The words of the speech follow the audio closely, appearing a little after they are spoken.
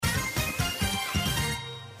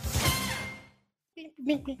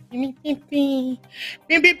Hello and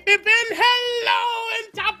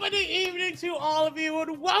top of the evening to all of you,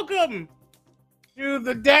 and welcome to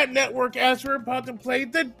the Dat Network as we're about to play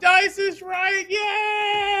The Dice is Right.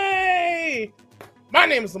 Yay! My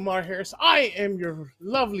name is Lamar Harris. I am your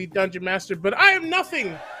lovely dungeon master, but I am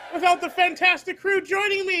nothing without the fantastic crew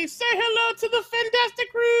joining me. Say hello to the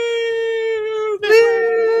fantastic crew!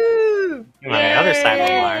 On the other side,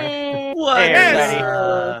 Lamar. What? Hey, everybody.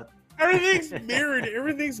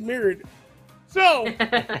 Everything's mirrored. So,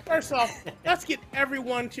 first off, let's get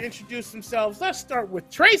everyone to introduce themselves. Let's start with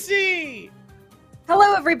Tracy.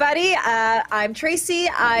 Hello, everybody. I'm Tracy.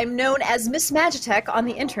 I'm known as Miss Magitech on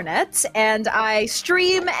the internet, and I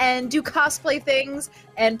stream and do cosplay things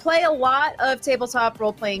and play a lot of tabletop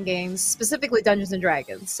role-playing games, specifically Dungeons &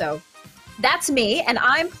 Dragons. So that's me, and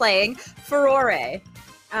I'm playing Furore.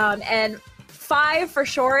 And Fi for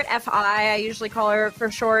short, F-I, I usually call her for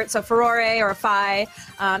short, so Furore or Fi.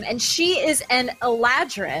 And she is an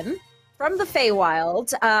Eladrin from the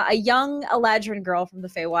Feywild, a young Eladrin girl from the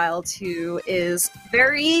Feywild who is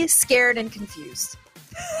very scared and confused.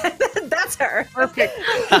 That's her. Perfect.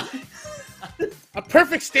 A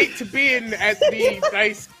perfect state to be in at the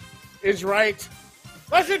Dice is Right.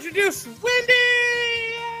 Let's introduce Wendy!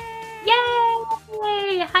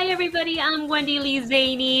 Yay! Hi everybody, I'm Wendy Lee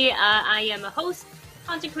Zaney. I am a host,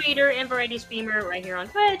 content creator, and variety streamer right here on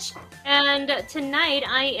Twitch. And tonight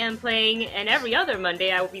I am playing, and every other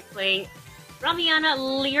Monday I will be playing Ramiana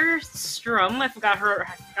Learstrom. I forgot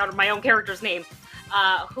my own character's name.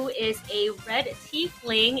 Who is a red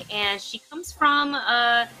tiefling, and she comes from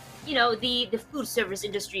the food service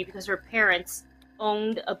industry because her parents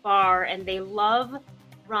owned a bar and they love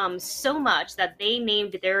rum so much that they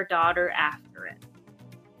named their daughter after it.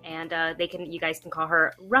 And you guys can call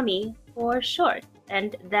her Rummy for short.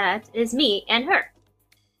 And that is me and her.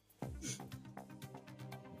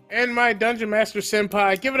 And my Dungeon Master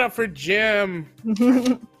Senpai, give it up for Jim.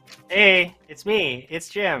 Hey, it's me. It's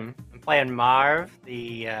Jim. I'm playing Marv,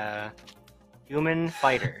 the human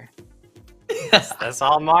fighter. That's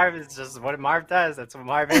all Marv is. Just what Marv does. That's what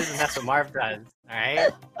Marv is, and that's what Marv does. All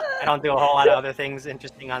right. I don't do a whole lot of other things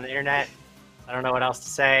interesting on the internet. I don't know what else to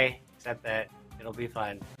say except that it'll be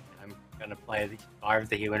fun. I'm gonna play Marv,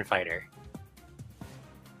 the human fighter.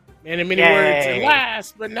 Man in many words. And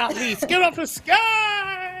last but not least, give it up for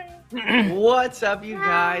Sky. What's up, you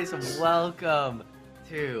guys? Welcome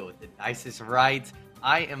to The Dice is Right.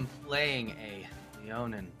 I am playing a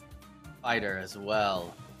Leonin fighter as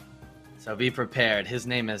well. So be prepared. His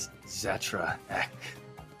name is Zetra Ek.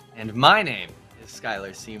 And my name is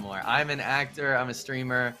Skylar Seymour. I'm an actor, I'm a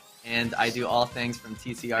streamer, and I do all things from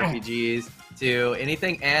TCRPGs to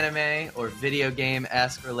anything anime or video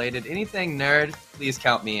game-esque related. Anything nerd, please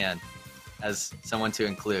count me in as someone to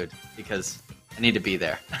include, because I need to be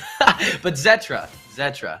there. But Zetra,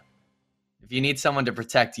 if you need someone to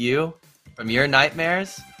protect you from your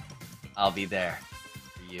nightmares, I'll be there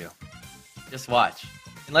for you. Just watch.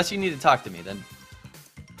 Unless you need to talk to me, then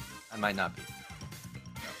I might not be.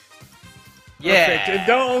 Yeah. Perfect. And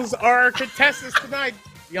those are our contestants tonight.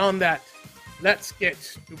 Beyond that, let's get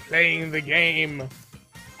to playing the game.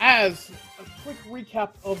 As a quick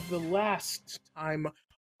recap of the last time,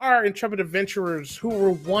 our intrepid adventurers who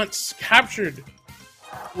were once captured,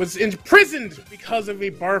 was imprisoned because of a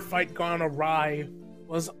bar fight gone awry,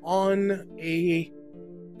 was on a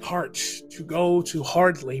cart to go to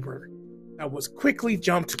hard labor that was quickly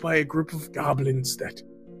jumped by a group of goblins that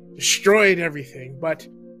destroyed everything. But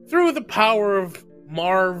through the power of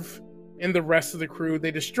Marv and the rest of the crew, they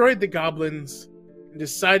destroyed the goblins and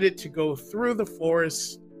decided to go through the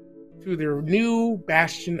forest to their new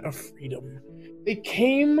bastion of freedom. They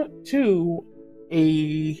came to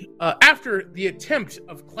after the attempt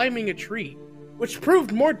of climbing a tree, which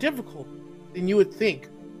proved more difficult than you would think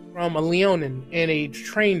from a Leonin and a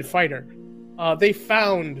trained fighter. They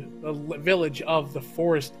found the village of the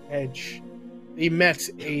Forest Edge. They met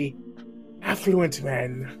a affluent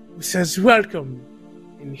man who says, "Welcome,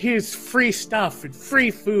 and here's free stuff and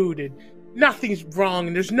free food, and nothing's wrong,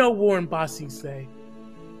 and there's no war in Bossing Say."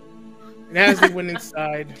 And as they went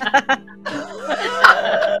inside...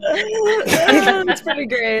 That's pretty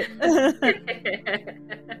great.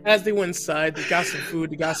 As they went inside, they got some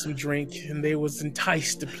food, they got some drink, and they was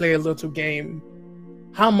enticed to play a little game.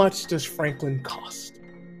 How much does Franklin cost?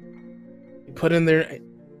 They put in their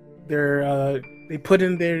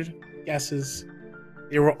guesses.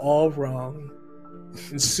 They were all wrong.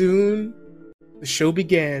 And soon the show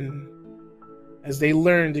began as they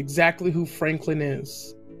learned exactly who Franklin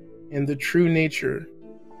is and the true nature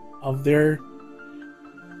of the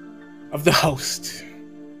host.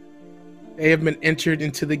 they have been entered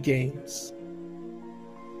into the games.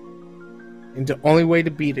 And the only way to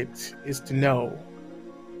beat it is to know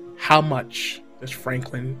how much does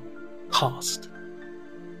Franklin cost.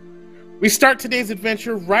 We start today's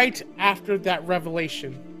adventure right after that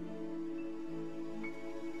revelation.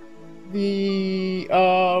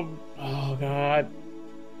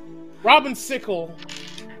 Robin Sickle,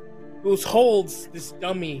 who holds this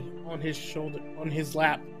dummy on his shoulder, on his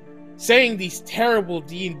lap, saying these terrible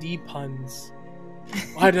D&D puns.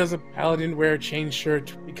 Why does a paladin wear a chain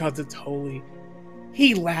shirt? Because it's holy.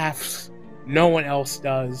 He laughs. No one else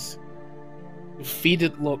does.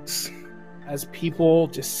 Defeated looks as people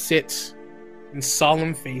just sit in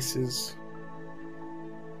solemn faces.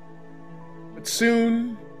 But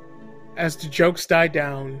soon, as the jokes die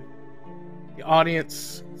down, the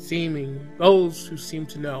audience, those who seem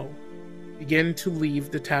to know, begin to leave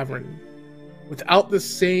the tavern without the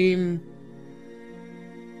same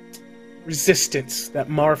resistance that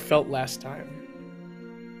Marv felt last time.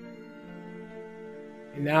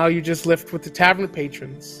 And now you're just left with the tavern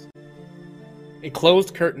patrons, a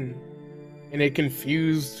closed curtain, and a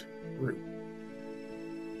confused group.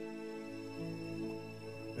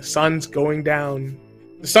 The sun's going down.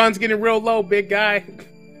 The sun's getting real low, big guy.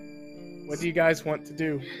 What do you guys want to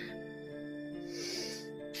do?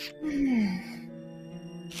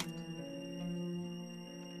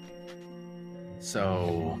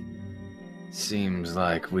 So, seems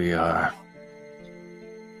like we are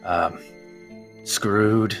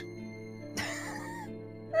screwed.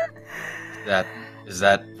 Is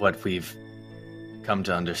that what we've come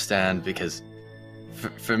to understand? Because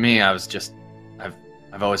for me, I've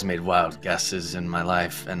always made wild guesses in my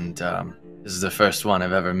life, and this is the first one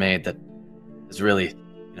I've ever made that has really,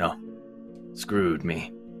 screwed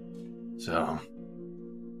me. So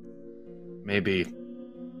maybe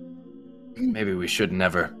we should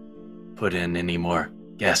never put in any more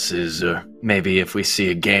guesses, or maybe if we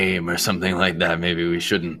see a game or something like that, maybe we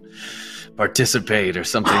shouldn't participate or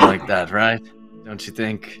something like that, right? Don't you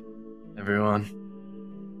think, everyone?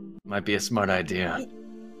 Might be a smart idea.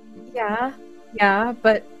 Yeah,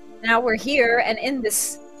 but now we're here and in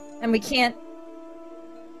this, and we can't.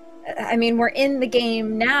 I mean, we're in the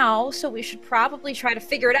game now, so we should probably try to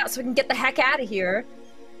figure it out so we can get the heck out of here.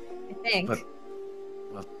 I think. But,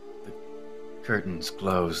 well, the curtain's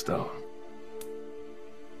closed, though.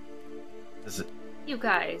 Is it? You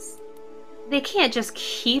guys, they can't just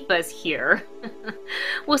keep us here.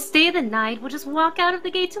 We'll stay the night. We'll just walk out of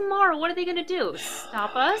the gate tomorrow. What are they gonna do?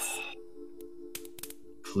 Stop us?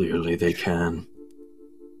 Clearly they can.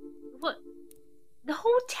 What? The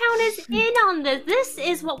whole town is in on this. This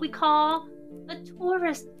is what we call a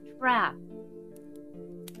tourist trap.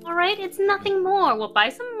 Alright, it's nothing more. We'll buy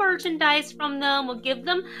some merchandise from them, we'll give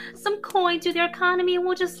them some coin to their economy, and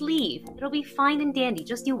we'll just leave. It'll be fine and dandy,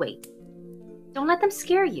 just you wait. Don't let them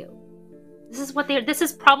scare you. This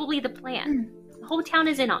is probably the plan. The whole town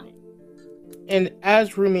is in on it. And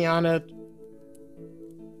as Rumiana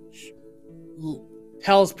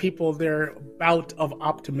tells people their bout of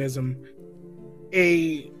optimism,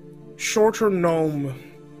 a shorter gnome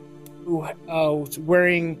who is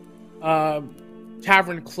wearing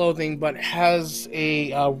tavern clothing but has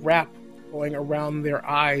a wrap going around their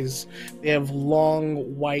eyes. They have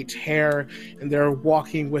long white hair, and they're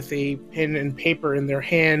walking with a pen and paper in their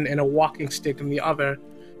hand and a walking stick in the other.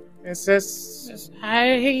 It says,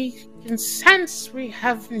 I can sense we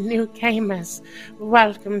have new gamers.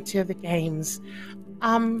 Welcome to the games.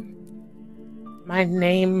 My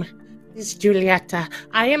name is Julieta.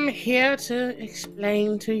 I am here to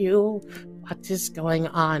explain to you what is going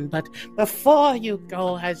on, but before you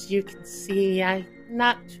go, as you can see, I'm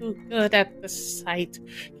not too good at the sight.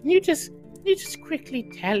 Can you just quickly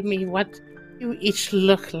tell me what you each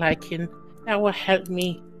look like, and that will help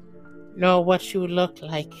me know what you look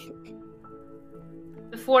like.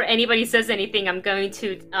 Before anybody says anything, I'm going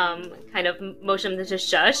to kind of motion them to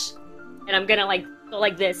shush, and I'm gonna go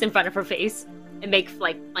like this in front of her face and make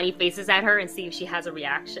funny faces at her and see if she has a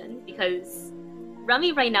reaction, because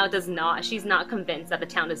Rummy right now she's not convinced that the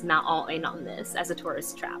town is not all in on this as a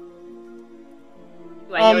tourist trap.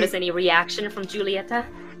 Do I notice any reaction from Julieta?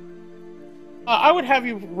 I would have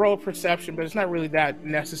you roll perception, but it's not really that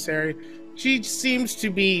necessary. She seems to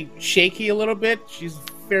be shaky a little bit. She's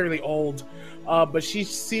fairly old, but she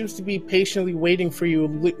seems to be patiently waiting for you,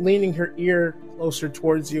 leaning her ear closer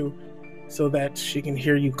towards you so that she can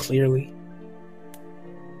hear you clearly.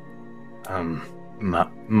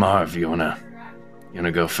 Marv, you wanna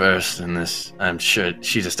go first in this? I'm sure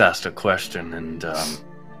she just asked a question, and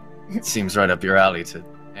it seems right up your alley to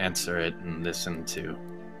answer it and listen to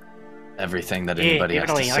everything that anybody has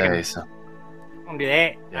to say. So Don't do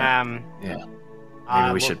that. Yeah.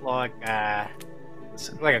 I we look should- like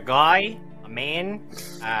Listen. a guy, a man,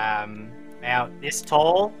 about this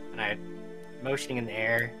tall, and I motioning in the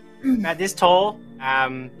air, about this tall,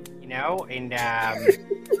 you know, and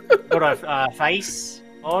got a face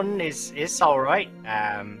on is all right.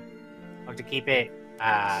 Like to keep it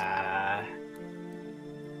on.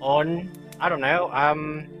 I don't know. I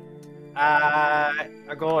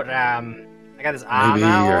got this armor. Maybe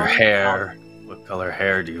your on. hair. What color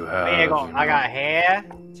hair do you have? Yeah, you I know? got hair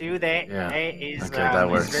too. That Yeah. is Okay, that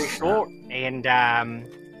is works. very short and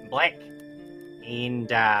black, and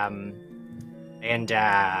I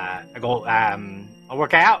go I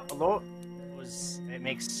work out a lot. It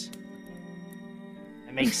makes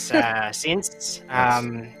sense.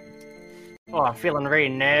 Oh, I'm feeling very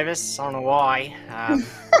nervous. I don't know why.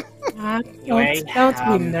 Anyway,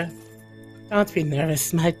 Don't be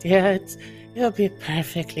nervous, my dear. You'll be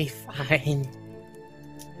perfectly fine.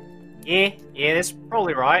 Yeah, that's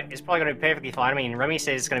probably right. It's probably going to be perfectly fine. I mean, Remy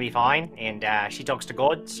says it's going to be fine, and she talks to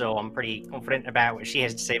God, so I'm pretty confident about what she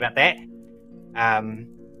has to say about that.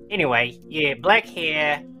 Anyway, yeah, black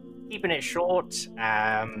hair, keeping it short,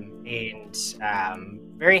 and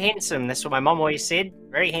very handsome. That's what my mom always said.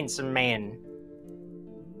 Very handsome man.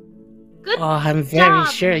 Good Oh, I'm very job,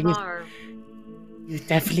 sure Marv. you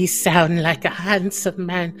definitely sound like a handsome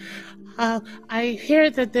man. I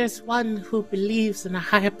hear that there's one who believes in a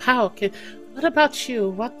higher power. What about you?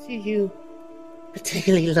 What do you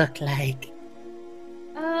particularly look like?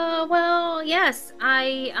 Well, yes,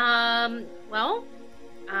 I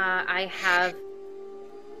have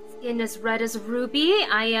skin as red as a ruby.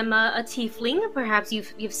 I am a tiefling. Perhaps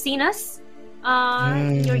you've seen us,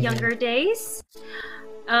 in your younger days.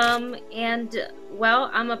 And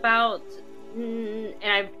well, I'm about, and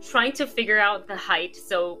I'm trying to figure out the height.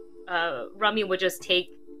 So, Rami would just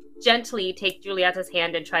gently take Julieta's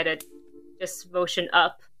hand and try to just motion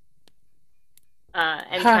up,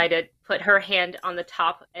 and try to put her hand on the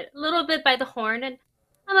top a little bit by the horn, and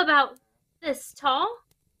I'm about this tall.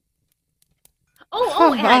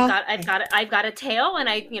 Oh, and I've got a tail, and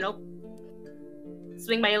I,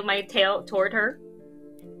 swing my tail toward her.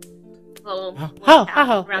 A little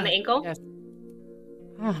tap around the ankle. Yes.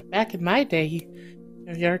 Back in my day,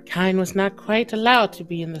 your kind was not quite allowed to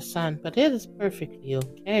be in the sun, but it is perfectly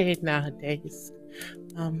okay nowadays.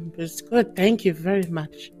 But it's good. Thank you very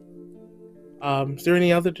much. Is there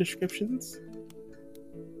any other descriptions?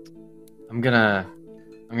 I'm gonna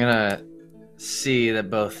see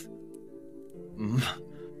that both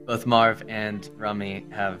Marv and Rummy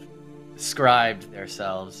have described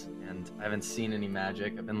themselves, and I haven't seen any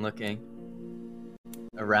magic. I've been looking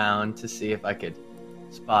around to see if I could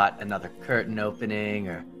spot another curtain opening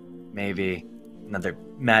or maybe another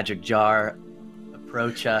magic jar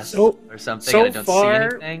approach us or something. so I don't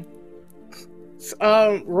far- see anything.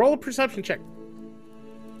 Roll a perception check.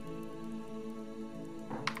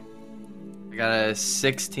 I got a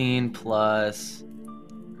 16 plus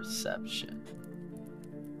perception.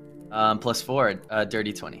 Plus 4,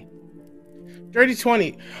 dirty 20. Dirty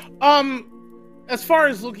 20. As far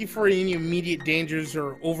as looking for any immediate dangers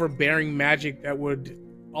or overbearing magic that would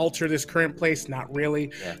alter this current place, not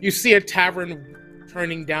really. Yeah. You see a tavern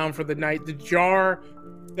turning down for the night. The jar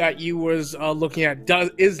that you was looking at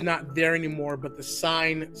is not there anymore, but the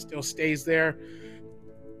sign still stays there.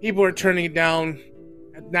 People are turning it down.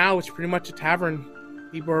 Now it's pretty much a tavern.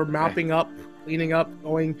 People are mopping up, cleaning up,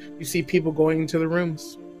 going. You see people going into the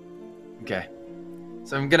rooms. Okay.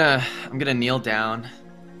 So I'm gonna kneel down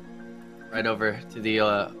right over to the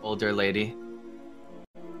older lady.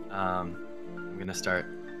 I'm gonna start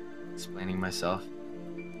explaining myself.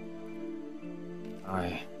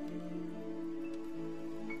 I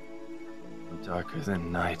am darker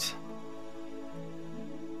than night.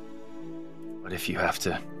 But if you have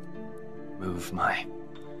to move my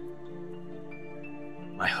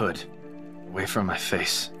hood away from my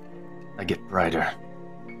face, I get brighter.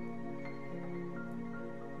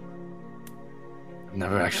 I've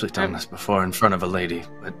never actually done this before in front of a lady,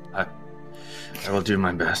 but I will do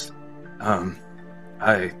my best.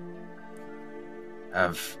 I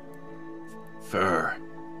have fur.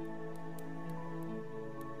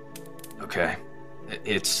 Okay.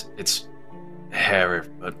 It's hair,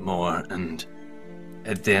 but more, and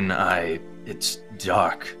then it's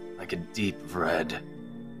dark, like a deep red.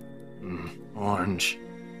 Orange.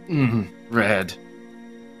 Red.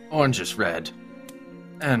 Orange is red.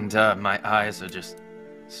 And my eyes are just,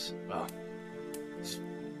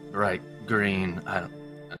 bright green.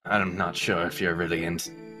 I'm not sure if you're really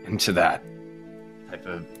into that type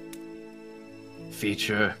of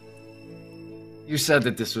feature. You said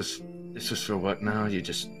that this this is for what now? You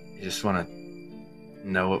just want to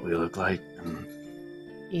know what we look like?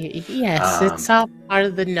 Yes, it's all part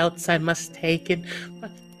of the notes I must take and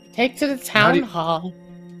take to the town hall.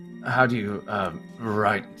 How do you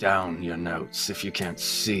write down your notes if you can't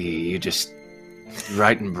see? You just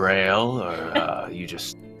write in Braille, or you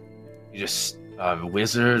just a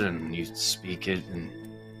wizard and you speak it? And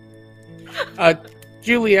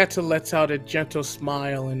Julieta lets out a gentle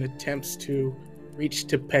smile and attempts to reach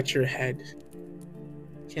to pet your head.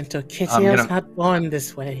 Gentle kitty, I was not born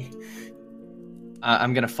this way.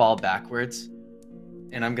 I'm gonna fall backwards,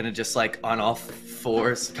 and I'm gonna just like on all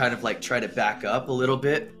fours, kind of like try to back up a little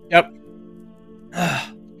bit. Yep.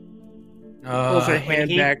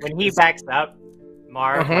 When he backs up,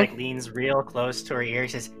 Marv like leans real close to her ear.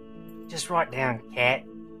 Says, "Just write down, cat.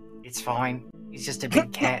 It's fine. He's just a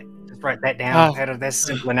big cat. Just write that down. That's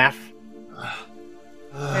simple enough."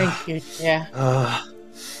 Thank you. Yeah.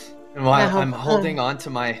 And while I'm holding on to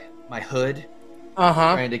my hood,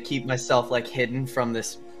 trying to keep myself like hidden from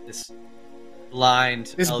this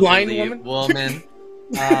blind woman,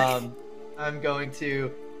 I'm going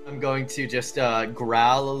to just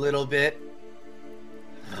growl a little bit.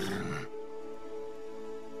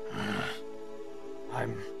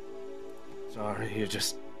 I'm sorry.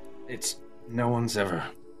 No one's ever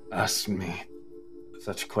asked me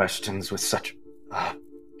such questions with such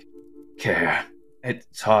care.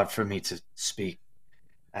 It's hard for me to speak,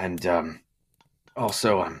 and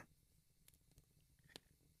also I'm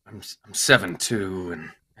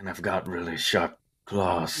 7'2", and I've got really sharp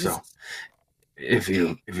claws. So if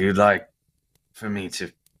you'd like for me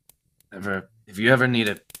to if you ever need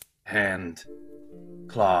a hand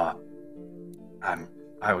claw, I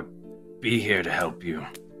would be here to help you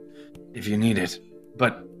if you need it.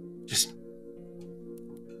 But just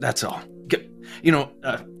that's all.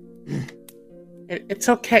 It's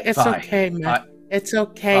okay. It's okay, Matt. It's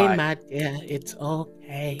okay, my dear. It's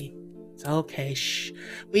okay. It's okay. Shh.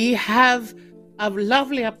 We have a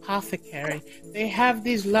lovely apothecary. They have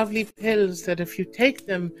these lovely pills that if you take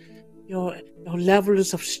them, your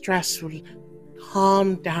levels of stress will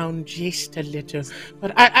calm down just a little.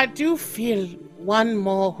 But I do feel one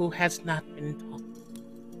more who has not been taught.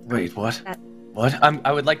 Wait, what? What?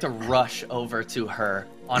 I would like to rush over to her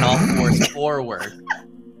on all fours forward.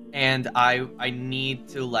 And I need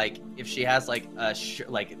to, like, if she has, like, a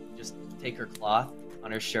like, just take her cloth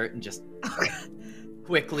on her shirt and just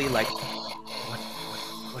quickly, like,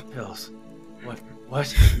 what pills? What?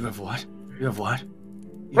 You have what? You have what?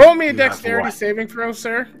 Roll me a dexterity saving throw,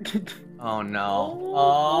 sir. Oh, no.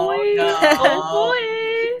 Oh, boy. No. Oh, boy.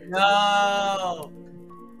 No.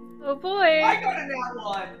 Oh, boy. I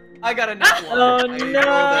got a nat one. Oh, I rolled a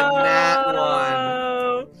nat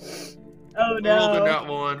one. Oh no. Rolled a nat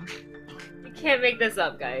one. You can't make this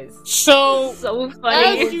up, guys. So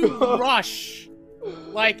funny. as you rush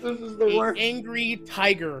like This is the an worst. angry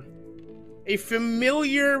tiger, a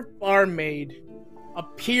familiar barmaid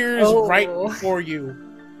appears right before you.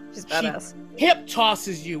 She's badass. Hip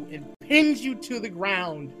tosses you and pins you to the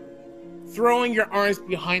ground, throwing your arms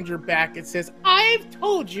behind your back. It says, "I've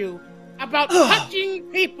told you about touching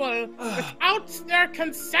people without their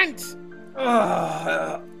consent."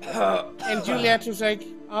 And Juliet was like,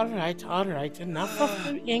 all right, enough of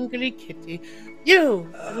the angry kitty. You,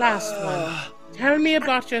 the last one, tell me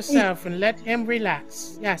about yourself and let him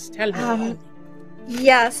relax. Yes, tell me.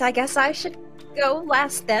 Yes, I guess I should go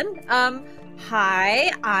last then.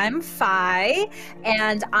 Hi, I'm Fi,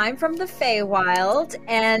 and I'm from the Feywild,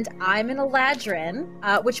 and I'm an Eladrin,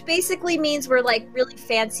 which basically means we're like really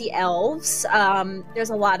fancy elves.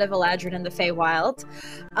 There's a lot of Eladrin in the Feywild.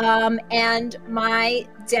 And my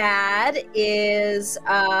dad is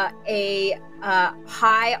a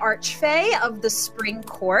high archfey of the Spring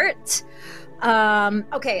Court.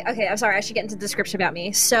 Okay, I'm sorry, I should get into the description about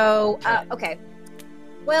me. So, okay.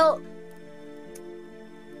 Well,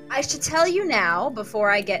 I should tell you now,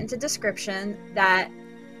 before I get into description, that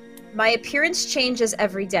my appearance changes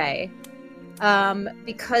every day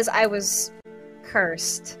because I was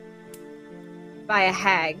cursed by a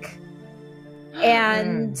hag.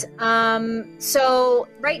 And so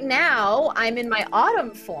right now I'm in my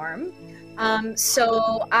autumn form.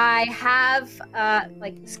 So I have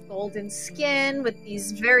like this golden skin with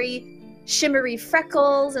these very shimmery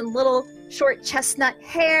freckles and little short chestnut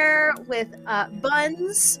hair with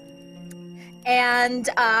buns. And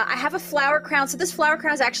I have a flower crown. So this flower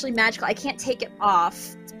crown is actually magical. I can't take it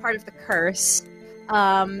off. It's part of the curse.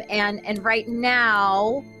 And right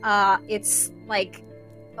now, it's like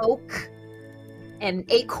oak and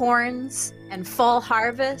acorns and fall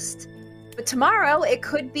harvest. But tomorrow, it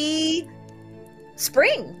could be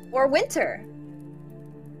spring or winter.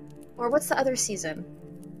 Or what's the other season?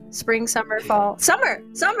 Spring, summer, fall. Summer!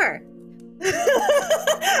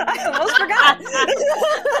 I almost forgot.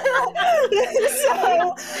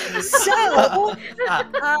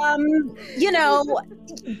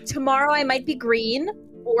 Tomorrow I might be green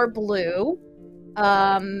or blue.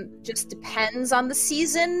 Just depends on the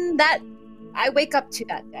season that I wake up to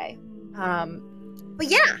that day. But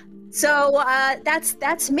yeah, so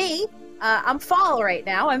that's me. I'm fall right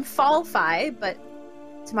now. I'm fall-fi, but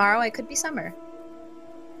tomorrow I could be summer.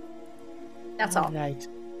 That's all. Right.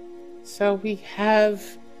 So we have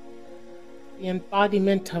the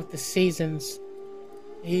embodiment of the seasons.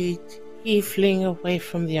 A tiefling away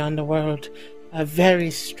from the underworld, a very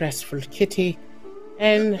stressful kitty,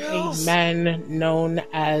 and a man known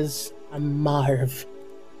as a Marv.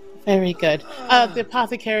 Very good. The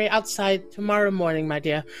apothecary outside tomorrow morning, my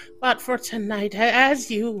dear. But for tonight, as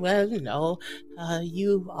you well know,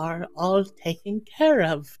 you are all taken care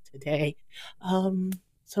of today.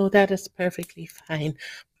 So that is perfectly fine.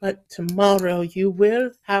 But tomorrow you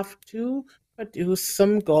will have to produce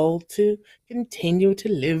some gold to continue to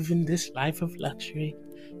live in this life of luxury.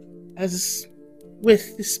 As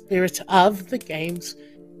with the spirit of the games,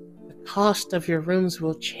 the cost of your rooms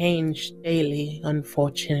will change daily,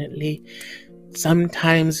 unfortunately.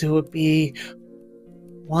 Sometimes it will be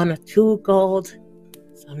 1 or 2 gold.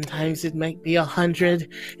 Sometimes it might be 100.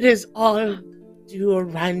 It is all due a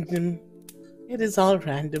random. It is all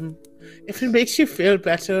random. If it makes you feel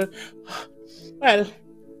better, well,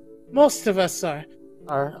 most of us are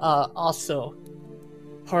also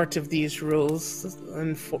part of these rules,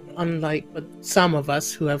 unlike but some of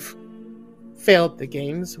us who have failed the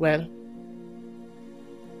games. Well,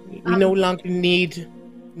 we no longer need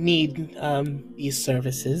these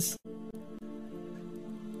services.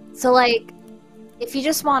 So, like, if you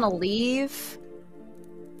just want to leave,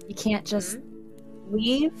 you can't just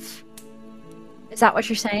leave? Is that what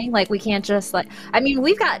you're saying? Like, we can't just, like... I mean,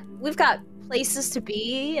 we've got places to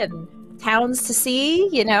be and towns to see,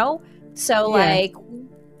 you know? So, like,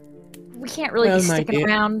 we can't really be sticking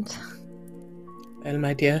around. Well,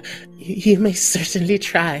 my dear, you may certainly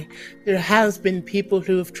try. There has been people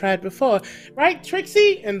who have tried before. Right,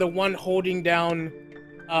 Trixie? And the one holding down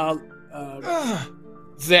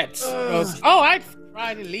Zet goes, I've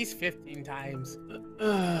tried at least 15 times.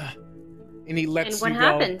 And he lets you go. And what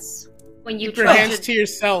happens when you keep your hands to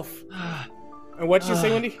yourself? And what'd you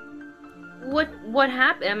say, Wendy? What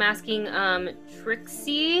happened? I'm asking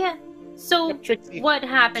Trixie. So Trixie, what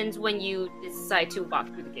happens when you decide to walk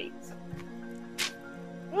through the gates?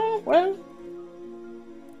 Oh, well,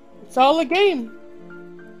 it's all a game.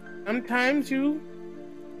 Sometimes you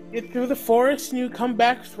get through the forest and you come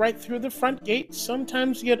back right through the front gate.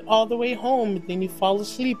 Sometimes you get all the way home and then you fall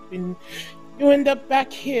asleep and you end up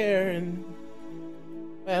back here and,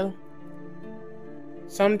 well,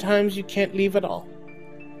 sometimes you can't leave at all.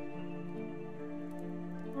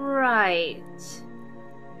 Right.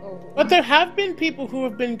 But there have been people who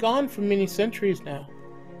have been gone for many centuries now.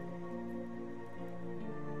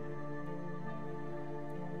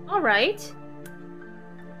 All right.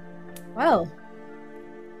 Well,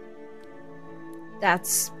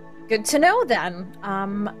 that's good to know then.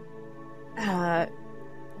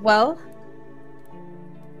 Well,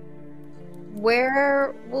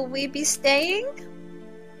 where will we be staying?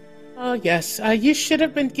 Oh, yes. You should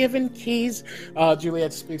have been given keys.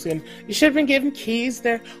 Juliet speaks in. You should have been given keys.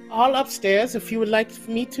 They're all upstairs. If you would like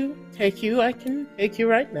me to take you, I can take you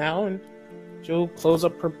right now. And she'll close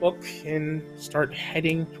up her book and start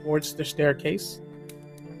heading towards the staircase.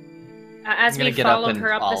 As we follow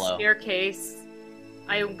her up the staircase,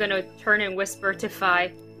 I'm gonna turn and whisper to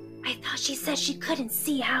Fi, I thought she said she couldn't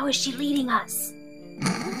see. How is she leading us?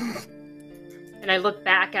 And I look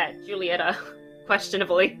back at Julietta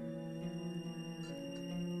questionably.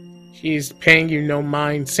 She's paying you no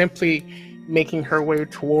mind, simply making her way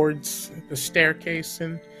towards the staircase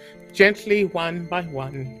and gently, one by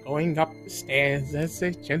one, going up the stairs as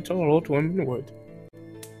a gentle old woman would.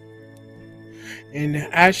 And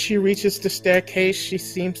as she reaches the staircase, she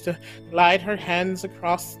seems to glide her hands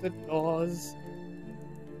across the doors.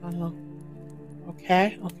 Oh,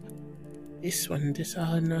 okay. This one,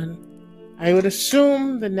 no. I would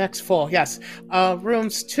assume the next 4. Yes.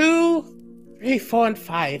 Rooms 2, 3, 4, and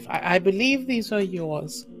 5. I believe these are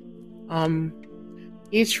yours.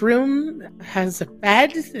 Each room has a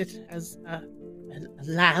bed. It has a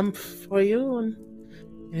lamp for you, and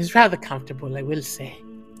it is rather comfortable, I will say.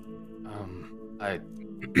 I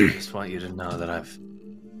just want you to know that I've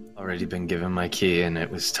already been given my key, and it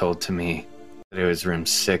was told to me that it was room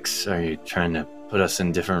 6. Are you trying to put us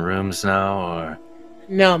in different rooms now, or?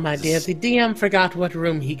 No, my dear, the DM forgot what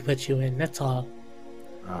room he put you in, that's all.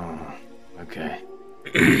 Oh, okay.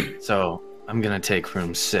 So, I'm gonna take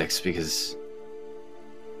room 6 because,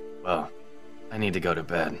 well, I need to go to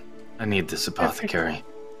bed. I need this apothecary.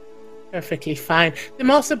 Perfectly fine. The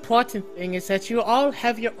most important thing is that you all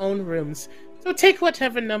have your own rooms. So take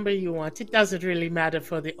whatever number you want. It doesn't really matter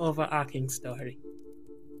for the overarching story.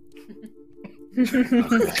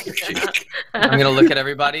 Okay. I'm gonna look at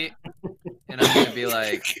everybody, and I'm gonna be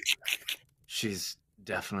like, she's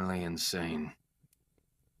definitely insane.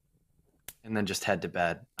 And then just head to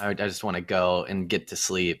bed. I just want to go and get to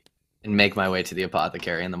sleep and make my way to the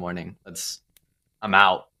apothecary in the morning. I'm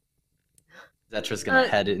out. Zetra's gonna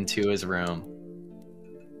head into his room.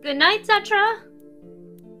 Good night, Zetra.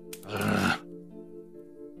 Ugh.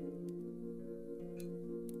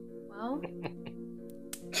 Well,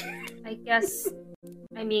 I guess,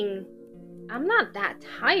 I mean, I'm not that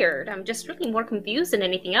tired. I'm just really more confused than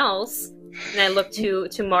anything else. And I look to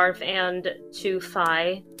Marv and to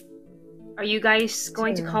Fi. Are you guys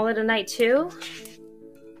going to call it a night too?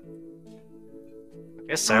 I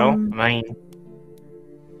guess so. I mean,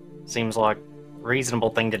 seems like a reasonable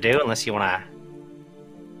thing to do unless you want to,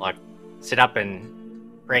 like, sit up and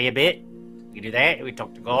pray a bit. We do that. We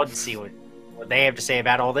talk to God and see what they have to say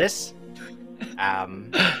about all this.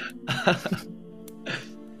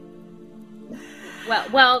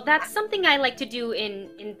 Well, that's something I like to do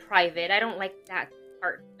in private. I don't like that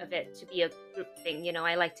part of it to be a group thing. You know,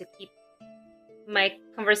 I like to keep my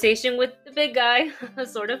conversation with the big guy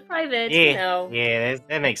sort of private. Yeah, you know. Yeah,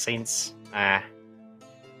 that makes sense. Yeah,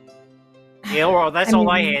 well, that's all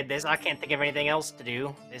I had. I can't think of anything else to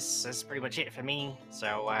do. This is pretty much it for me.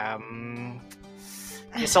 So,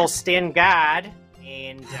 guess I'll stand guard,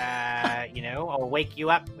 and I'll wake you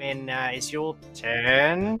up when it's your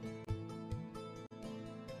turn.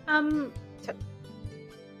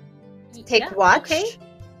 Take yeah, watch. Okay.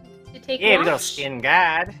 To take Yeah, watch. we gotta stand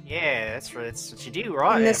guard. Yeah, that's what you do,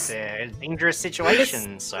 right? This- It's a dangerous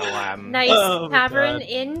situation. So, Nice Oh my tavern God.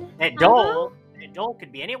 in that Combo? door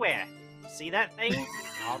could be anywhere. See that thing?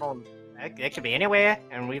 That could be anywhere,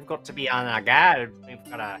 and we've got to be on our guard. We've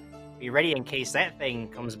gotta be ready in case that thing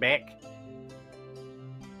comes back.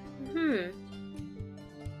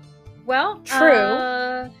 Well,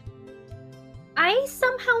 True. I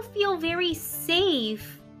somehow feel very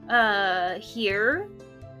safe here,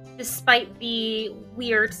 despite the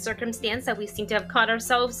weird circumstance that we seem to have caught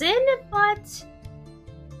ourselves in. But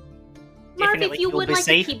Marv, Definitely, if you you'll would be like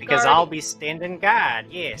safe to keep because guard, I'll be standing guard.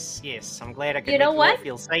 Yes. I'm glad I could You make know you all what?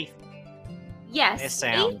 feel safe. yes, That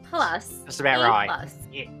sounds A+. just about A+. right.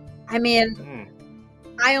 Yeah. I mean, Mm.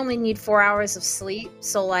 I only need 4 hours of sleep,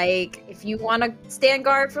 so like, if you want to stand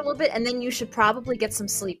guard for a little bit, and then you should probably get some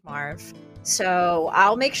sleep, Marv. So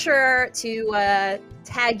I'll make sure to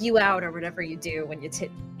tag you out or whatever you do when you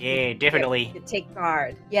Yeah, definitely. you take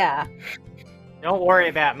guard. Yeah. Don't worry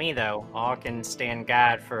about me though. I can stand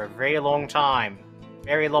guard for a very long time.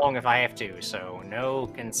 Very long if I have to, so no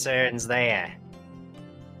concerns there.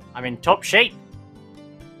 I'm in top shape.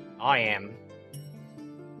 I am.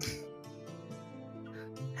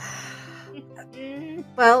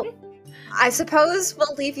 Well, I suppose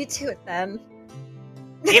we'll leave you to it then.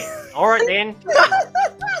 Yep, alright then.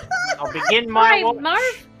 I'll begin my Alright, watch.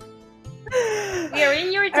 Marv, we are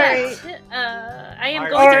in your right. debt. I am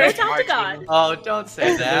Alright, going to go alright. talk to God. Oh, don't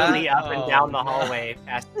say that. Slowly up and Oh, down the no. hallway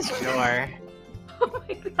past the door. Oh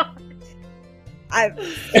my god. I'm I'm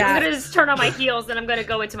yeah, gonna just turn on my heels and I'm gonna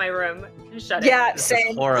go into my room and shut it. yeah, This is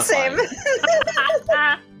same, horrifying. same.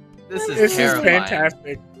 This is This is terrifying.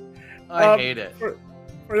 fantastic. I Um, hate it. For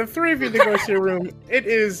the three of you that go to your room, it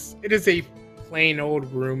is a plain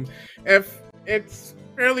old room. If it's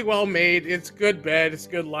fairly well made, it's good bed, it's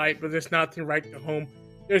good light, but there's nothing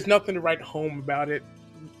There's nothing to write home about it,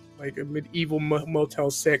 like a medieval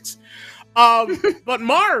Motel 6. But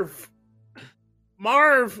Marv,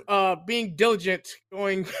 being diligent,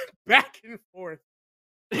 going back and forth.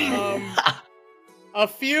 A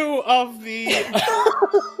few of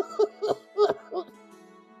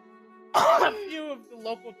the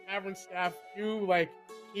local tavern staff do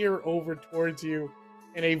peer over towards you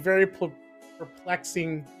in a very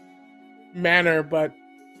perplexing manner, but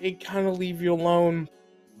they kind of leave you alone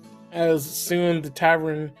as soon the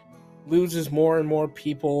tavern loses more and more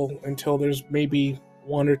people until there's maybe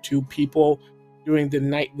one or two people doing the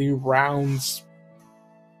nightly rounds.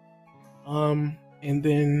 And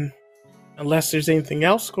then, unless there's anything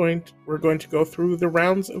else, we're going to go through the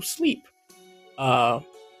rounds of sleep. I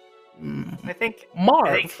think,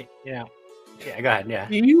 Marv, yeah, go ahead, yeah.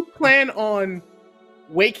 do you plan on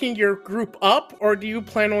waking your group up, or do you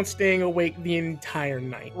plan on staying awake the entire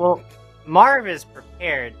night? Well, Marv is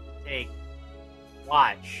prepared to take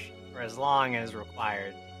watch for as long as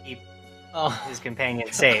required to keep his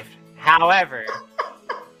companion safe. However,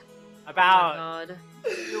 about God.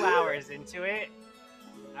 2 hours into it,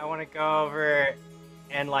 I want to go over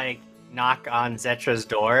and like knock on Zetra's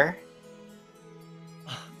door.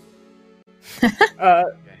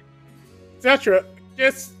 Zetra,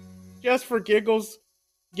 just for giggles,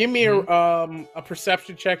 give me a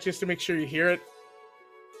perception check just to make sure you hear it.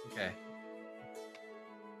 Okay.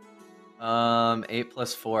 8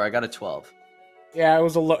 plus 4. I got a 12. Yeah, it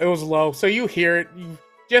was low. So you hear it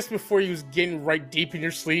just before you was getting right deep in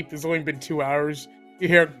your sleep. It's only been 2 hours. You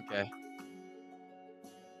hear it. Okay.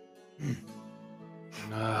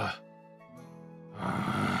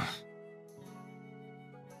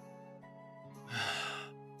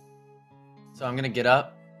 So I'm gonna get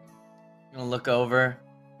up. I'm gonna look over.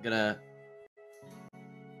 I'm gonna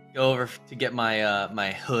go over to get my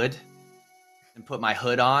my hood and put my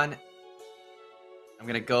hood on. I'm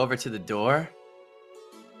gonna go over to the door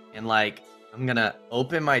and like I'm gonna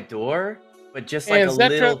open my door, but just like And a Zetra-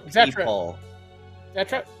 little Zetra. peephole.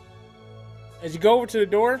 Zetra, as you go over to the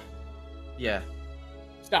door, Yeah.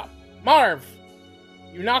 stop. Marv,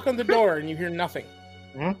 you knock on the door and you hear nothing.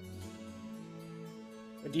 Hmm?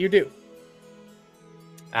 What do you do?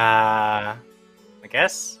 I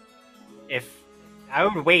guess if I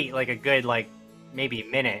would wait like a good like maybe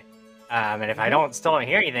minute, and if I still don't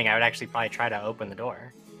hear anything, I would actually probably try to open the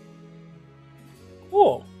door.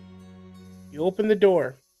 Cool. You open the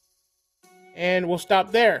door. And we'll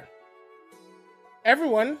stop there.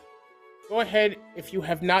 Everyone, go ahead, if you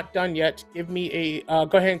have not done yet, give me a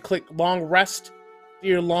go ahead and click long rest. Do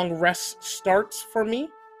your long rest starts for me.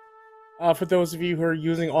 For those of you who are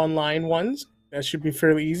using online ones, that should be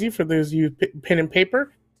fairly easy. For those of you pen and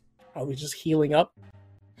paper, probably just healing up.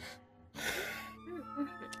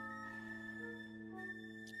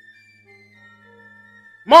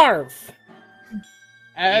 Marv,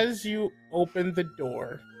 as you open the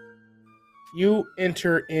door, you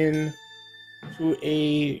enter into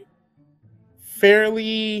a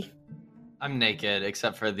fairly... I'm naked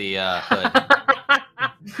except for the hood.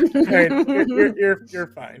 you're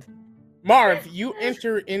fine. Marv, you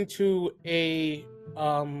enter into a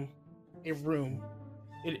room.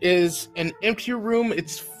 It is an empty room.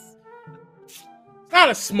 It's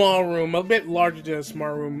not a small room, a bit larger than a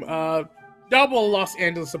small room. Double Los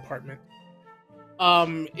Angeles apartment.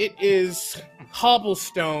 It is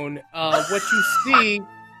cobblestone. What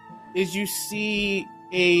you see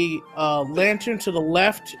a lantern to the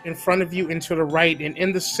left, in front of you, and to the right, and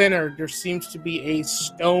in the center there seems to be a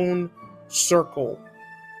stone circle.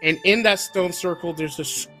 And in that stone circle, there's a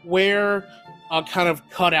square kind of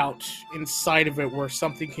cutout inside of it where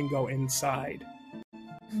something can go inside.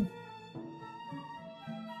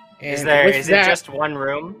 Is And with it that, just one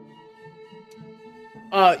room?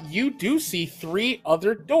 you do see 3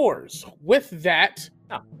 other doors. With that,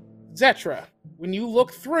 Zetra, when you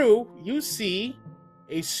look through, you see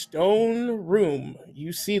a stone room.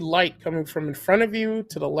 You see light coming from in front of you,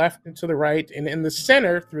 to the left and to the right, and in the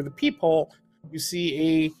center, through the peephole, you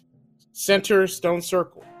see a center stone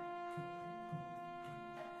circle.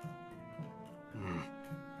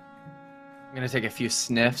 I'm gonna take a few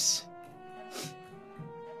sniffs.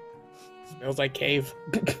 Smells like cave.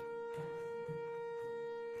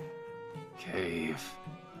 Cave.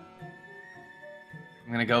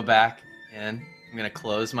 I'm gonna go back in. I'm gonna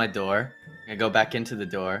close my door. I'm gonna go back into the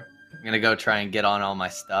door. I'm gonna go try and get on all my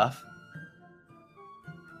stuff.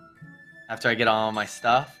 After I get on all my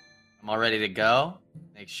stuff, I'm all ready to go.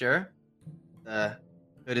 Make sure the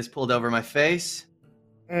hood is pulled over my face.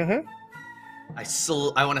 Mm-hmm.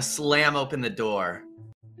 I want to slam open the door,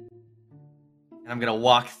 and I'm gonna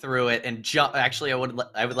walk through it and jump. Actually, I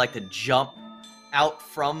would like to jump out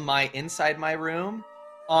from inside my room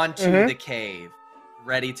onto the cave,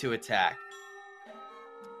 ready to attack.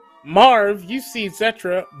 Marv, you see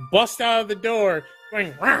Zetra bust out of the door,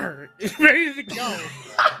 going "Rawr," ready to go.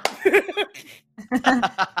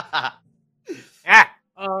 Ah,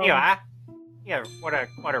 here you are. Yeah,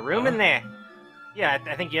 what a room in there. Yeah,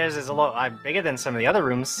 I think yours is a lot bigger than some of the other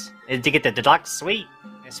rooms. Did you get the deluxe suite?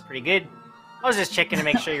 It's pretty good. I was just checking to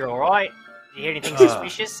make sure you're all right. Did you hear anything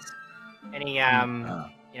suspicious? Any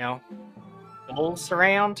ghouls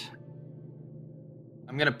around?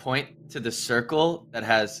 I'm gonna point to the circle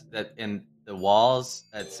that in the walls.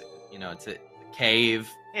 That's it's a cave.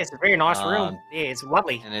 Yeah, it's a very nice room. Yeah, it's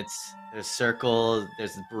lovely. And there's circle.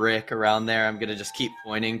 There's brick around there. I'm gonna just keep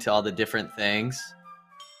pointing to all the different things.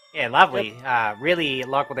 Yeah, lovely. Really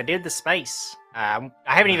like what they did with the space. I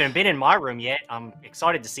haven't even been in my room yet. I'm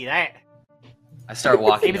excited to see that. I start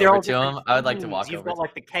walking Maybe they're over all to him. different I would like to themes. walk You've over. got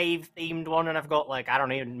like the cave themed one, and I've got like I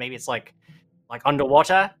don't even. Maybe it's like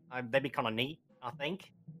underwater. That'd be kind of neat. I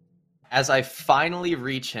think. As I finally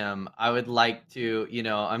reach him, I would like to,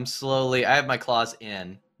 I have my claws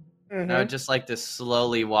in. And I would just like to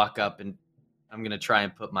slowly walk up and I'm going to try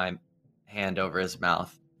and put my hand over his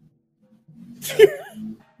mouth.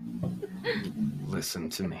 Listen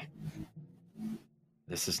to me.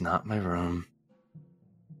 This is not my room.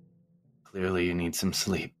 Clearly you need some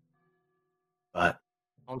sleep. But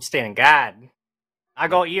I'm standing guard. I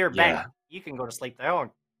got your back. Yeah. You can go to sleep there.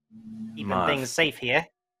 I'm keeping Marv. things safe here.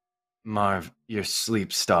 Marv, you're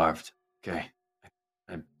sleep starved. Okay.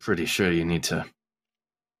 I'm pretty sure you need to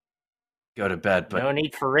go to bed, but No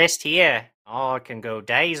need for rest here. Oh, I can go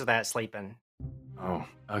days without sleeping. oh,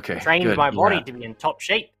 okay. Trained good, my body yeah. to be in top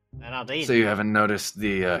shape. And I did. So you haven't noticed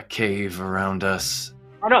the cave around us?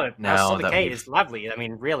 Oh no, I now saw the that cave. we've- It's lovely. I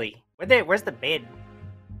mean, really. Where's the bed?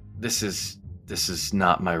 This is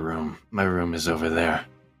not my room. My room is over there.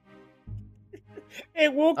 Hey,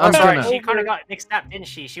 we'll I'm cut sorry, She over- kind of got mixed up, didn't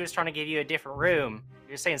she? She was trying to give you a different room.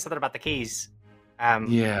 You were saying something about the keys.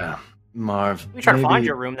 Yeah, Marv. We trying to find maybe-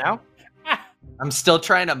 your room now. I'm still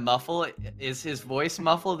trying to muffle. Is his voice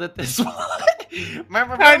muffled at this point?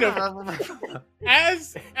 Kind of.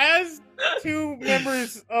 As two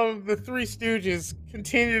members of the Three Stooges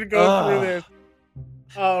continue to go through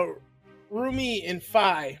this, Rumi and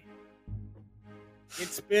Fi,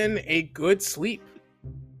 it's been a good sleep.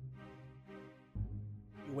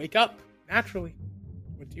 You wake up naturally.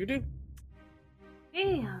 What do you do?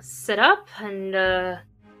 Okay, I'll sit up and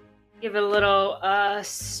give it a little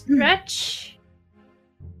stretch.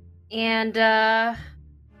 And No,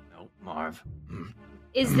 Marv.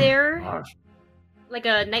 is there Marv. like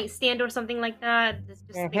a nightstand or something like that? It's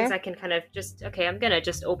just things I can kind of just okay, I'm gonna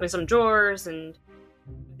just open some drawers and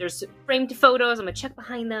there's framed photos, I'm gonna check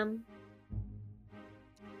behind them.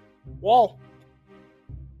 Wall.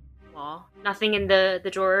 Aw, nothing in the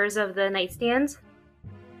drawers of the nightstands.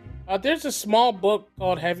 There's a small book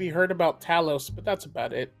called Have You Heard About Talos, but that's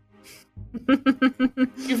about it.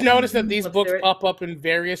 You've noticed that these Flip books through it. pop up in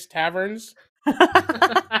various taverns.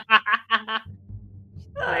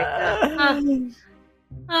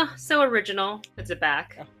 So original. Puts it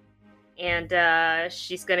back. And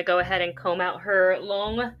she's gonna go ahead and comb out her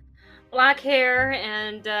long black hair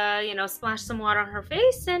and splash some water on her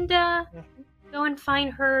face and go and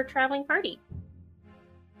find her traveling party.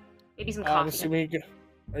 Maybe some I'm coffee. assuming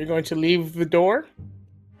are you going to leave the door?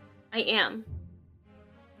 I am.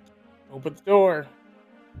 Open the door.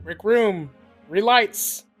 Brick room. 3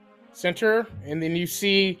 lights. Center. And then you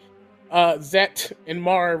see Zet and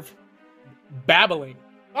Marv babbling.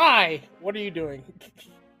 Hi, what are you doing?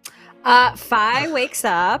 Fi wakes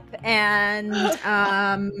up and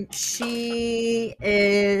she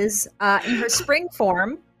is in her spring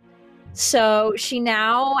form. So she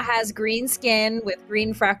now has green skin with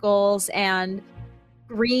green freckles and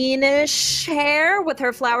greenish hair with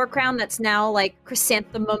her flower crown that's now like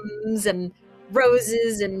chrysanthemums and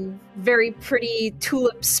roses and very pretty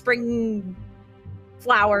tulip spring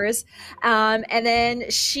flowers. And then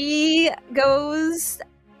she goes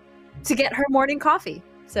to get her morning coffee.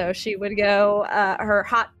 So she would go her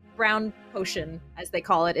hot brown potion, as they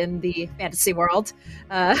call it in the fantasy world,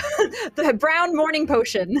 the brown morning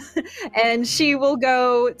potion, and she will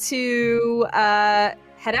go to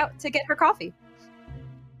head out to get her coffee.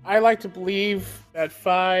 I like to believe that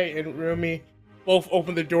Fi and Rumi both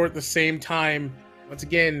open the door at the same time. Once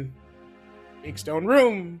again, big stone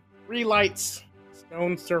room, 3 lights,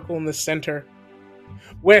 stone circle in the center,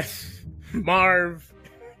 with Marv.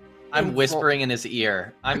 I'm whispering in his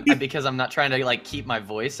ear. Because I'm not trying to like keep my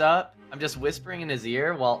voice up. I'm just whispering in his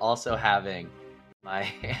ear while also having my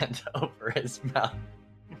hand over his mouth.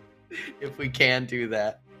 If we can do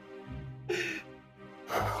that.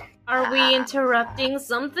 Are we interrupting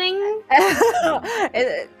something?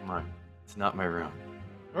 Marv, it's not my room.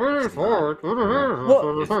 Well,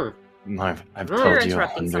 Marv, I've You're told you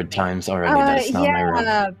interrupting 100 something. times already that it's not my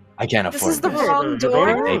room. I can't this afford is the this. wrong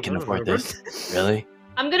door. They can afford this. Really?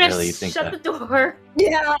 I'm gonna Really, you think shut that? the door.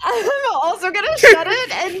 Yeah, I'm also gonna shut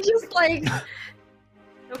it and just like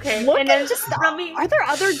Okay, look and then and just. Rumi, Are there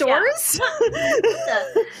other doors?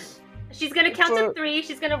 she's gonna count to 3.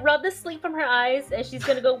 She's gonna rub the sleep from her eyes, and she's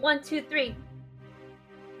gonna go 1, 2, 3.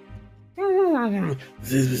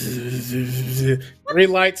 3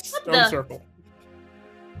 lights, What stone the- circle.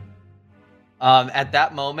 At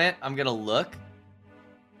that moment, I'm gonna look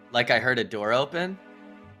like I heard a door open.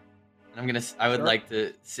 And I would Sure. like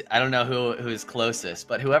to see, I don't know who's closest,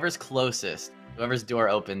 but whoever's closest, Whoever's door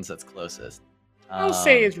opens that's closest. I'll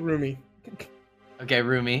say it's Rumi. Okay,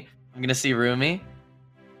 Rumi. I'm gonna see Rumi.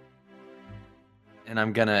 And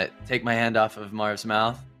I'm gonna take my hand off of Marv's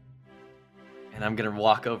mouth. And I'm gonna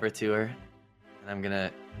walk over to her. And I'm gonna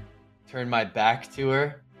turn my back to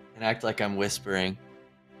her and act like I'm whispering.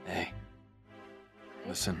 Hey,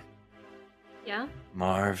 listen. Yeah?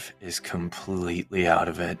 Marv is completely out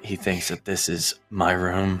of it. He thinks that this is my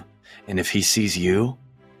room, and if he sees you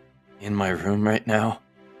in my room right now,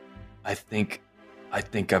 I think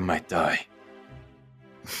I might die.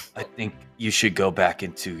 I think you should go back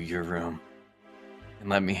into your room and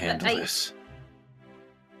let me handle this.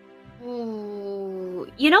 Ooh.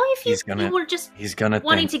 You know, if you were just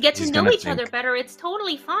wanting to get to know each other better, it's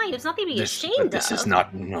totally fine. There's nothing to be ashamed of. This is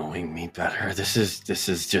not knowing me better. This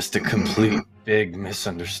is just a complete big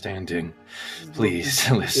misunderstanding. Please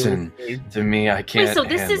listen to me. I can't so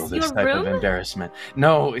this handle is this your type room? of embarrassment.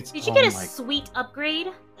 No, it's. Did you get a sweet upgrade?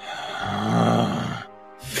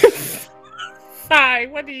 Hi,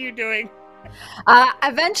 what are you doing?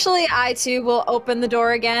 Eventually, I too will open the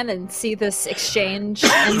door again and see this exchange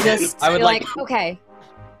and just I would be like- okay,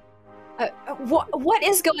 what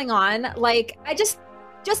is going on? Like, I just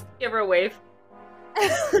Give her a wave.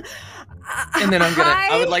 And then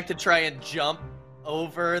I would like to try and jump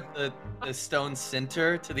over the stone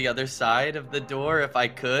center to the other side of the door if I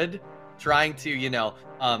could, trying to,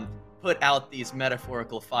 put out these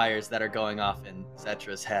metaphorical fires that are going off in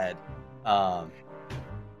Cetra's head.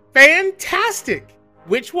 Fantastic!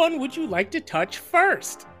 Which one would you like to touch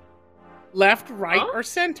first? Left, right, or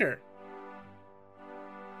center?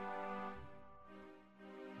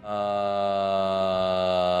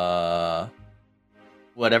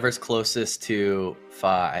 Whatever's closest to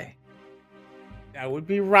Phi. That would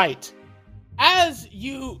be right. As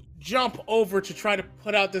you jump over to try to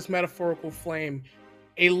put out this metaphorical flame,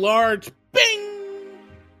 a large bing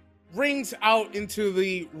rings out into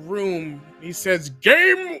the room. He says,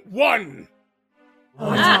 "Game 1."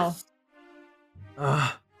 Oh no!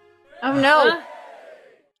 Ugh. Oh no!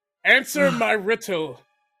 Answer my riddle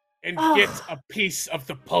and get a piece of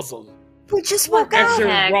the puzzle. We just woke up. Answer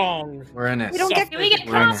heck? wrong. We're in it. We don't get- Can we get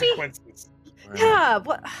We're in it. coffee? Consequences. We're in it. Yeah.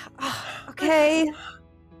 What? Okay.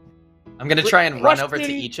 I'm gonna try and run over to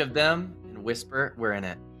Question- each of them and whisper, "We're in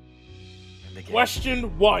it." And again.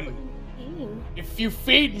 Question 1. If you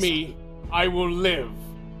feed me, I will live.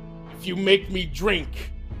 If you make me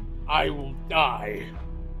drink, I will die.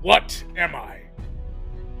 What am I?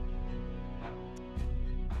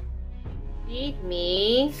 Feed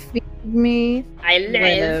me. Feed me. I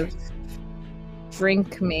live.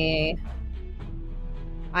 Drink me.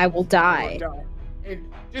 I will die.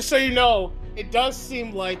 And just so you know, it does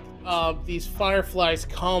seem like these fireflies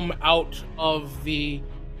come out of the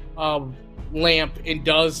lamp and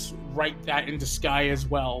does write that in the sky as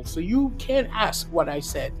well. So you can ask what I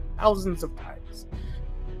said thousands of times.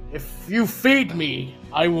 If you feed me,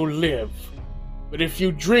 I will live. But if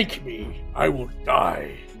you drink me, I will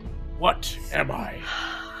die. What am I?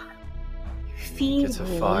 Feed It's a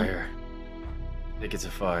me. fire. I think it's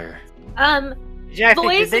a fire. Yeah,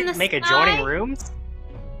 Boys did in they the make sky? adjoining rooms?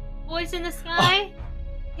 Boys in the sky?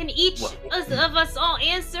 Can each of us all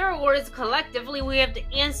answer, or is collectively we have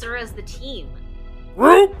to answer as the team?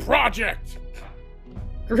 Group project!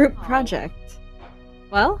 Group project.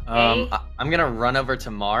 Well, I'm gonna run over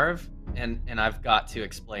to Marv, and I've got to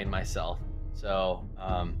explain myself. So,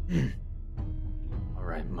 All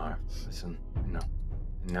right, Marv. Listen,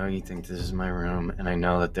 I know you think this is my room, and I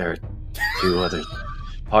know that there are 2 other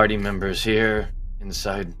party members here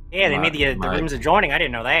inside. Yeah, they made the my- rooms adjoining. I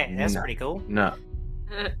didn't know that. That's No. pretty cool. No.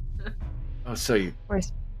 Oh, so you?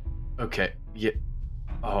 Where's- Okay. Yeah.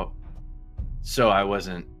 Oh. So I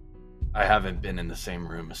haven't been in the same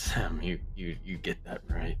room as them. You get that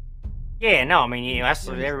right? Yeah, no, I mean, that's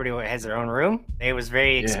everybody has their own room. It was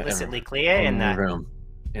very Yeah, explicitly clear, Own and the room.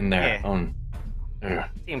 In their Yeah. own.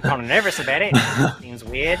 seemed kind of nervous about it. Seems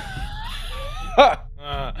weird. All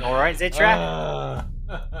right, Zitra.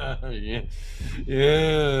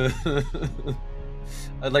 Yeah.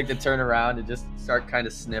 I'd like to turn around and just start kind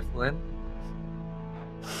of sniffling.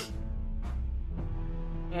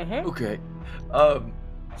 Mm-hmm. Okay.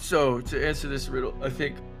 So to answer this riddle, I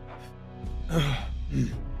think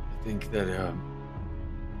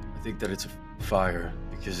that it's a fire,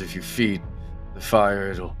 because if you feed the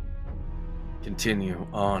fire, it'll continue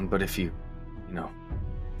on. But if you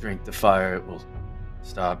drink the fire, it will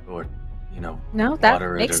stop, or no, that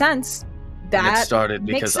water makes it. sense. And it That started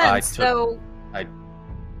makes because sense. took the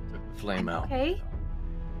flame out. Okay.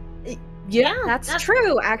 Yeah, Yeah, that's that's-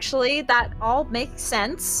 true. Actually, that all makes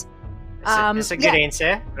sense. It's a good yeah.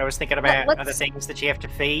 answer. But I was thinking about Let's- other things that you have to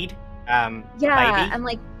feed. Yeah, baby. and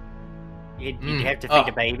like, You'd have to feed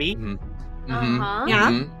a baby. Uh-huh.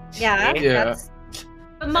 yeah, yeah, Yeah. that's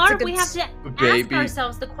But a Marv, good we have to baby. ask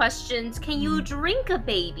ourselves the questions. Can you drink a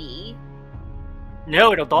baby?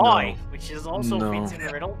 No, it'll die, No. which is also No. fits in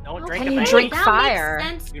the riddle. Don't drink Can a you baby. drink that fire? Makes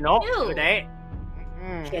sense Do not too. do that.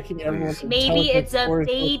 Checking everyone's Maybe it's a intelligence scores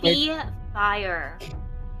real quick. baby fire.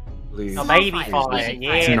 Please. A Small baby fire, fire. baby Yeah,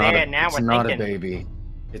 fire. It's not, there, a, now it's we're not a thinking. baby.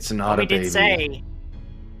 It's not Rummy a baby. did say.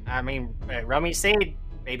 I mean, Rummy said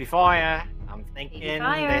baby fire. I'm thinking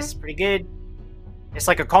fire. that's pretty good. It's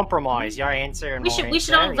like a compromise. Your answer and We my should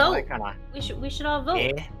answer, all you know, vote. that kinda- We should all vote.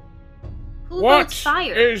 Yeah. Who What votes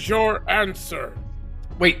fire? is your answer?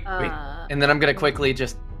 Wait, wait. Uh, And then I'm gonna quickly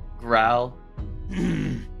just growl.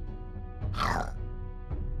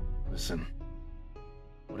 Listen,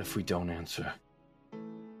 what if we don't answer?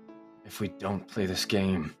 If we don't play this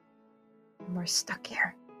game? we're stuck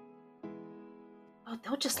here. oh,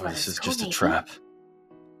 don't just Or let this us is go, just a maybe. trap?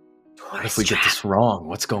 What if we get this wrong?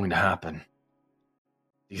 What's going to happen?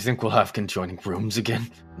 Do you think we'll have conjoining rooms again?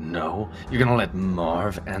 No. You're gonna let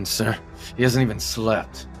Marv answer? He hasn't even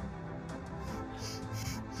slept.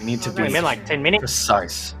 We need to Well, be We've been like 10 minutes.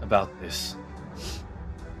 precise about this.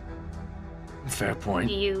 Fair point.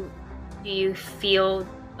 Do you feel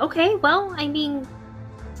okay? Well, I mean,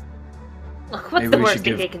 look, what's Maybe the we worst should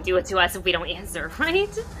thing give- they can do it to us if we don't answer, right?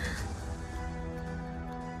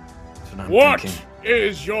 That's what I'm What thinking.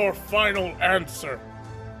 is your final answer?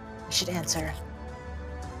 We should answer.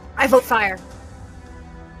 I vote fire.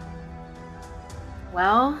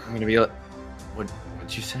 Well, I'm gonna be like,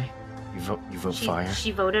 what'd you say? You vote fire?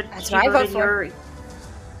 she voted. That's she what I vote voted for.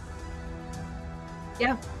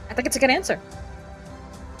 your- I think it's a good answer.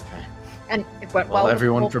 Okay. And it went Well, well.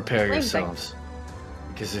 everyone with the whole prepare flame thing. yourselves.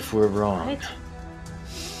 Because if we're wrong, Right.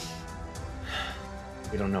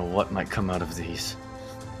 we don't know what might come out of these.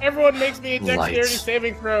 Everyone makes me a dexterity Lights.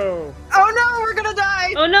 saving throw. Oh no, we're gonna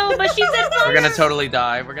die. Oh no, but she said We're gonna totally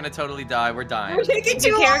die. We're gonna totally die. We're dying. We're taking two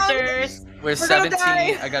too long. characters. We're gonna 17.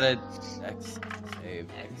 die. I got a dex save.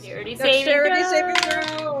 Dexterity Dexterity saving saving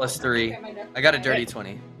throw. throw. Plus 3. I got a dirty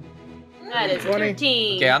 20. That is a 20.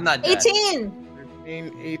 13. Okay, I'm not dead. 18.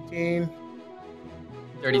 13, 18.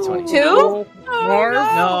 Dirty 20. Two? Oh, Marv?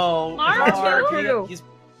 No. Marv, he- two? he's,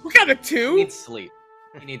 We got a he 2? needs sleep.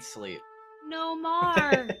 He needs sleep. No,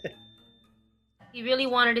 Marv. He really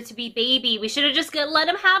wanted it to be baby. We should have just let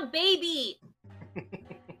him have baby.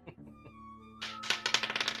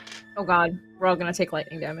 Oh god, we're all gonna take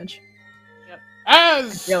lightning damage.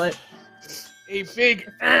 As Feel it. a big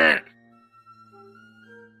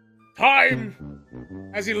time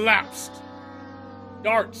has elapsed.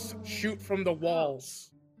 Darts shoot from the walls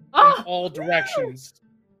in Oh, all directions.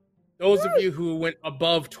 Those of you who went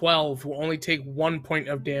above 12 will only take 1 point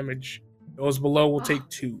of damage. Those below will take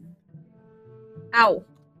 2. Ow.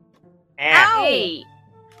 Ah, hey.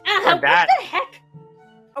 Ah, Or what that. the heck?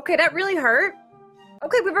 Okay, that really hurt.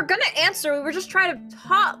 Okay, we were gonna answer. We were just trying to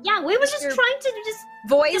talk. Yeah, we were just Your trying to just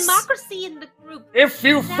Voice. democracy in the group. If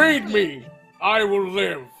you feed Exactly. me, I will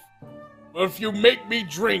live. But if you make me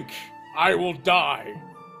drink, I will die.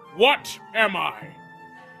 What am I?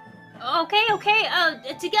 Okay, okay.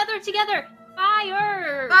 Together.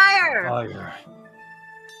 Fire. Fire. Fire.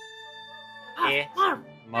 Yeah. Marv.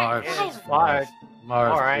 Marv. Yeah, it's Marv. fire.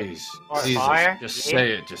 Marv, Alright. please. Or Please, fire. just Yeah.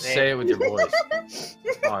 say it. Just Yeah. say it with your voice.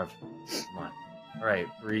 Marv, come on. All right,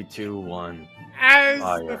 3, 2, 1. As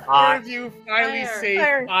Fire. the four of you finally Fire. say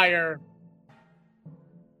Fire. fire,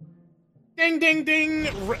 ding, ding, ding,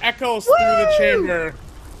 echoes through the Woo! chamber.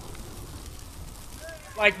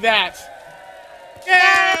 Like that.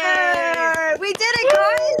 Yay! We did it,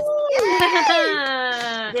 guys!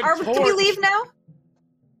 Yay! The Can we torch- leave now?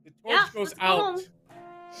 The torch Yeah, goes let's go out, home.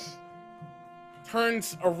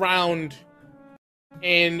 turns around,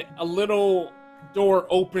 and a little door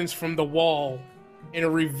opens from the wall, and it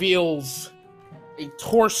reveals a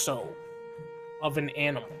torso of an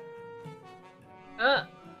animal.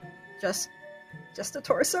 Just a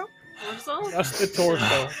torso. Also? Just the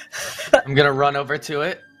torso. I'm gonna run over to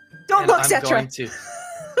it. Don't and look, I'm Cetra. going to.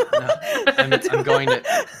 I'm going to.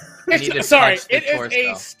 I need to It's, sorry, touch the it is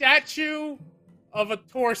torso. a statue of a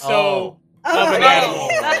torso Oh. of an animal.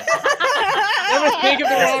 Never think of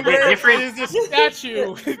the wrong That's a bit word. different. It is the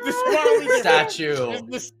statue. The slightly different. Statue. It's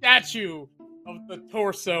the statue of the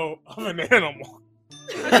torso of an animal.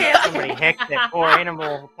 Okay. Somebody hacked that poor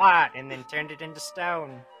animal pot and then turned it into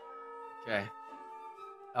stone. Okay.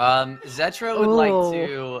 Zetra would like Ooh.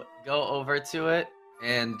 to go over to it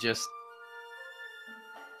and just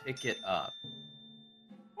pick it up.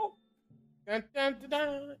 Dun, dun, dun,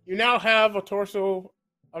 dun. You now have a torso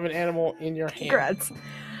of an animal in your hand. Congrats.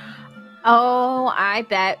 Oh, I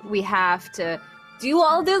bet we have to do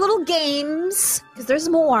all their little games, because there's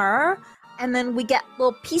more, and then we get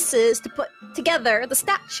little pieces to put together the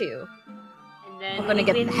statue. And then We're gonna we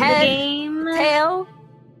get win the head, game. Tail.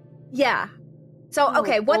 Yeah. So, Oh,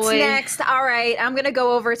 okay, what's boy. next? All right, I'm gonna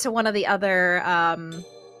go over to one of the other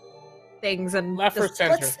things and Left or just-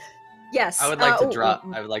 center? Yes. I would like to ooh, drop.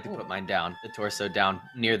 ooh, I would like to ooh. put mine down, the torso down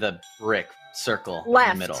near the brick circle in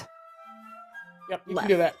Left. the middle. Yep, you Left.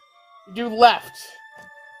 can do that. You do left.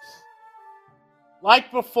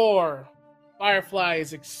 Like before,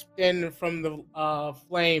 fireflies extend from the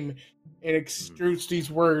flame and extrudes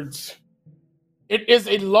these words. It is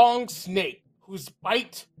a long snake whose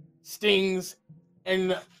bite, stings,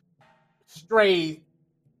 and stray.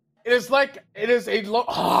 It is a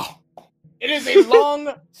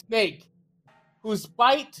long snake whose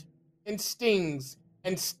bite and stings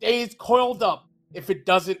and stays coiled up if it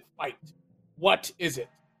doesn't fight. What is it?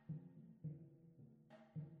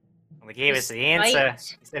 Well, they gave us the Snake.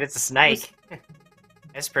 answer. He said it's a snake.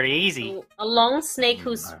 That's pretty easy. So, a long snake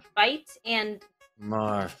whose Marv. bite and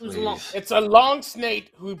Marv, Who's please. long? It's a long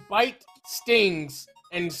snake who bite, stings,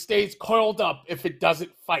 and stays coiled up if it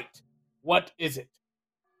doesn't fight. What is it?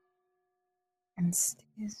 And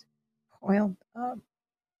stays coiled up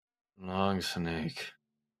Long snake.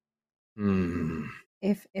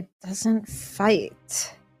 if it doesn't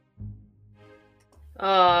fight.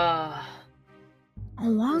 uh A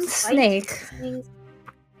long whose bite snake. stays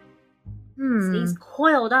Hmm.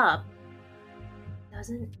 coiled up.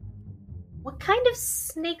 Doesn't. What kind of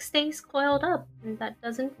snake stays coiled up and that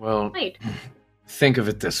doesn't Well, fight? think of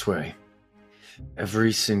it this way.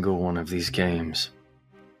 Every single one of these games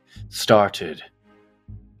started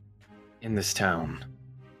in this town.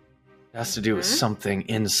 It has to do with Mhm. something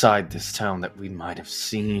inside this town that we might have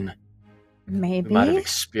seen, Maybe. we might have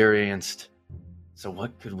experienced. So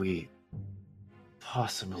what could we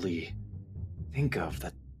possibly think of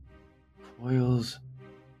that coils,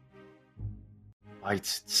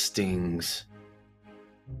 bites, stings,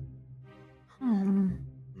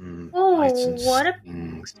 Oh, bites and what if-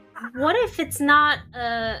 stings? What if it's not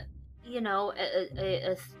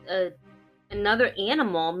another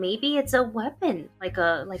animal? Maybe it's a weapon, like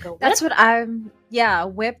a whip. That's what I'm. Yeah, a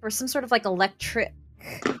whip or some sort of like electric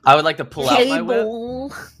I would like to pull out my whip.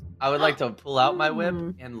 cable. I would like to pull out my whip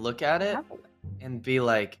Hmm. and look at it and be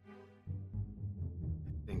like,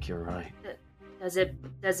 I think you're right. Does it?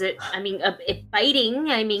 I mean, it biting.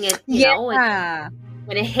 I mean, it. You know, Yeah,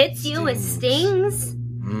 when it hits you, it stings.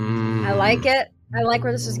 I like it. I like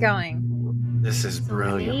where this is going. This is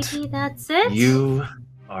brilliant. Maybe that's it. You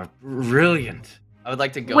are brilliant. I would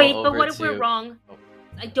like to go Wait, over but what if to. we're wrong? Oh.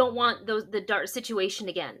 I don't want the dark situation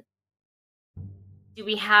again. Do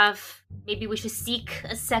we have? Maybe we should seek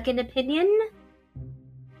a second opinion.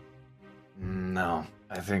 No,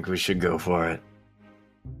 I think we should go for it.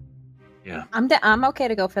 Yeah, I'm okay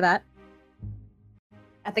to go for that.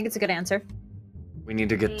 I think it's a good answer. we need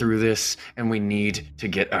to get through this, and we need to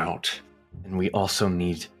get out. And we also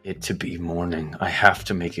need it to be morning. I have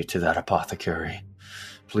to make it to that apothecary.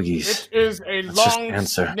 Please. It is a Let's just long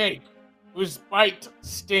answer. snake whose bite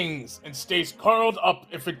stings and stays coiled up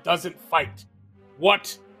if it doesn't fight.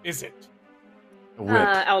 What is it? A whip.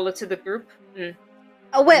 I'll look to the group.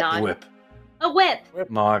 A whip. Nod. Whip. A whip.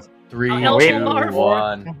 Marv. 3, Oh, two, no, Marv.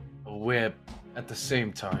 1. A whip. At the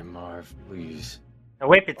same time, Marv, please. A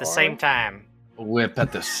whip at the same time. A whip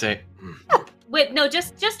at the same... Whip. No,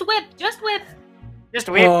 just whip. Just whip. Just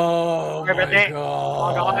a whip. Oh Remember my that?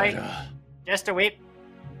 god. Just a whip.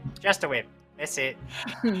 Just a whip. That's it.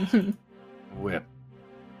 Whip.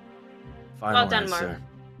 Final Well done, Marv. answer.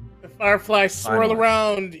 The fireflies swirl Finally.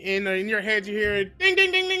 around. In your head, you hear it, ding,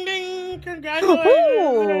 ding, ding, ding, ding.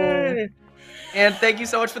 Congratulations! And thank you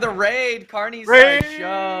so much for the raid, Carney's Raid!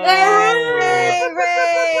 show. Hey,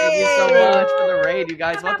 Thank you so Ray! much for the raid, you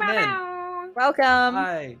guys. Welcome in. Welcome.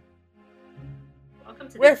 Hi. Welcome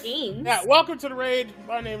to With the games. Yeah, welcome to the raid.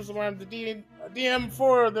 My name is Lamar. I'm the DM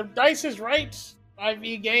for the Dice is Right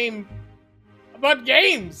 5e game about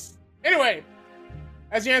games. Anyway,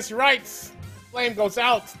 as you answer right, flame goes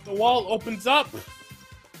out, the wall opens up.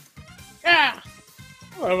 Yeah,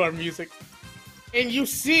 I love our music. And you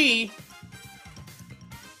see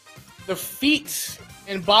the feet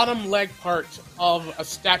and bottom leg part of a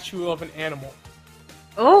statue of an animal.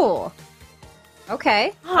 Oh.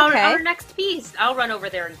 Okay. Okay. Our next piece. I'll run over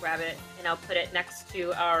there and grab it, and I'll put it next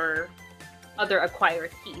to our other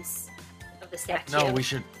acquired piece of the statue. No,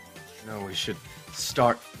 we should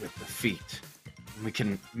start with the feet. We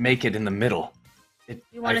can make it in the middle.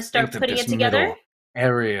 You want I to start think that putting this it together? middle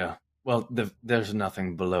area. Well, there's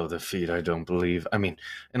nothing below the feet, I don't believe. I mean,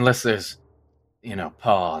 unless there's,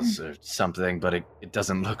 paws or something, but it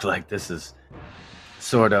doesn't look like this is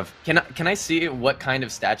sort of. Can I see what kind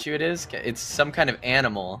of statue it is? It's some kind of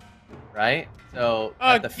animal, right? So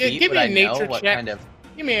at the feet, give would me I a know nature what check. kind of?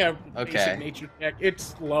 Give me a Okay. basic nature check.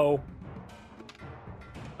 It's low.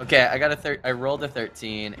 Okay, I got I rolled a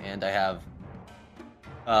 13, and I have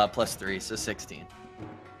 +3, so 16.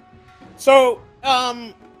 So,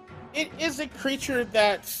 it is a creature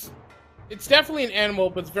that's. It's definitely an animal,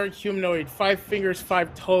 but it's very humanoid. 5 fingers,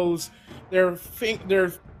 5 toes. Their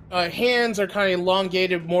hands are kind of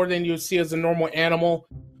elongated more than you would see as a normal animal.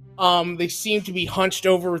 They seem to be hunched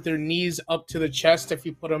over with their knees up to the chest if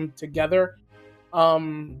you put them together.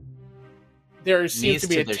 There seems Knees to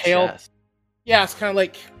be a their tail. chest. Yeah, it's kind of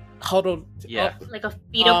like huddled Yeah. up, Like a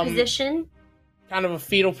fetal Um, position? kind of a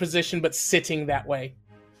fetal position, but sitting that way.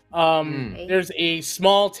 Mm. There's a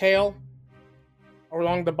small tail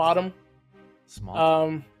along the bottom.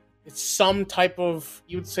 Small. It's some type of,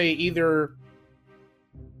 you would say either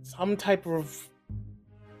some type of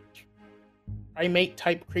primate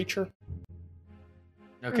type creature.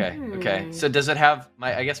 Okay. Okay. So does it have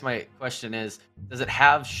I guess my question is, does it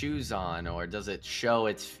have shoes on, or does it show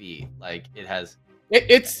its feet? Like it has.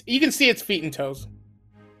 It's you can see its feet and toes.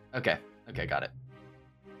 Okay. Okay. Got it.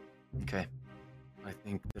 Okay. I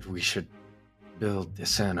think that we should build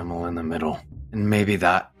this animal in the middle, and maybe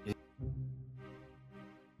that is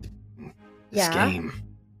this Yeah. game.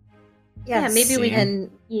 Yes. Yeah, maybe we See?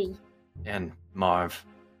 And And Marv,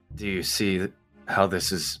 do you see how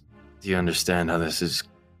this is? Do you understand how this is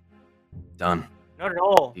done? Not at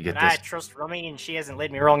all. You get But I this. trust Rummy, and she hasn't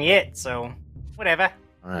led me wrong yet, so whatever.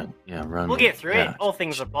 All right. Yeah. Run. We'll get through yeah. it. All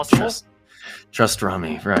things are possible. Trust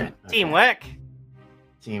Rummy. Right. Okay. Teamwork.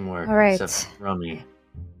 Teamwork. All right. Except Rummy.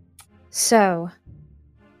 so,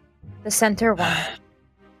 the center one.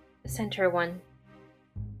 The center one.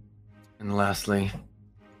 And lastly,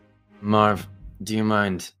 Marv, do you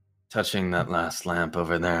mind touching that last lamp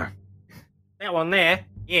over there? That one there.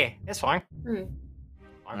 Yeah, that's fine. Hmm.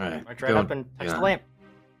 Alright, I drive go- up and touch yeah. the lamp.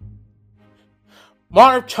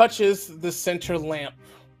 Marv touches the center lamp,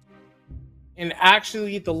 and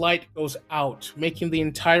actually the light goes out, making the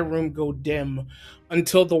entire room go dim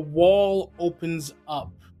until the wall opens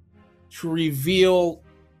up to reveal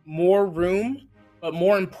more room, but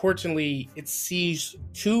more importantly, it sees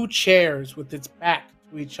 2 chairs with its back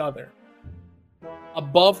to each other.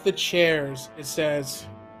 Above the chairs, it says,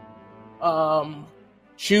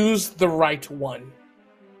 choose the right one.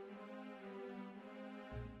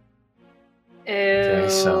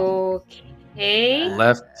 so- Okay.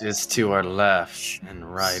 Left is to our left,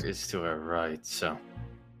 and right is to our right. So,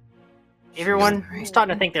 Everyone, I'm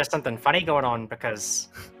starting to think there's something funny going on because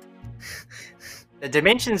the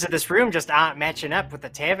dimensions of this room just aren't matching up with the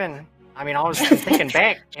tavern. I mean, I was thinking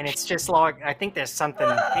back, and it's just like I think there's something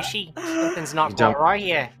fishy. Something's not You quite don't- right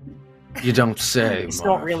here. you don't say. It's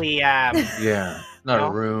Marv. not really, Yeah, not No.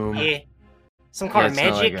 a room. yeah, some kind of it's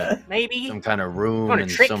not like magic, maybe. Some kind of Some room kind in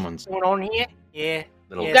of trick someone's going on here. Yeah,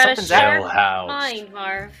 little Yeah, Got a something's sharp shell house. mind,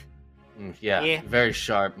 Marv. Yeah, Yeah. very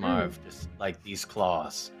sharp, Marv. Just like these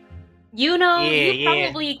claws. You know, Yeah, you yeah.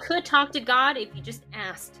 probably could talk to God if you just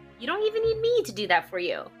asked. You don't even need me to do that for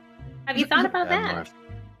you. Have you thought about Yeah, that? Marv.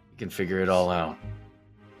 You can figure it all out.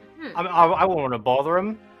 Hmm. I won't want to bother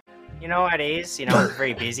him. You know how it is. You know, it's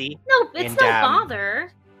very busy. No, it's And, no um,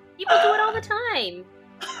 bother. People do it all the time.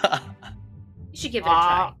 You should give it a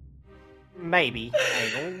try. Maybe.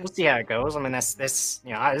 We'll see how it goes. I mean, that's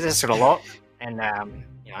you know, this sort of lot, and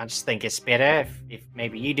you know, I just think it's better if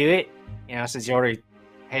maybe you do it. You know, since he already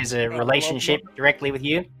has a relationship directly with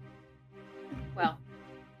you. Well,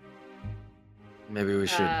 Maybe we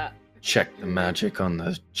should uh, check the magic on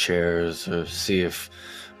the chairs or see if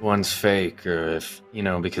one's fake or if,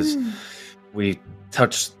 because we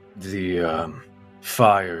touched the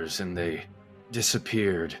fires and they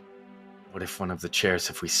disappeared. What if one of the chairs,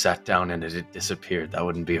 if we sat down in it, it disappeared? That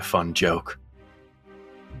wouldn't be a fun joke.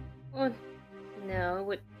 well, no,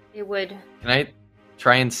 it would. Can I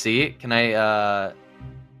try and see it? Can I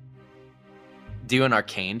do an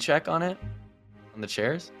arcane check on it? On the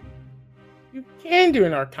chairs? You can do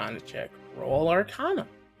an Arcana check. Roll Arcana.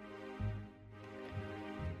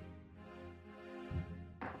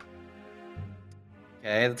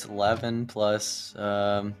 Okay, that's 11 plus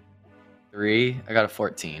 3. I got a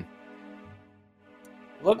 14.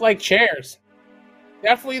 Look like chairs.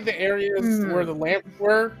 Definitely the areas Hmm. where the lamps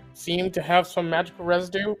were seem to have some magical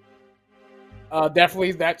residue.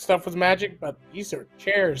 Definitely that stuff was magic, but these are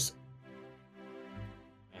chairs.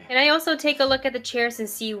 Can I also take a look at the chairs and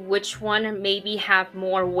see which one maybe have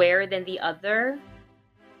more wear than the other?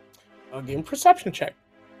 I'll give him a perception check.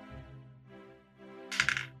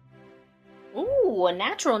 Ooh, a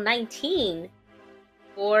natural 19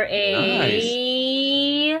 for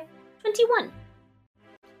a 21.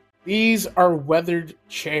 These are weathered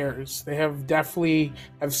chairs. They have definitely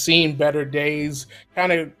have seen better days.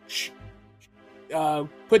 Kind of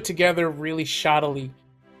put together really shoddily.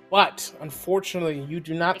 But unfortunately, you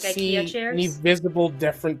do not Like see IKEA chairs? any visible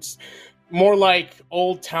difference. More like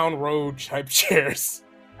Old Town Road type chairs.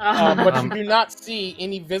 But you do not see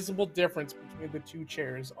any visible difference between the two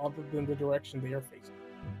chairs other than the direction they are facing.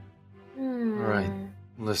 Alright.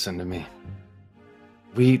 Listen to me.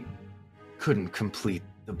 We couldn't complete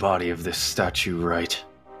the body of this statue right.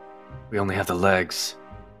 We only have the legs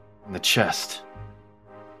and the chest.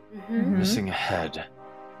 Mhm. Missing a head.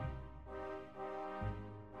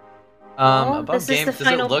 Well, Above this game, is the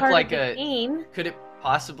does it final look part like of the a... game. Could it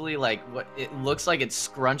possibly, like, what... It looks like it's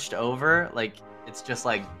scrunched over, like, it's just,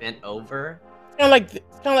 like, bent over? It's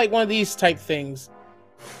kind of like one of these type things.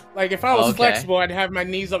 Like if I was Okay. flexible, I'd have my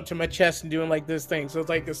knees up to my chest and doing like this thing. So it's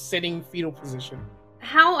like a sitting fetal position.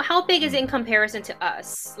 How big is it in comparison to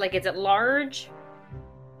us? Like, is it large?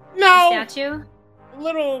 No, Statue? a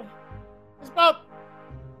little. It's about.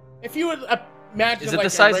 If you would imagine, Is it like the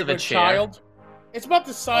size of a regular chair? child, it's about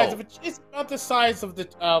the size Oh. of a. It's about the size of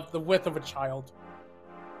the width of a child.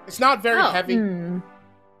 It's not very Oh. heavy. Hmm.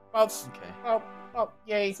 About, Okay. about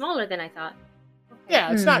yay. Smaller than I thought. Okay.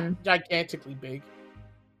 Yeah, it's not Hmm. gigantically big.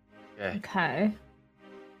 Okay. Okay.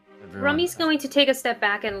 Everyone. Rummy's going to take a step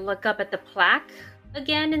back and look up at the plaque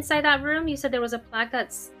again inside that room. You said there was a plaque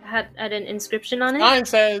that's had an inscription on it. Sign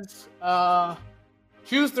says,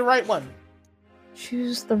 choose the right one.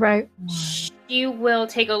 Choose the right one. You will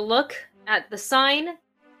take a look at the sign,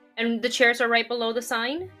 and the chairs are right below the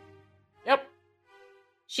sign. Yep.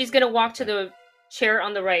 She's gonna walk to the chair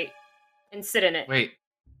on the right and sit in it. Wait.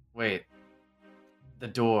 The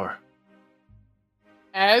door.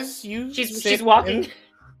 As you She's sit walking.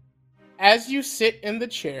 as you sit in the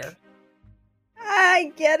chair,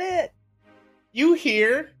 I get it. you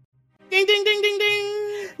hear ding ding ding ding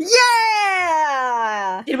ding.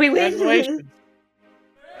 Yeah. Did we win? Congratulations.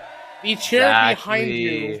 The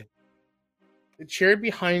chair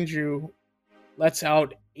behind you lets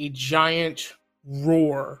out a giant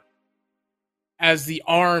roar as the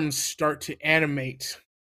arms start to animate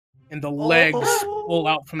and the legs pull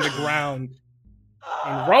out from the ground.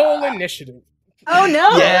 And roll initiative. Oh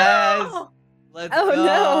no. Yes. Let's Oh,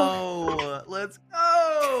 go. Let's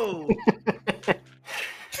go.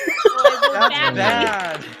 That's Badly.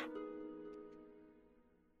 bad.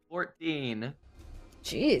 14.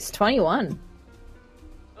 Jeez, 21.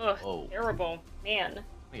 Ugh, Whoa. terrible. Man.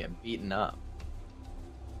 We get beaten up.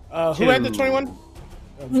 Who had the Two. 21?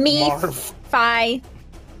 Me. Marv. Fi.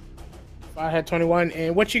 I had 21.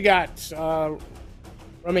 And what you got,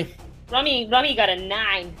 Rummy? Rummy got a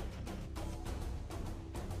 9.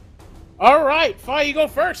 All right, Fi, you go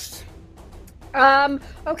first.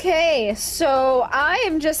 Okay, so I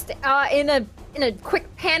am just in a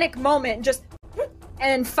quick panic moment, just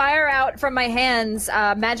and fire out from my hands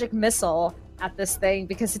magic missile at this thing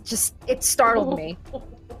because it startled me.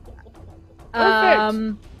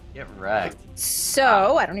 Get wrecked.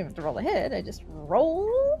 So I don't even have to roll a hit. I just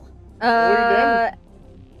roll. damage.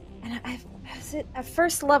 And is it at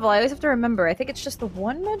first level? I always have to remember. I think it's just the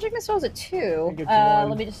one magic missile. Or is it two? think it's one.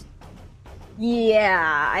 Let me just.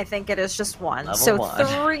 Yeah, I think it is just one. Level so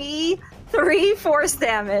one. three force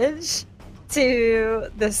damage to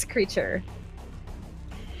this creature.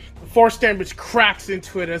 The force damage cracks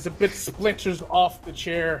into it as a bit splinters off the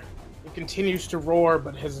chair. It continues to roar,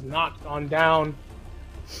 but has not gone down.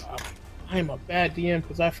 I'm a bad DM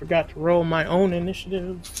because I forgot to roll my own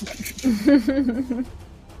initiative.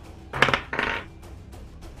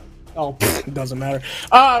 Oh, it doesn't matter.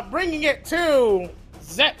 Bringing it to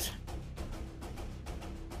Zet.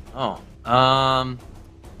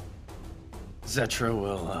 Zetra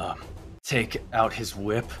will take out his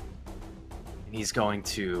whip, and he's going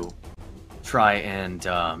to try and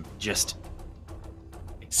just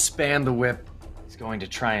expand the whip. He's going to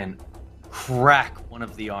try and crack one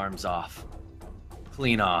of the arms off,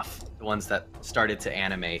 clean off the ones that started to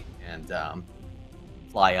animate and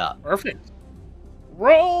fly up. Perfect.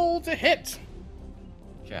 Roll to hit.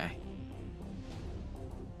 Okay.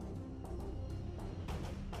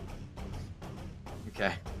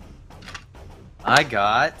 Okay. I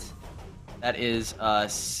got... That is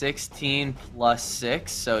 16 plus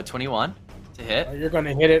 6, so 21 to hit. You're going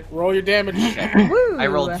to hit it. Roll your damage. Okay. Woo! I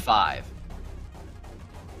rolled 5.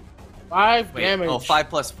 5 Wait, damage. oh, 5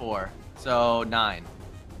 plus 4. So 9.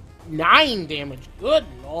 9 damage. Good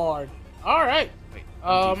lord. All right. Wait,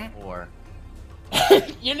 4.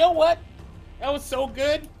 You know what? That was so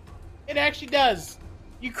good. It actually does.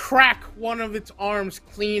 You crack one of its arms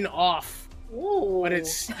clean off, Ooh. but it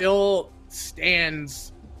still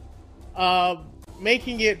stands.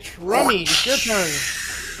 Making it Trummy. It's your turn.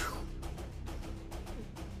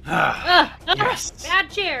 Yes.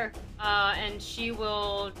 Bad chair. And she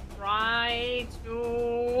will try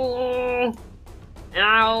to.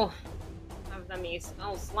 Ow. Have them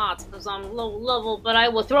spell slots because I'm low level, but I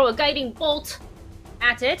will throw a guiding bolt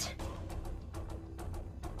at it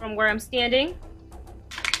from where I'm standing.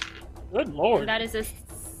 Good And lord. that is a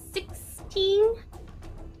 16.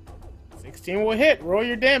 16 will hit. Roll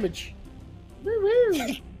your damage. Woo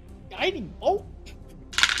woo. Guiding bolt.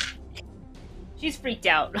 She's freaked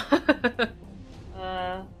out.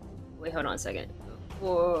 Wait, hold on a second.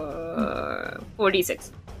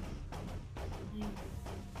 46.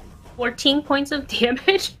 14 points of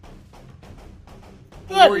damage.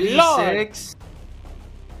 Good lord. 46.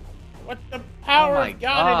 What the power Oh my of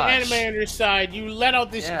God and gosh. anime on your side. You let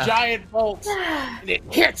out this Yeah. giant bolt, and it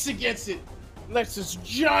hits against it. Lets this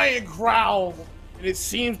giant growl, and it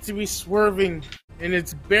seems to be swerving, and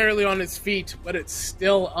it's barely on its feet, but it's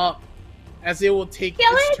still up, as it will take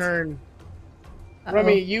Kill its it! turn. Uh-oh.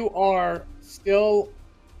 Remy, you are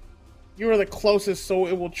the closest, so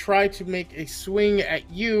it will try to make a swing at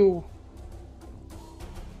you.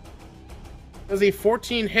 Does a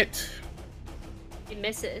 14 hit? It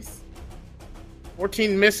misses.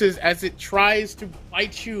 14 misses as it tries to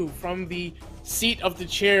bite you from the seat of the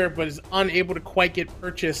chair, but is unable to quite get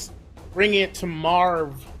purchased. Bring it to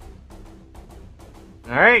Marv.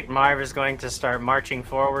 Alright, Marv is going to start marching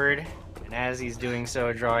forward, and as he's doing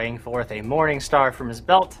so, drawing forth a Morning Star from his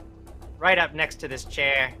belt, right up next to this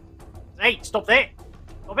chair. Hey, stop there!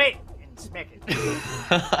 Stop it! And smack it.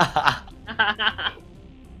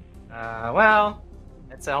 Well,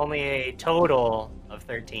 that's only a total of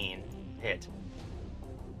 13 hit.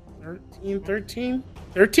 13.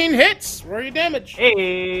 13 hits! Roll your damage.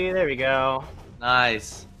 Hey, there we go.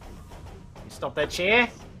 Nice. You stop that chair.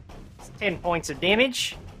 It's 10 points of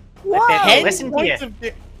damage. Whoa! Let that 10 listen to points you.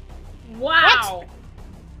 of Wow.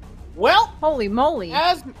 Well, Holy moly.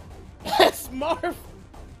 as Marv,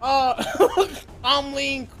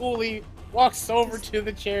 calmly and coolly walks over to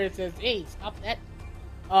the chair and says, "Hey, stop that."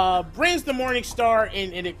 Brings the Morning Star,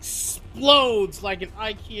 and it explodes like an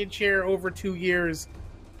IKEA chair over 2 years.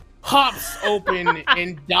 Pops open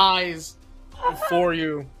and dies before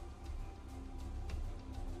you.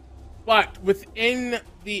 But within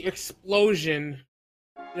the explosion,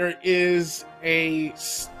 there is a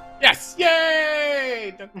yes,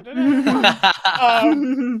 yay! Dun, dun, dun,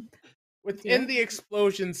 dun. Within the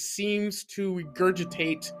explosion seems to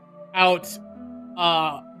regurgitate out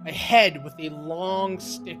a head with a long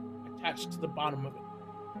stick attached to the bottom of it.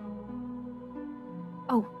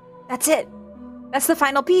 Oh, that's it. That's the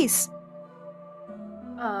final piece.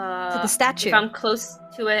 To the statue. If I'm close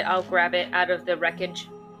to it, I'll grab it out of the wreckage.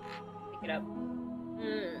 Pick it up.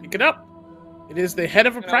 Pick it up. It is the head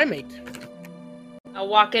of a primate. I'll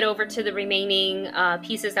walk it over to the remaining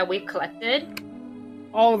pieces that we've collected.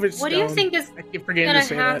 All of it's What do you stone. think is I keep forgetting gonna to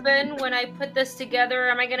say that. happen when I put this together?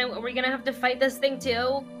 Are we gonna have to fight this thing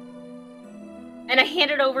too? And I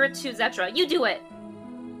hand it over to Zetra. You do it.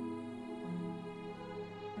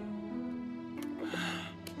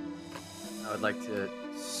 I would like to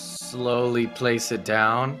slowly place it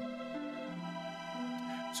down.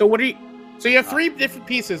 So you have 3 different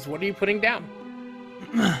pieces. What are you putting down?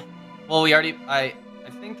 Well, I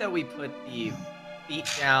think that we put the feet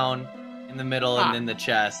down in the middle and then the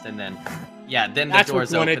chest and then then the That's what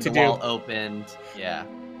doors you wanted opened, to the wall do. opened. Yeah.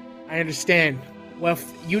 I understand. Well,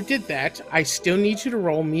 if you did that, I still need you to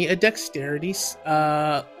roll me a dexterity.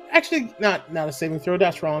 Actually, not a saving throw.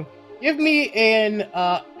 That's wrong. Give me an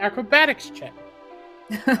acrobatics check.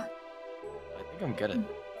 I think I'm good at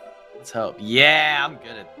Let's hope. Yeah, I'm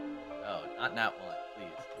good at Oh, not nat 1,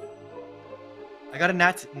 please. I got a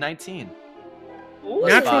nat 19. Ooh.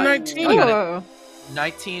 Natural fine. 19. I got it. Oh.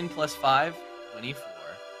 19 plus 5, 24.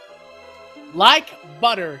 Like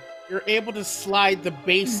butter, you're able to slide the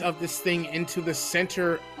base of this thing into the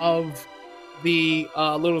center of the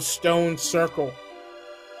little stone circle.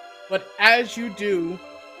 But as you do,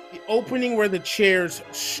 the opening where the chairs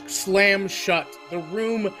slam shut, the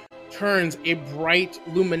room turns a bright,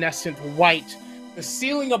 luminescent white. The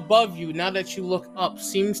ceiling above you, now that you look up,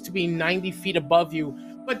 seems to be 90 feet above you,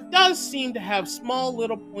 but does seem to have small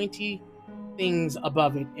little pointy things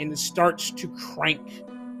above it, and it starts to crank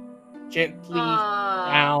gently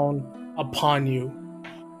down upon you.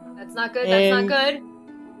 That's not good. That's And- not good.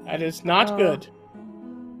 That is not Oh. good.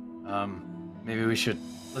 Maybe we should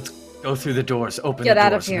let's go through the doors. Open Get the out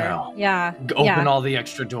of doors here. now. Yeah. Open yeah. all the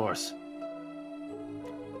extra doors.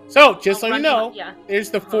 So, just so I'll you run know, behind- yeah. there's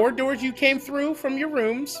the 4 doors you came through from your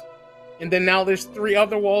rooms, and then now there's 3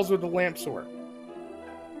 other walls with the lamp sword.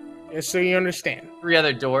 Just so you understand. 3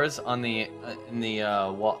 other doors on the in the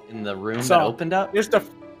wall in the room So- that opened up. There's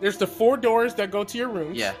the 4 doors that go to your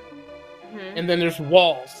rooms. Yeah. Mhm. And then there's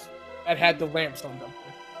walls that had the lamps on them.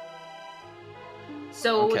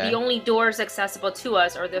 So Okay. the only doors accessible to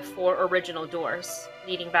us are the 4 original doors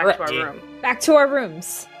leading back Correct. to our Yeah. room. Back to our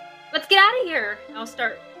rooms. Let's get out of here. I'll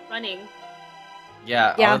start running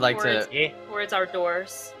Yeah, Yeah. I would like to towards our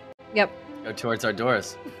doors. go towards our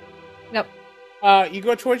doors. You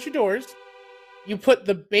go towards your doors. You put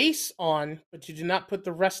the base on, but you do not put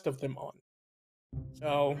the rest of them on.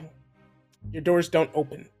 So your doors don't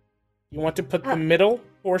open. You want to put the middle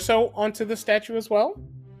torso onto the statue as well?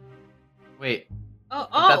 Wait, Oh,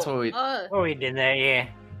 But that's what we- Oh, we did that, yeah.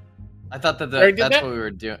 I thought that Already did that's that? what we were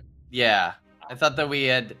doing. Yeah, I thought that we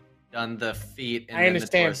had done the feet and I then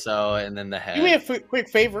understand. the torso and then the head. Do me a quick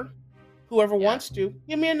favor. Whoever Yeah. wants to,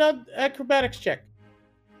 give me another acrobatics check.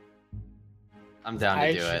 I'm down to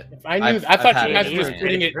I do sh- it. If I knew, I've I thought had you it guys was before.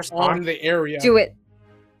 putting it You're smart. on the area. Do it.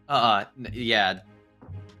 Yeah.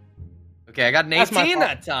 Okay, I got an That's my 18 fault.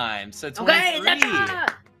 that time, so 23. Okay,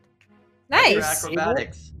 that's Nice.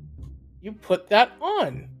 Acrobatics. You put that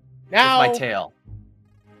on. With Now, my tail.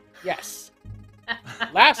 yes.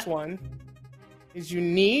 Last one is you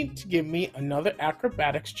need to give me another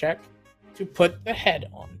acrobatics check to put the head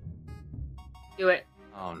on. Do it.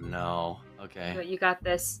 Oh no. Do Okay. it. You got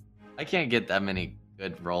this. I can't get that many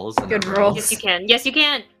good rolls. In Good a row. rolls. Yes, you can. Yes, you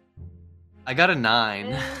can. I got a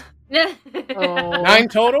 9. Oh. 9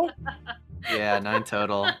 total? Yeah, 9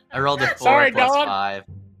 total. I rolled a 4 Sorry, plus dog. 5.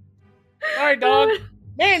 Sorry, dog.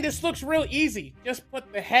 Man, this looks real easy. Just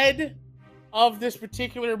put the head of this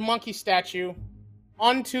particular monkey statue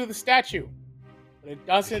onto the statue. But it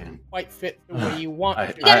doesn't Man. quite fit the way you want I-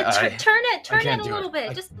 it to. Yeah, I- turn it. Turn can't it a do little it.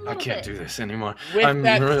 bit. Just a I little can't bit. do this anymore. With I'm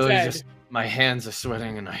that really said, just my hands are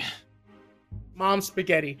sweating and I Mom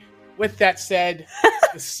spaghetti. With that said,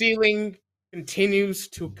 the ceiling continues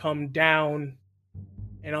to come down.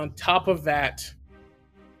 And on top of that,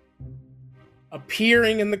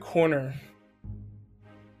 appearing in the corner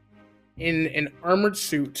in an armored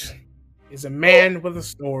suit is a man with a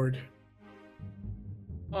sword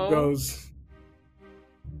who Oh. goes,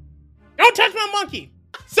 "Don't touch my monkey!"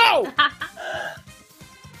 So,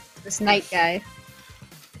 This night guy.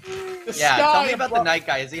 the Yeah, sky tell me about the above- night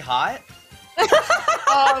guy. Is he hot?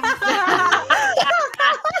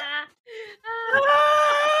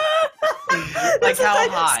 Like This is how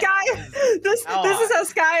like hot? Sky. This How this is hot? how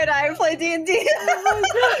Sky and I play D&D. We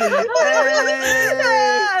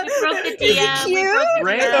broke the Is he DM. We cute? broke the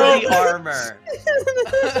Rank DM. the armor.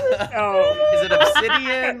 Oh, Is it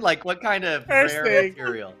obsidian? Like what kind of First rare thing.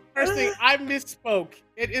 material? first thing, I misspoke.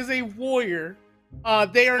 It is a warrior.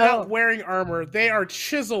 They are not Oh. wearing armor. They are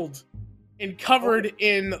chiseled and covered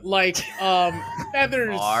in like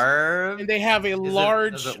feathers, Marv? and they have a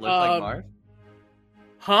large. Does it look like Marv?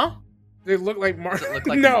 Huh? They look like Marv. Does it look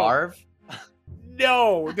like no, Marv?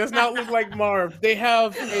 no, it does not look like Marv. They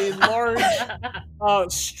have a large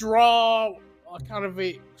straw, kind of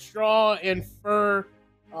a straw and fur.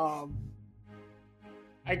 I'll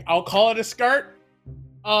call it a skirt.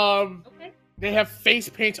 Okay. They have face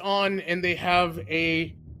paint on and they have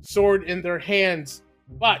a sword in their hands.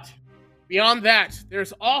 But beyond that,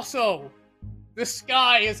 there's also the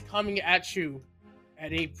sky is coming at you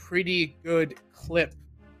at a pretty good clip.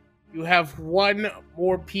 You have one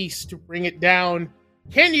more piece to bring it down.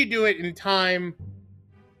 Can you do it in time?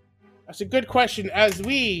 That's a good question as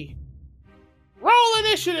we roll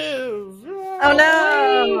initiative. Oh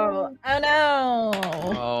no! Oh no!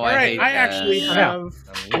 Oh, All I right, hate I that. actually have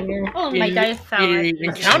Oh, my dice fell. a out.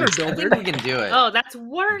 encounter I builder. think we can do it. Oh, that's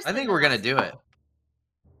worse. I think than we're gonna last do time. it.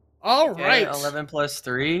 All Okay, right. 11 plus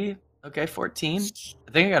 3. Okay, 14.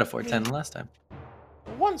 I think I got a 410 last time.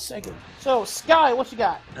 1 second. So, Sky, what you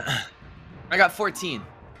got? I got 14.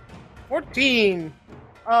 14.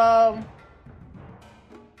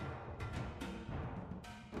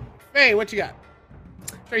 Faye, what you got?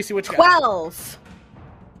 Tracy, what you got? 12.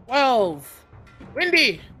 12.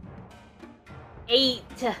 Wendy. 8.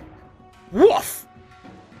 Woof.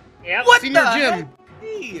 Yep. What Senior the Jim. heck?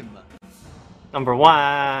 Team. Number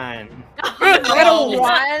 1. Good I got a roll.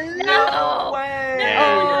 1. No. way.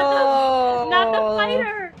 Oh. Not the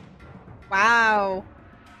fighter. Wow.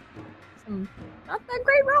 Some not that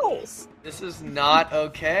great rolls. This is not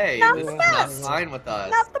okay. Not this the is not best. fine with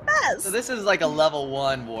us. Not the best. So this is like a level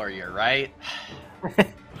 1 warrior, right?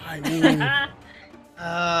 I mean,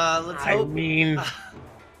 Let's I hope. mean,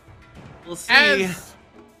 We'll see.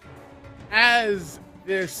 as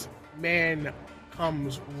this man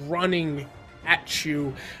comes running at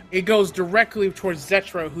you, it goes directly towards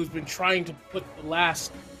Zetra, who's been trying to put the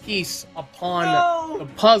last piece upon the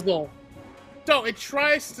puzzle. So it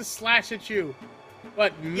tries to slash at you,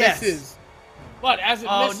 but Yes. misses. But as it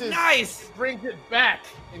Oh, misses, nice! it brings it back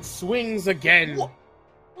and swings again.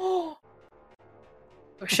 Oh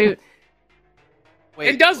shoot. Wait,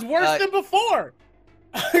 and does worse uh, than before.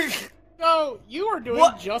 So you are doing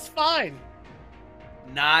What? just fine.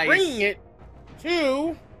 nice. Bringing it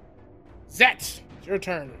to Zet. It's your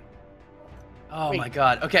turn. Oh Wait. my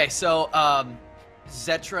god. Okay, so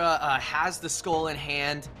Zetra has the skull in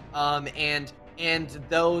hand, and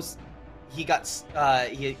those he got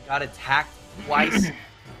attacked twice,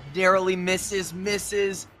 narrowly misses,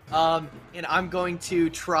 and I'm going to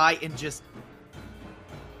try and just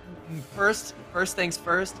first things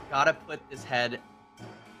first, gotta put this head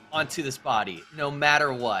onto this body, no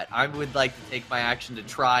matter what. I would like to take my action to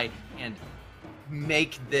try and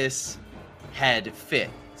make this head fit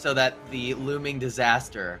so that the looming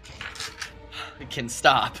disaster can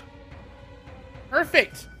stop.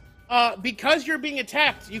 Perfect. Because you're being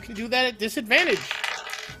attacked, you can do that at disadvantage.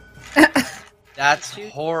 That's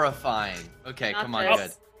horrifying. Okay, Not come on, this.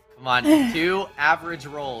 good. Come on, 2 average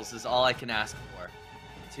rolls is all I can ask for.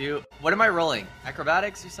 2. What am I rolling?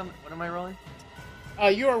 Acrobatics or something? What am I rolling?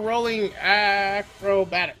 You are rolling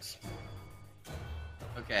acrobatics.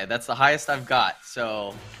 Okay, that's the highest I've got,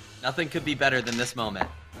 so nothing could be better than this moment.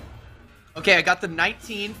 Okay, I got the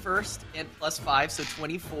 19 first and plus 5, so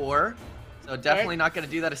 24. So definitely not going to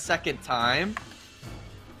do that a second time.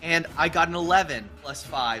 And I got an 11 plus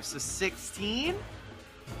 5, so 16?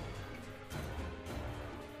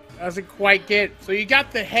 Doesn't quite get. So you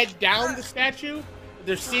got the head down the statue. But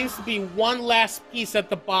there seems to be one last piece at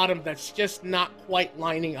the bottom that's just not quite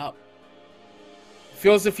lining up.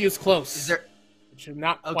 Feels if he was close. Is there... But you're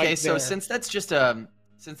not quite Okay, so there. since that's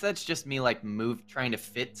just me like trying to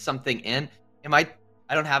fit something in, I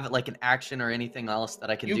don't have like an action or anything else that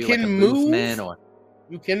I can You do, can like a move. movement or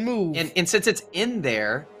You can move. and since it's in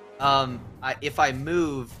there, if I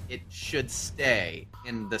move, it should stay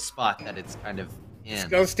in the spot that it's kind of in. It's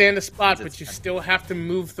gonna stay in the spot, Since but you it's- still have to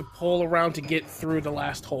move the pole around to get through the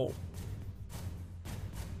last hole.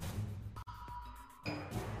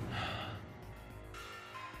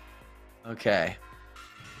 Okay.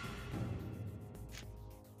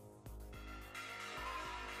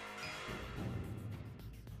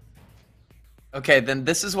 Okay, then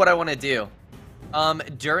this is what I want to do.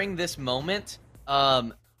 During this moment,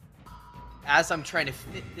 as I'm trying to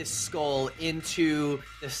fit this skull into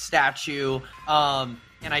the statue,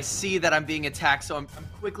 and I see that I'm being attacked, so I'm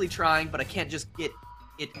quickly trying, but I can't just get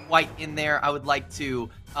it quite in there. I would like to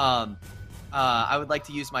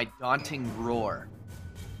use my Daunting Roar.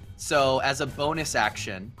 So as a bonus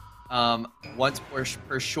action, once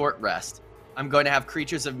per short rest, I'm going to have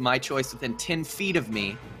creatures of my choice within 10 feet of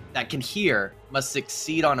me that can hear must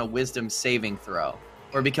succeed on a wisdom saving throw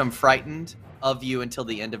or become frightened of you until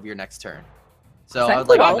the end of your next turn. So Does that I would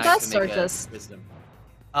like include all a of knight us to make or a just- wisdom.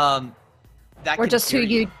 That Or can just who hear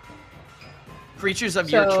you... creatures of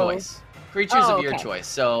your So- choice. Creatures Oh, of your okay. choice.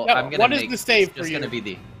 So Yeah, I'm gonna what is make the save it's for just you? gonna be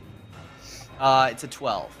the it's a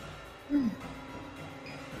 12.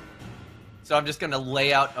 So I'm just gonna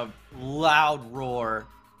lay out a loud roar.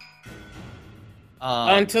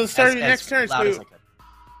 Until the start of your next turn, loud so- as I could.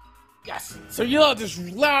 Yes. So you let this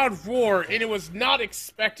loud roar, and it was not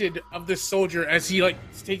expected of this soldier as he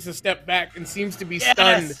takes a step back and seems to be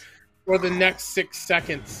stunned Yes! for the next 6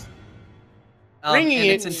 seconds. Bringing and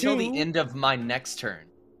it it's until the to- end of my next turn.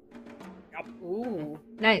 Ooh.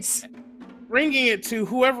 Nice. Bringing it to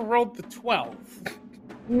whoever rolled the 12.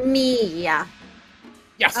 Me, yeah.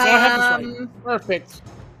 Yes, so I have this right. Perfect.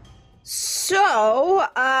 So,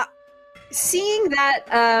 seeing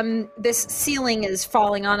that this ceiling is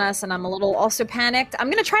falling on us and I'm a little also panicked, I'm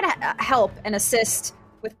going to try to help and assist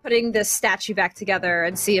with putting this statue back together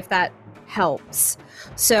and see if that helps.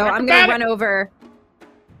 So I'm going to run over.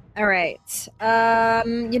 All right.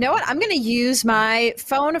 You know what? I'm going to use my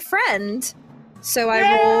phone a friend. So I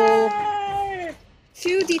roll Yay!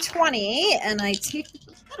 2d20 and I take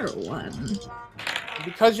the better one.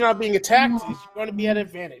 Because you're not being attacked, you're going to be at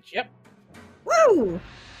advantage. Yep. Woo!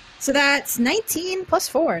 So that's 19 plus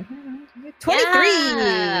 4. 23!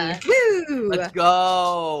 Yeah. Woo! Let's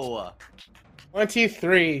go.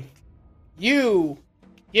 23. You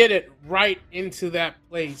get it right into that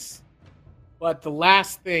place. But the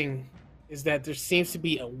last thing is that there seems to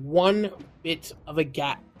be a one bit of a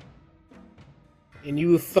gap. And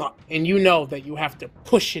you know that you have to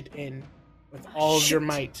push it in with all of your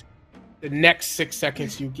might the next 6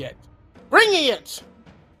 seconds you get. Bringing it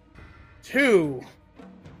to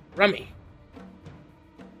Rummy.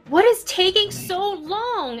 What is taking so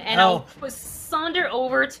long? And No. I'll saunter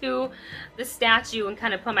over to the statue and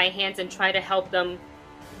kind of put my hands and try to help them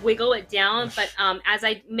wiggle it down. But as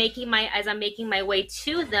I'm making my way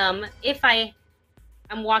to them, if I'm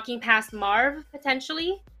walking past Marv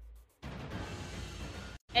potentially,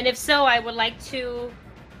 and if so, I would like to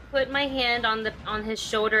put my hand on his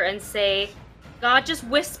shoulder and say, "God, just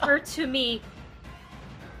whisper to me,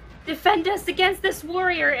 defend us against this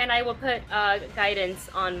warrior," and I will put guidance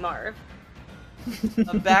on Marv.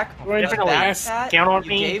 A back, a Definitely. back pat? Count on You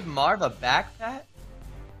me. gave Marv a back pat?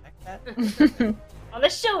 Back pat? On the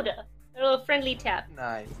shoulder, a little friendly tap,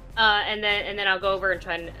 Nice. and then I'll go over and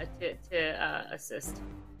try to assist.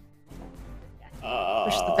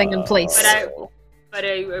 Push the thing in place. But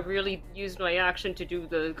I really used my action to do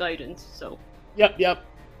the guidance, so. Yep.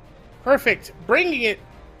 Perfect. Bringing it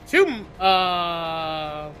to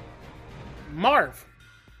Marv.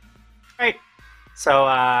 Right. So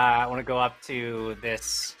I want to go up to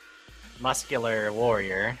this muscular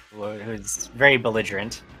warrior who's very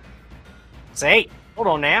belligerent. Say, hey, hold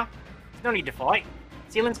on now. There's no need to fight.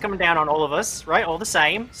 Ceiling's coming down on all of us, right? All the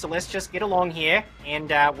same. So let's just get along here and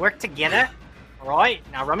work together. All right.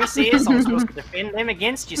 Now, Rummy says I'm supposed to defend them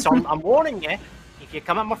against you, so I'm warning you. If you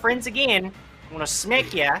come at my friends again, I'm gonna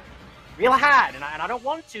smack you real hard, and I don't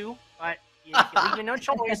want to, but you leave me no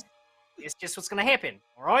choice. It's just what's gonna happen,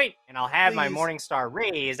 all right? And I'll have my Please. Morning Star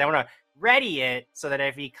raised. I want to ready it so that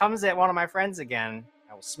if he comes at one of my friends again,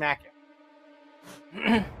 I will smack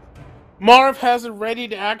him. Marv has a ready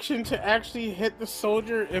to action to actually hit the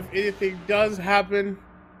soldier if anything does happen.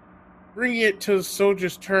 Bringing it to the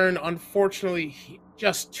soldier's turn, unfortunately,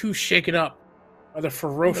 just too shaken up by the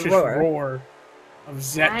ferocious roar. roar of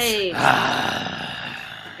Zet. Nice.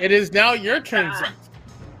 It is now your turn, Ah. Zet.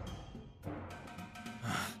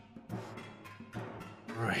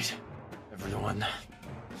 Right, everyone,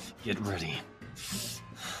 get ready.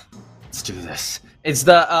 Let's do this. Is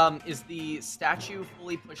the statue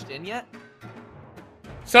fully pushed in yet?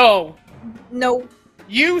 So, No.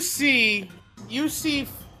 you see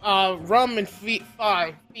Rum and Fee,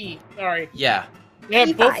 sorry. Yeah. They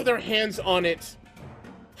have both Fee. of their hands on it,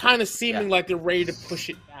 kind of seeming like they're ready to push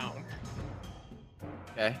it down.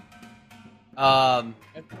 Okay. That's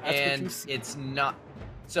what you And see. it's not.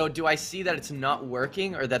 So do I see that it's not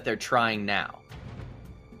working, or that they're trying now?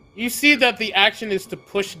 You see that the action is to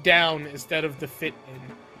push down instead of to fit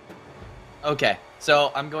in. Okay.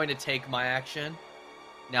 So I'm going to take my action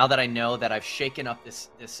now that I know that I've shaken up this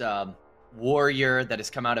warrior that has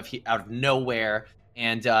come out of nowhere,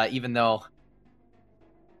 and even though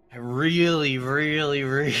I really, really,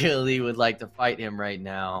 really would like to fight him right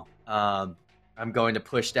now, I'm going to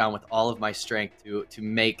push down with all of my strength to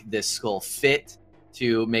make this skull fit,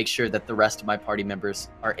 to make sure that the rest of my party members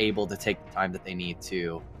are able to take the time that they need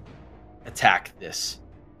to attack this.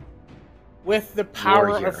 With the power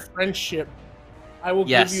Warrior. of friendship, I will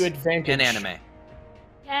Yes, give you advantage. and anime.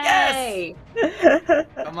 Yay!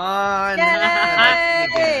 Come on!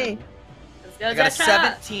 Yay! Let's go, I got a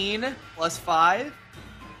Zetra. 17 plus 5.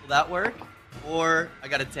 Will that work? Or I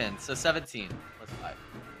got a 10, so 17 plus 5.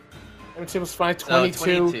 17 was fine, So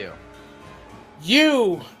 22.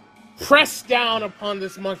 You press down upon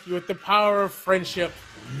this monkey with the power of friendship,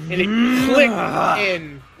 and it clicks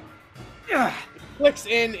in. It clicks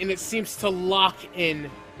in, and it seems to lock in.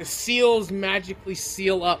 The seals magically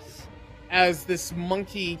seal up as this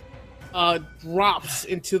monkey drops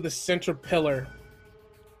into the center pillar,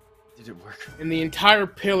 Did it work? and the entire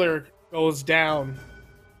pillar goes down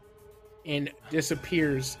and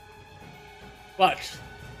disappears. But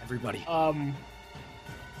Everybody.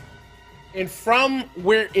 and from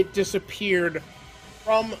where it disappeared,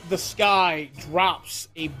 from the sky drops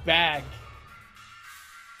a bag.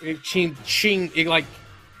 It like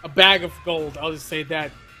a bag of gold. I'll just say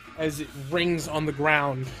that as it rings on the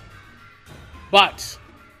ground. But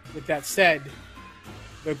with that said,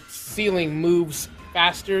 the ceiling moves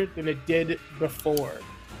faster than it did before.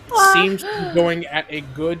 It seems to be going at a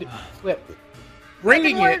good clip,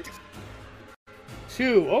 bringing it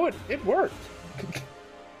to it worked.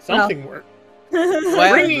 Something worked. Do I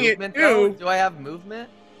have Bringing it movement, though? to- Do I have movement?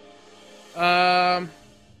 Since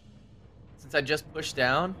I just pushed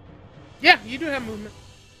down? Yeah, you do have movement.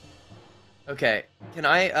 Okay. Can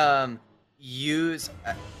I use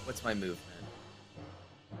what's my movement?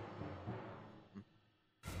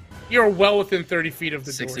 You're well within 30 feet of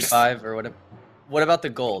the doors. 65 or what? What about the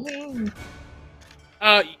gold?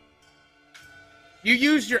 You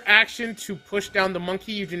use your action to push down the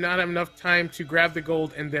monkey. You do not have enough time to grab the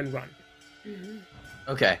gold and then run.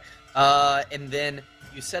 Okay. And then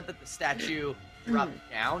you said that the statue dropped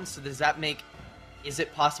down. So does that make? Is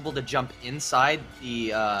it possible to jump inside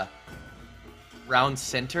the round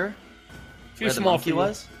center Too where the small monkey for you.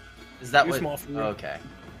 was? Is that Too what? small for you. Okay.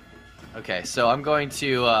 Okay. So I'm going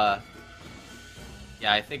to.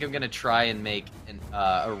 Yeah, I think I'm gonna try and make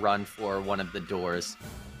a run for one of the doors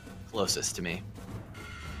closest to me.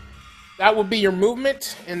 That would be your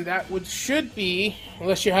movement, and that should be,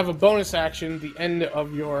 unless you have a bonus action, the end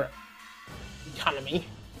of your economy.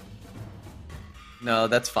 No,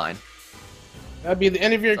 that's fine. That'd be the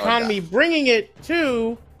end of your That's all I economy, bringing it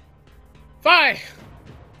to 5.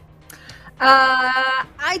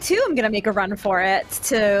 I too am gonna make a run for it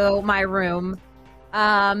to my room.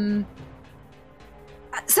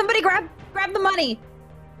 Somebody grab the money,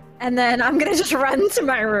 and then I'm gonna just run to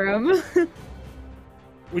my room.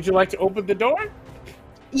 Would you like to open the door?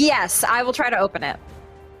 Yes, I will try to open it.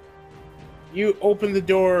 You open the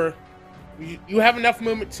door. You have enough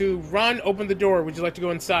movement to run, open the door. Would you like to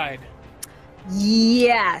go inside?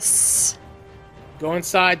 Yes. Go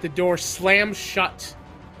inside. The door slams shut,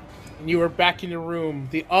 and you are back in your room.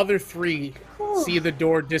 The other 3 see the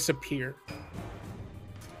door disappear.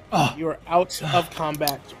 Oh. You are out of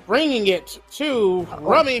combat, bringing it to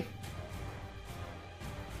Rummy.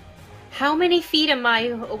 How many feet am I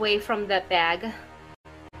away from that bag?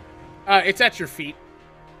 It's at your feet.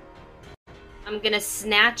 I'm gonna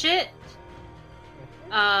snatch it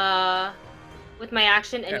with my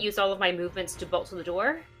action and Yep. use all of my movements to bolt to the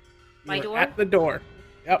door. My You are door? at the door.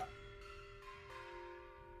 Yep.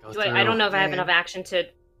 Go I don't know if I have Yeah. enough action to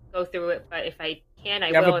go through it, but if I can, I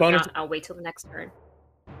You have will. a If bonus- not, I'll wait till the next turn.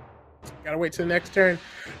 Gotta wait till the next turn.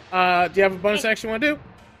 Do you have a bonus action you want to do?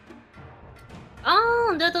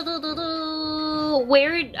 Oh,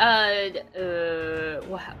 where?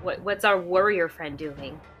 What's our warrior friend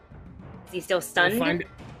doing? Is he still We'll stunned? find-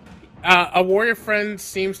 a warrior friend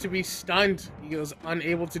seems to be stunned. He was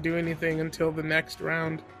unable to do anything until the next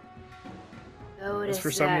round. Notice For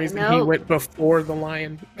some that. reason, No. he went before the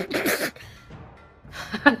lion.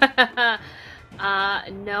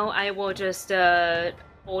 No, I will just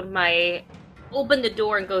open the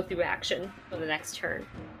door and go through action for the next turn.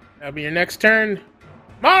 That'll be your next turn.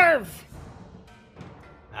 Marv!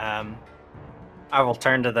 I will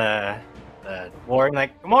turn to the warrior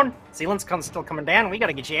like, come on, Sealand's still coming down. We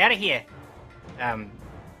gotta get you out of here. And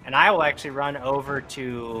I will actually run over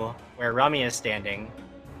to where Rummy is standing,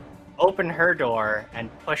 open her door, and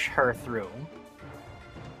push her through.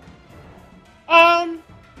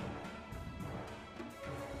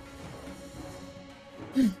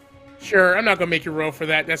 Sure, I'm not gonna make you roll for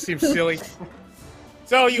that. That seems silly.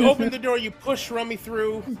 So you open the door, you push Rummy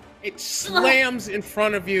through. It slams in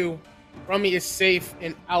front of you. Rummy is safe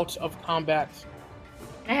and out of combat.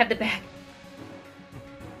 I have the bag.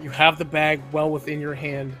 You have the bag well within your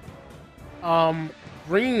hand.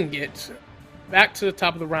 Bringing it back to the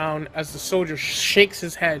top of the round as the soldier shakes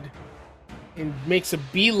his head and makes a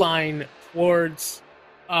beeline towards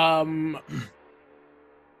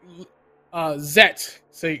Zet,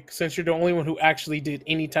 since you're the only one who actually did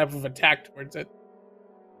any type of attack towards it.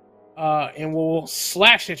 And will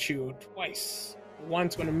slash at you twice.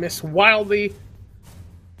 One's going to miss wildly.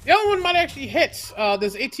 The other one might actually hit.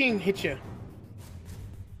 Does 18 hit you?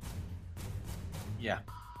 Yeah.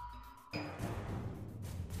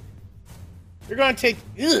 You're going to take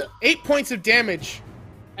 8 points of damage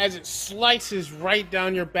as it slices right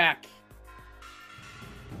down your back.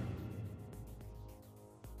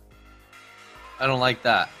 I don't like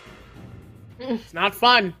that. It's not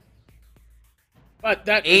fun. But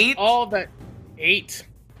that is 8? all that... 8.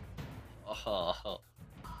 Oh.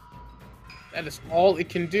 That is all it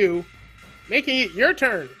can do. Making it your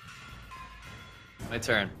turn. My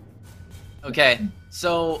turn. Okay,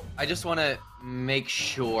 so I just want to make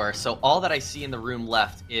sure. So all that I see in the room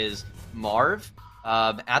left is Marv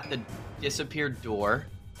at the disappeared door.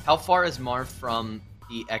 How far is Marv from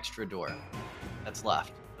the extra door that's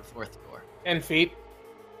left? The fourth door. 10 feet.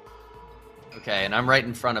 Okay, and I'm right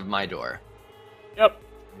in front of my door. Yep.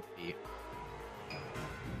 10 feet.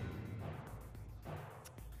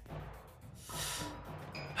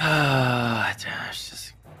 It's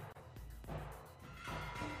just...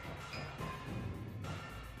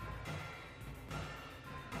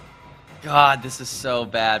 God, this is so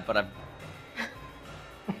bad, but I'm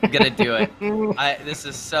gonna do it. This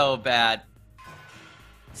is so bad.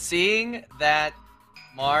 Seeing that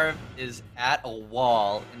Marv is at a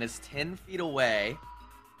wall and is 10 feet away,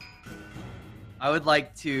 I would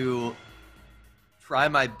like to try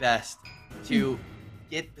my best to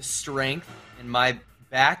get the strength in my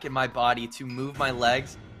back and my body to move my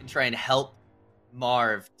legs and try and help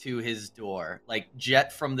Marv to his door. Like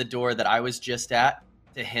jet from the door that I was just at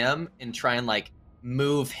to him and try and like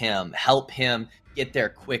move him, help him get there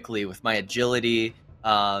quickly with my agility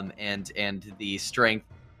and the strength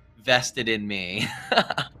vested in me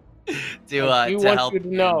to help you to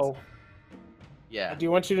know. Yeah. I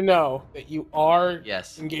do want you to know that you are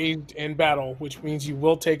Yes. engaged in battle, which means you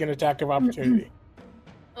will take an attack of opportunity.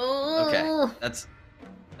 Okay. That's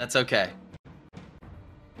okay.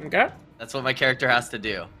 Okay? That's what my character has to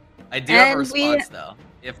do. I do have a And we response though,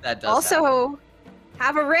 if that does happen. Also,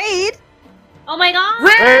 have a raid. Oh my god! Oh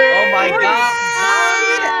my god!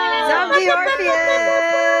 Zombie Orpheus.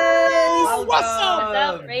 Welcome. What's up? What's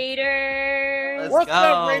up, Raiders? Let's What's go.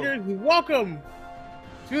 up, Raiders? Welcome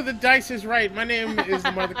to The Dice is Right. My name is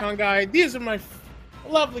the Mother Con Guy. These are my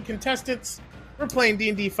lovely contestants. We're playing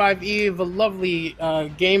D&D 5e, the lovely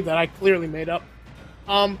game that I clearly made up.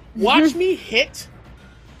 Watch me hit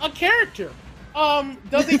a character.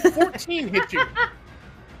 Does a 14 hit you?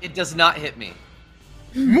 It does not hit me.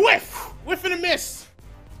 Whiff and a miss.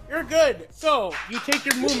 You're good. So you take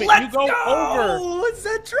your movement. You go over.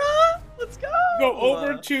 Zetra! Let's go! Go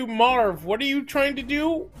over to Marv. What are you trying to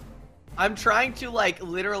do? I'm trying to like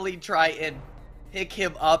literally try and pick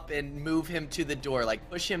him up and move him to the door, like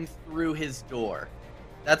push him through his door.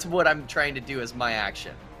 That's what I'm trying to do as my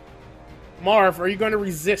action. Marv, are you going to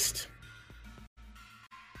resist?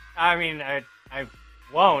 I mean, I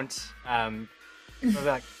won't. I'll be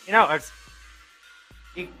like,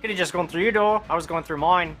 you could have just gone through your door. I was going through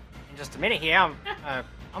mine in just a minute here.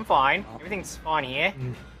 I'm fine. Everything's fine here.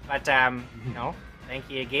 But thank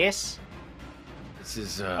you, I guess. This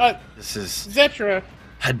is Zetra.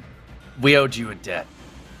 we owed you a debt.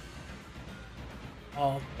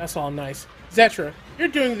 Oh, that's all nice. Zetra, you're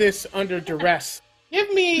doing this under duress.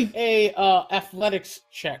 Give me a athletics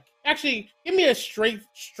check. Actually, give me a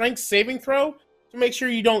strength saving throw to make sure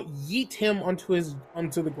you don't yeet him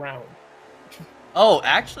onto the ground. Oh,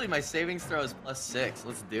 actually my savings throw is +6.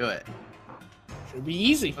 Let's do it. Should be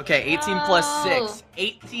easy. Okay, 18 plus 6.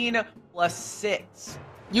 18 plus 6.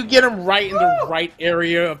 You get him right in the right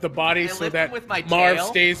area of the body so lift that him with my Marv tail.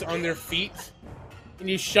 stays on their feet. And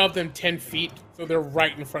you shove them 10 feet so they're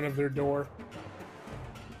right in front of their door.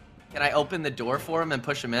 Can I open the door for him and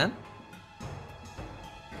push him in?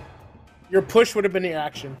 Your push would have been the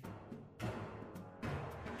action.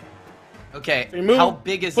 Okay, So you move, how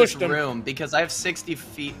big is push this them. room? Because I have 60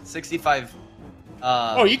 feet, 65.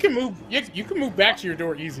 Oh, you can move. You can move back to your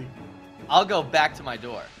door easy. I'll go back to my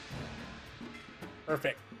door.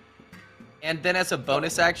 Perfect. And then as a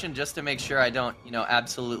bonus action, just to make sure I don't,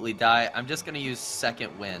 absolutely die, I'm just going to use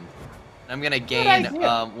Second Wind. I'm going to gain idea.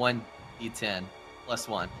 1d10 plus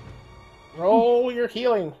 1. Roll your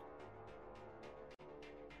healing.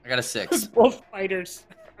 I got a 6. Both fighters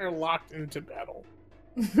are locked into battle.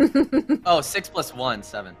 Oh, 6 plus 1,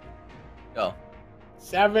 7. Go.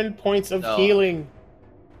 7 points of So, healing.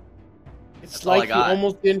 It's that's all I like you got.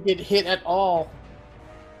 almost didn't get hit at all.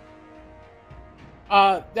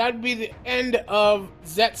 That'd be the end of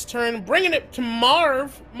Zet's turn. Bringing it to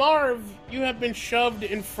Marv. Marv, you have been shoved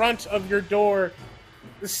in front of your door.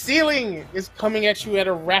 The ceiling is coming at you at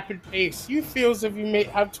a rapid pace. You feel as if you may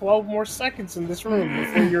have 12 more seconds in this room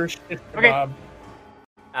before you're shift Okay.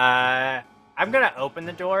 I'm gonna open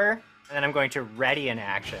the door, and then I'm going to ready an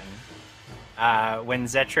action. When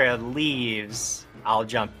Zetra leaves, I'll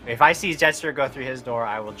jump. If I see Zetra go through his door,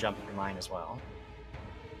 I will jump through mine as well.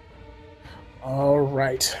 All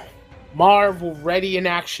right. Marv will ready in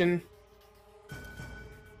action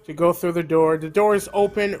to go through the door. The door is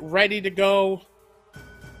open, ready to go.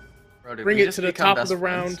 Bro, did Bring we it just to the become top of best the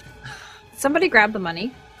friends? round. Somebody grab the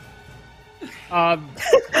money.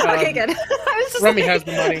 Okay, good. I was just Rummy like- has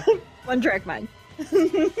the money. One track mine.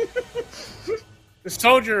 The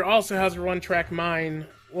soldier also has a one-track mine.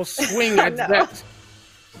 Will swing at No. Zet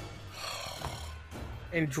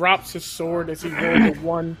and drops his sword as he rolls a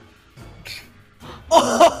 1.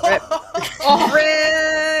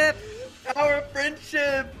 Rip! Our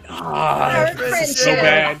friendship! Ah, Our this is so friendship.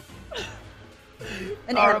 bad.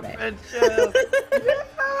 An Our anime. friendship!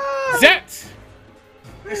 Zet!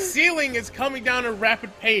 The ceiling is coming down at a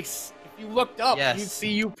rapid pace. If you looked up, Yes. you'd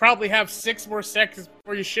see you probably have 6 more seconds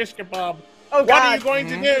before you shish kebab. Oh, What are you God. going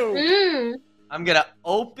to do? Mm. I'm gonna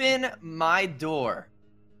open my door.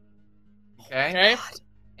 Okay? Okay?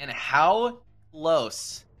 And how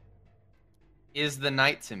close is the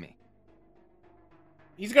knight to me?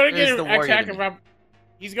 He's gonna get Is an the warrior attack to of me?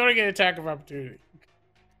 He's gonna get attack of opportunity.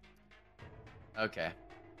 Okay.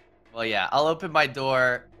 Well, yeah, I'll open my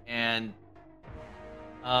door and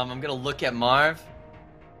I'm gonna look at Marv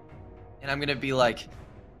and I'm gonna be like,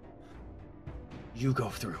 "You go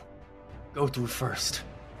through. Go through first."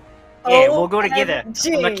 Yeah, we'll go together.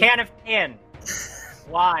 OMG. I'm a can of 10.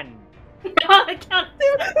 1, I count.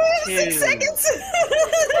 2. 6 seconds.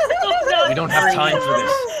 We don't have time for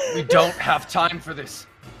this. We don't have time for this.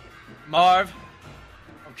 Marv.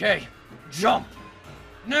 Okay, jump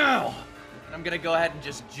now. And I'm gonna go ahead and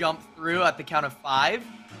just jump through at the count of 5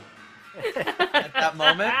 at that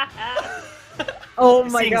moment. Oh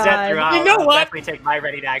my Seeing Zed through, god. You know I'll what? definitely take my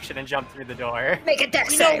ready to action and jump through the door. Make a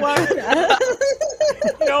dex You know save. what?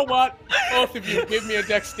 You know what? Both of you, give me a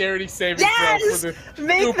dexterity saving Yes! throw for the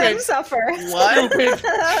Make them Stupid. suffer. What? stupid.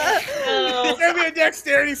 Oh. Give me a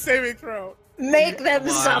dexterity saving throw. Make them Come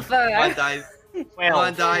on. suffer. Come on, dice. Come Well,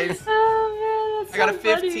 on, dice. Oh, man, I got a that's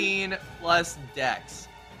so funny. 15 plus dex.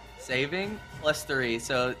 Saving plus 3,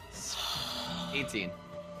 so it's 18.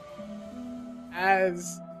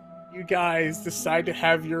 As you guys decide to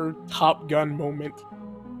have your Top Gun moment,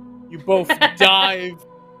 you both dive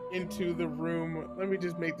into the room. Let me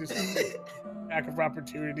just make this attack of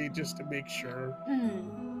opportunity just to make sure.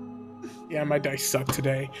 Yeah, my dice suck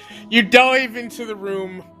today. You dive into the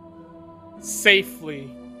room safely.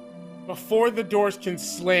 Before the doors can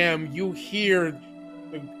slam, you hear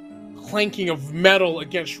the clanking of metal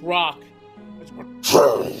against rock.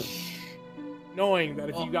 Knowing that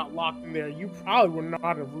if you got locked in there, you probably would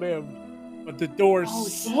not have lived. But the doors Oh,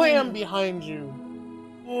 slam dang. behind you,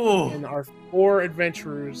 Ooh. and our 4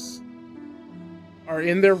 adventurers are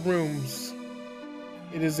in their rooms.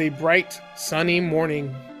 It is a bright, sunny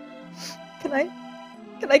morning. Can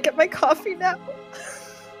I get my coffee now?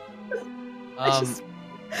 I Um,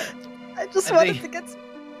 just I wanted think- to get some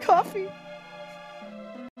coffee.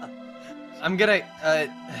 I'm gonna.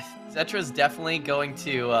 Zetra's definitely going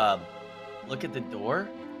to look at the door,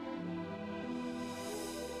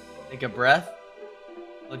 take a breath,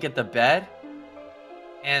 look at the bed,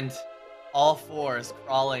 and all 4s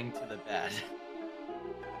crawling to the bed,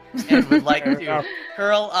 and would like Fair to enough.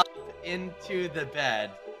 curl up into the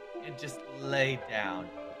bed and just lay down,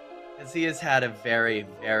 because he has had a very,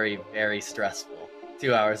 very, very stressful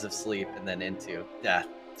 2 hours of sleep and then into death.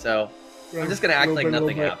 So I'm just gonna act like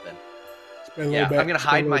nothing happened. Yeah, I'm gonna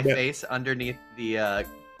hide my face underneath the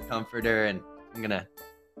comforter, and I'm gonna.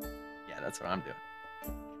 Yeah, that's what I'm doing.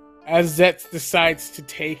 As Zet decides to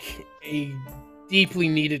take a deeply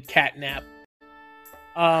needed cat nap.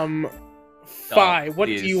 Fi, what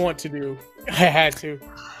do please. you want to do? I had to.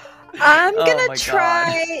 I'm Oh gonna my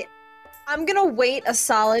try. I'm gonna wait a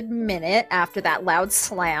solid minute after that loud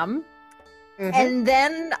slam, Mhm. and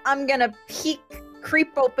then I'm gonna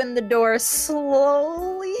creep open the door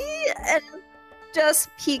slowly, and just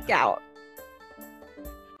peek out.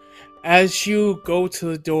 As you go to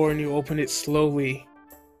the door and you open it slowly,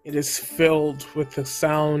 it is filled with the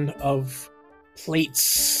sound of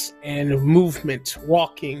plates and movement,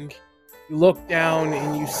 walking. You look down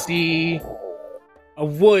and you see a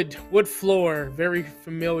wood floor, very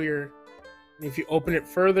familiar. And if you open it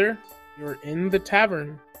further, you're in the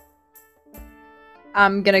tavern.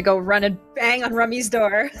 I'm gonna go run and bang on Rummy's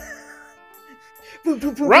door. Boom,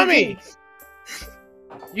 boom, boom, Rummy! boom, boom.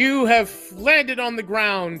 You have landed on the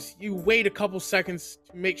ground. You wait a couple seconds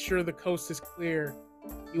to make sure the coast is clear.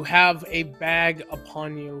 You have a bag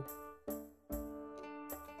upon you.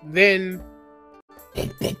 Then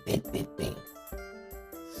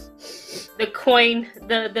The coin,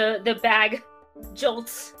 the bag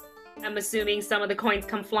jolts. I'm assuming some of the coins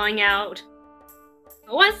come flying out.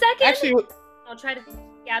 1 second. actually, I'll try to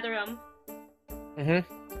gather them. Mhm.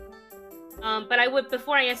 But I would,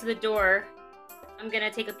 before I answer the door, I'm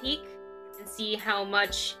gonna take a peek and see how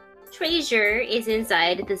much treasure is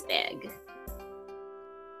inside this bag.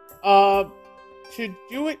 To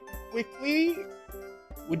do it quickly,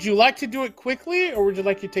 would you like to do it quickly, or would you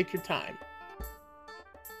like to take your time?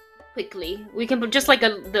 Quickly, we can just like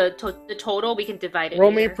the total. We can divide it.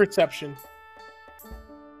 Roll me a later. perception.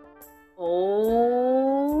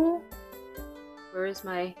 Oh, where is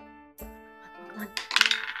my? Come on.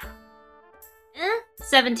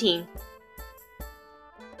 17.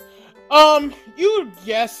 You would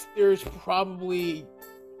guess there's probably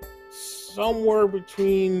somewhere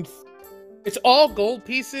between. It's all gold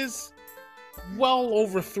pieces, well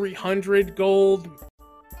over 300 gold,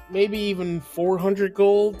 maybe even 400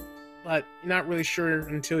 gold, but you're not really sure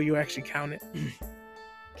until you actually count it.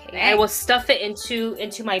 Okay, I will stuff it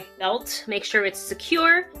into my belt, make sure it's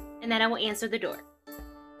secure, and then I will answer the door.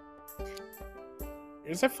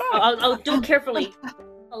 Here's a 5. I'll do it carefully.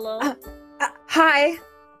 Hello? Hi.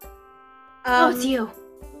 Oh, it's you.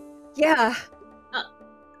 Yeah. Uh,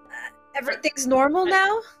 Everything's normal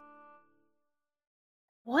now?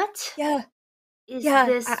 What Yeah. is Yeah,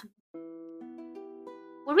 this?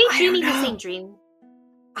 Were we I don't dreaming the know. same dream?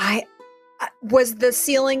 I was the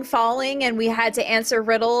ceiling falling and we had to answer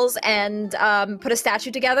riddles and put a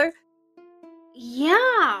statue together?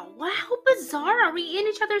 Yeah. Wow, how bizarre. Are we in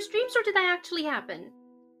each other's dreams or did that actually happen?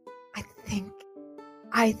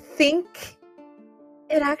 I think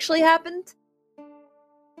it actually happened.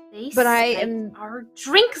 They But I spiked am- our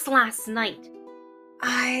drinks last night.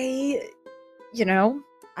 I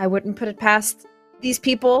wouldn't put it past these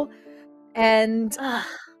people, and Ugh.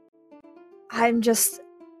 I'm just.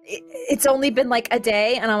 It's only been like a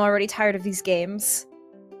day, and I'm already tired of these games.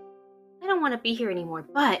 I don't want to be here anymore,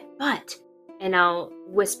 but, and I'll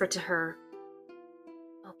whisper to her,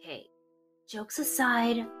 okay, jokes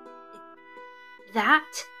aside, that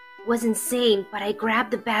was insane, but I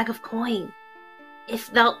grabbed the bag of coin. It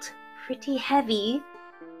felt pretty heavy,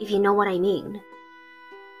 if you know what I mean.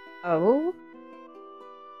 Oh?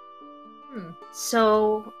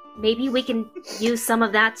 So, maybe we can use some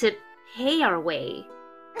of that to pay our way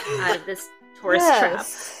out of this tourist trap.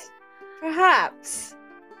 Yes. Perhaps.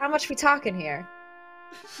 How much we talking here?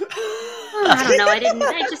 Oh, I don't know.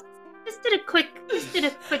 I just did a quick,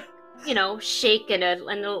 shake and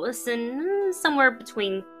a listen. Somewhere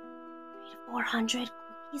between 300 to 400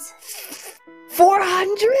 cookies.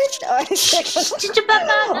 400?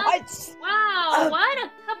 Wow, what a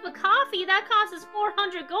cup of coffee! That costs us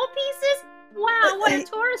 400 gold pieces. Wow, what a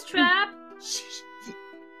tourist trap!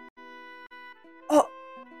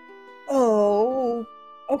 Oh,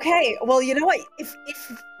 okay. Well, you know what?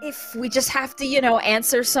 If we just have to,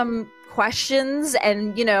 answer some questions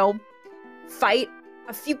and, fight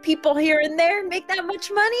a few people here and there and make that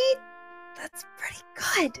much money, that's pretty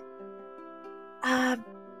good.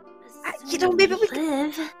 Maybe we could.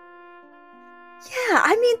 live. Yeah,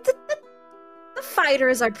 I mean, the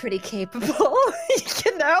fighters are pretty capable,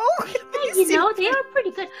 They are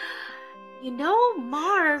pretty good.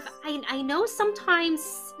 Marv, I know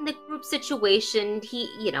sometimes in the group situation, he,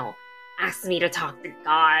 asks me to talk to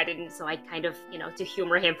God, and so I kind of, to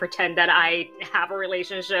humor him, pretend that I have a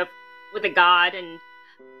relationship with a god,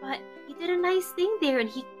 but he did a nice thing there, and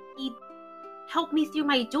he helped me through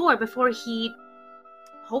my door before he,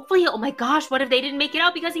 hopefully, oh my gosh, what if they didn't make it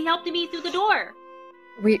out because he helped me through the door?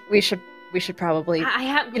 We should probably. We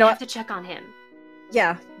have to check on him.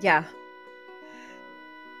 Yeah.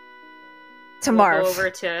 To We'll Marv. go over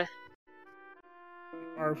to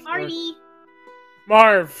Marv. Marty.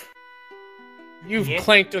 Marv, you've Yeah?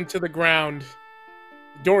 clanked onto the ground.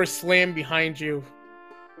 The door slammed behind you.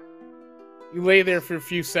 You lay there for a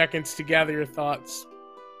few seconds to gather your thoughts.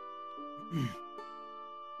 Yeah.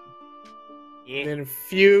 And then a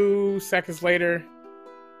few seconds later,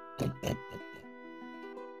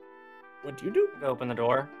 what do you do? Go open the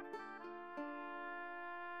door.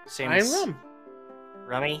 I Seems rum.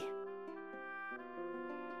 rummy.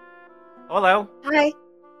 Hello. Hi.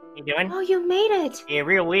 How you doing? Oh, you made it. Yeah,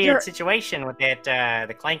 real weird You're- situation with that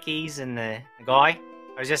the clankies and the guy.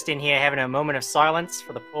 I was just in here having a moment of silence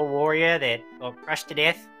for the poor warrior that got crushed to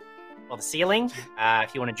death by the ceiling.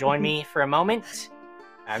 If you want to join me for a moment,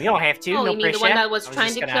 you don't have to. Oh, no you mean pressure. the one that was I trying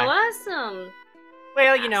just to gonna- kill us?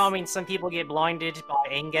 Well, I mean, some people get blinded by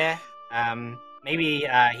anger. Maybe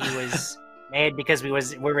he was mad because we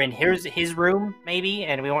were in his room, maybe,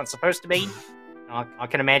 and we weren't supposed to be. I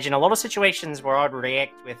can imagine a lot of situations where I'd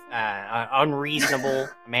react with unreasonable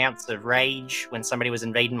amounts of rage when somebody was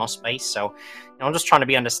invading my space. So, I'm just trying to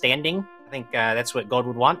be understanding. I think that's what God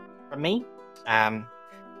would want from me.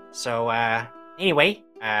 Anyway,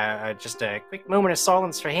 just a quick moment of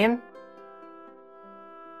silence for him.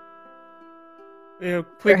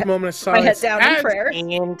 Quick moment of My head silence. down in As- prayer.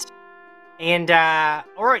 And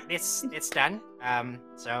all right, that's done.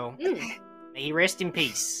 So Mm. may he rest in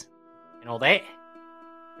peace and all that.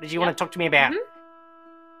 What did you want to talk to me about?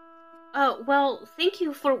 Well, thank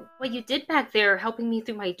you for what you did back there, helping me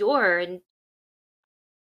through my door and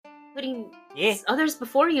putting Yeah, others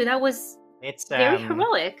before you. That was it's very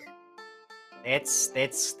heroic.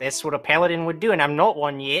 That's what a paladin would do, and I'm not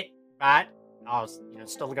one yet, but I was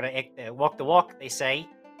still gonna walk the walk. They say,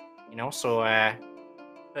 so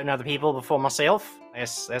putting other people before myself.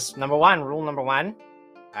 That's number one, rule number one.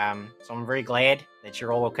 So I'm very glad that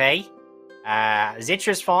you're all okay.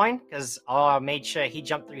 Zetra's fine because I made sure he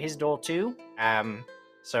jumped through his door too.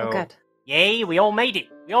 So Oh, good. yay, we all made it.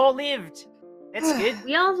 We all lived. That's good.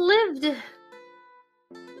 We all lived.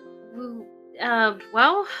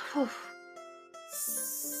 Well,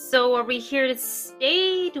 So are we here to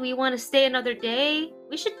stay? Do we want to stay another day?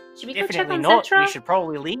 Should we go check Definitely on not. Zetra? We should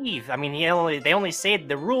probably leave. I mean, they only said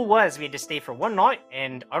the rule was we had to stay for one night,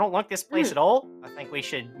 and I don't like this place at all. I think we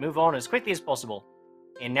should move on as quickly as possible.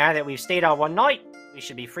 And now that we've stayed our one night, we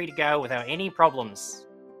should be free to go without any problems.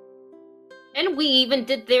 And we even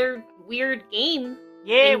did their weird game.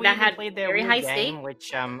 Yeah, Thing we that even had played their very weird high game, stake.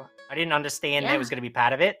 which I didn't understand Yeah. that was going to be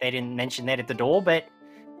part of it. They didn't mention that at the door, but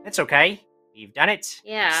that's okay. We've done it.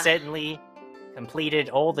 Yeah. We've certainly completed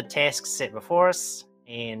all the tasks set before us,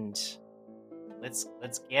 and let's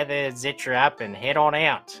gather Zetra up and head on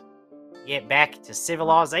out. Get back to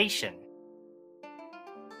civilization.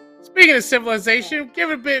 Speaking of civilization,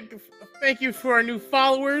 give a bit of thank you for our new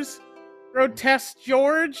followers, Grotesque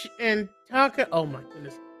George and Taka. Oh my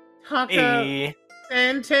goodness, Taka Hey.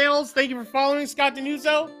 Sandtails. Thank you for following Scott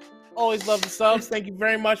Denuso. Always love the subs. Thank you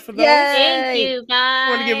very much for those. Yay! Thank you, I guys.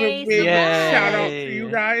 want to give a big Yay. shout out to you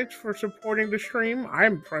guys for supporting the stream.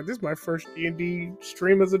 This is my first D&D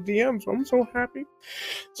stream as a DM, so I'm so happy.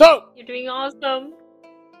 So, You're doing awesome.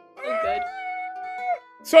 So good.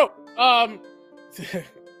 So,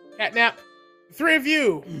 Catnap, the three of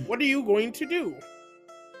you, what are you going to do?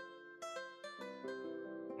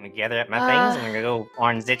 I'm gonna gather up my things. I'm gonna go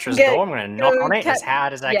on Zetra's Go- door. I'm gonna knock go on it cat- as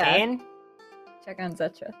hard as I yeah. can. Check on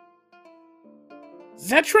Zetra.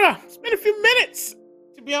 Zetra, it's been a few minutes,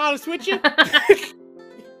 to be honest with you.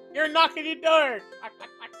 You're knocking your door.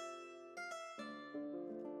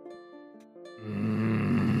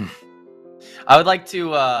 I would like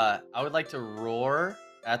to roar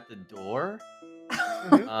at the door.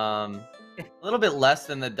 A little bit less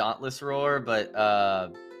than the Dauntless roar, but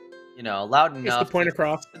loud Gets enough. the point to-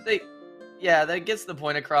 across. that that gets the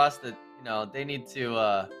point across that they need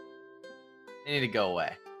to go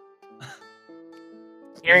away.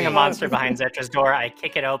 Hearing a monster behind Zetra's door, I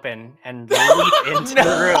kick it open and leap into the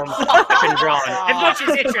room, up and drawn. I've got you,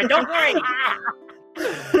 Zetra, don't worry!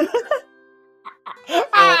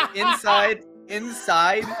 So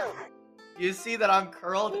inside, you see that I'm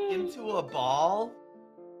curled into a ball.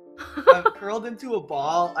 I'm curled into a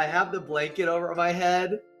ball. I have the blanket over my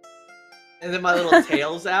head, and then my little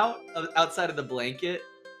tail's outside of the blanket.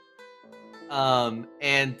 And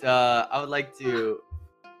I would like to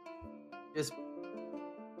just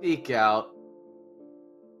peek out,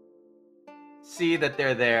 see that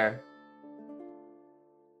they're there,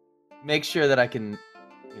 make sure that I can,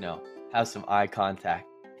 have some eye contact,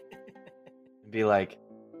 and be like,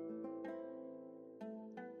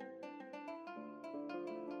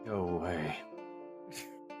 "Go away.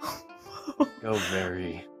 Go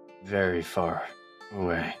very, very far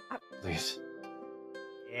away, please."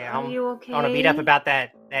 Yeah, Are you okay? I want to beat up about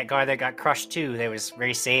that guy that got crushed too. That was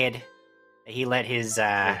very sad that he let his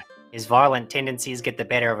violent tendencies get the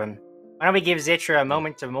better of him. Why don't we give Zetra a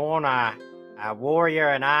moment to mourn our warrior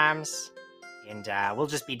in arms, and we'll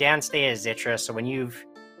just be downstairs, Zetra. So when you've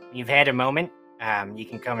had a moment, you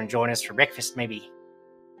can come and join us for breakfast, maybe.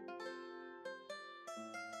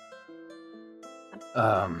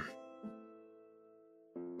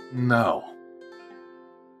 No.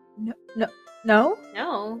 No?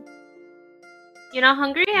 No. You're not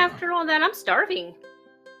hungry after all that? I'm starving.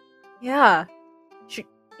 Yeah. I think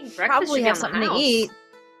breakfast Probably should be have on the something to house. eat.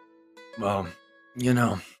 Well,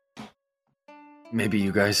 maybe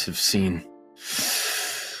you guys have seen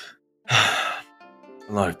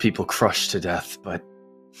a lot of people crushed to death, but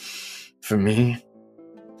for me,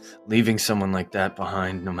 leaving someone like that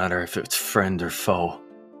behind, no matter if it's friend or foe,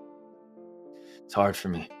 it's hard for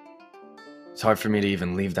me. It's hard for me to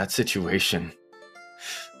even leave that situation.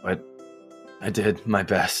 But I did my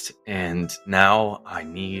best, and now I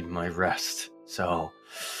need my rest. So,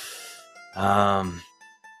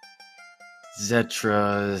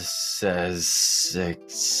 Zetra says,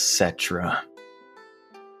 etc.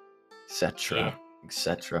 Yeah.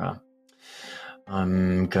 etc.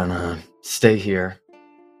 I'm gonna stay here,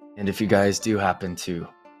 and if you guys do happen to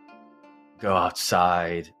go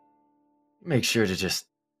outside, make sure to just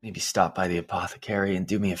maybe stop by the apothecary and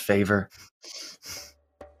do me a favor.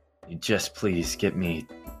 You just please get me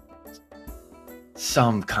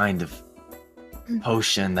some kind of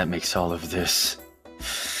potion that makes all of this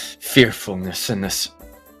fearfulness and this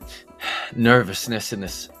nervousness and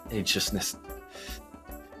this anxiousness,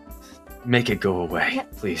 make it go away,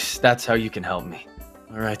 please. That's how you can help me.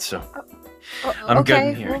 All right, so I'm good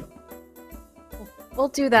in here. We'll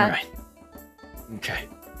do All that. right. Okay.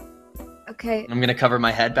 Okay. I'm gonna cover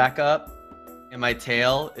my head back up, and my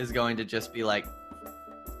tail is going to just be like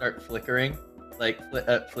start flickering, like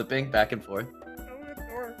flipping back and forth.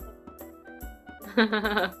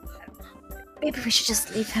 Maybe we should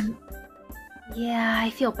just leave him Yeah, I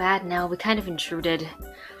feel bad now. We kind of intruded.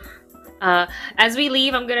 As we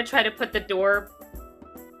leave, I'm gonna try to put the door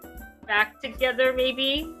back together,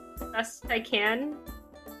 maybe best I can.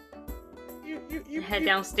 You Head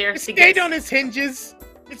downstairs It to stayed get. on his hinges.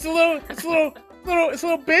 It's a little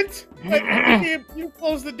bent. But you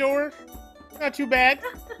close the door. Not too bad.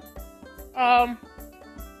 Someone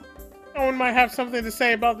might have something to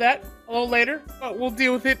say about that a little later, but we'll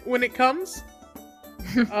deal with it when it comes.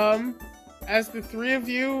 As the three of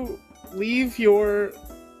you leave your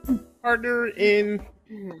partner in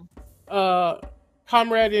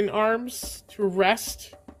comrade in arms to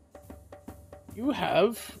rest, you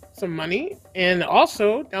have some money, and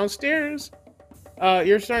also downstairs,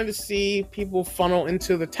 you're starting to see people funnel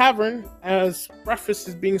into the tavern as breakfast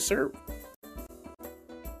is being served.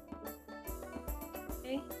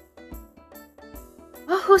 Okay.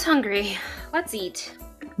 Well, who's hungry? Let's eat.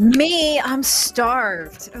 Me, I'm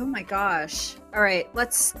starved. Oh my gosh. All right,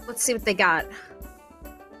 let's see what they got.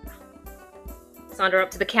 Saunter up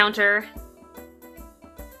to the counter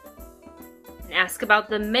and ask about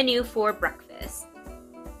the menu for breakfast.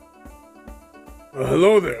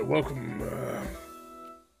 Hello there, welcome.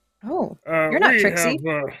 Oh, you're not Trixie.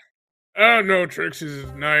 No, Trixie's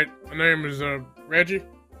night. My name is Reggie.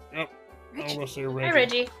 Yep, I'm gonna say Reggie. Hi,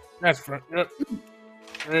 Reggie. That's right. Yep,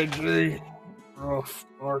 Reggie. Rough,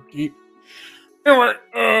 barkeep.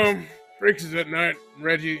 Anyway, Trixie's at night.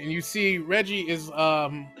 Reggie, and you see Reggie is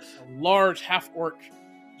a large half-orc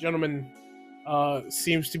gentleman.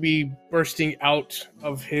 Seems to be bursting out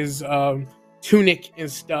of his tunic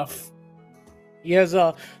and stuff. He has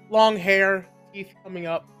long hair, teeth coming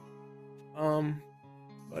up.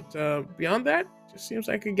 But beyond that, just seems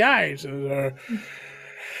like a guy. So,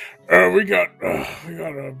 we got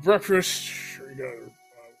a breakfast. We got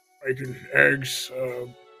bacon, eggs,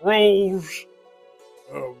 rolls,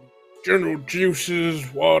 general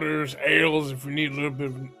juices, waters, ales. If we need a little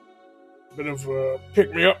bit of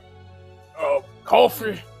pick me up,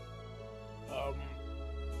 coffee.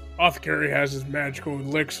 Apothecary has his magical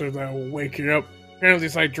elixir that will wake you up. Apparently,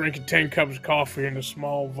 it's like drinking 10 cups of coffee in a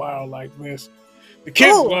small vial like this. The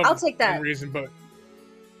kids love I'll it take for that. some reason, but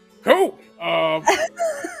cool.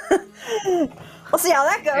 We'll see how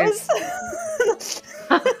that goes.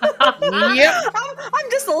 Yep.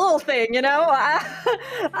 I'm just a little thing, you know.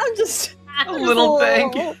 I'm just A little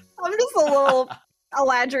thing. I'm just a little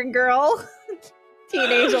Eladrin girl,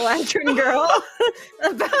 teenage Eladrin girl,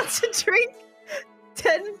 about to drink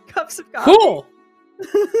 10 cups of coffee. Cool.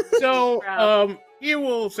 So, he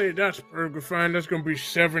will say that's perfectly fine. That's gonna be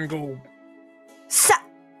 7 gold.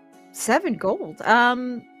 7 gold.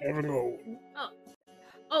 7 gold.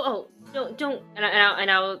 Don't.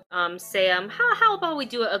 And I'll say how about we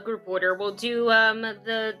do a group order? We'll do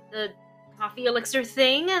the coffee elixir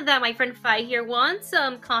thing that my friend Fi here wants.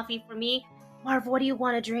 Coffee for me. Marv, what do you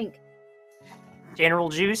want to drink? General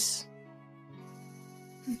juice.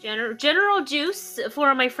 General juice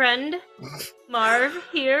for my friend Marv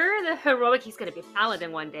here, the heroic. He's gonna be a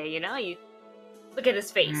paladin one day, you know. You look at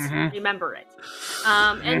his face, remember it.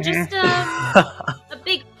 And just a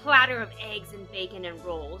big platter of eggs and bacon and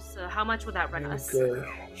rolls. How much would that run us? Okay,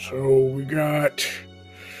 so we got,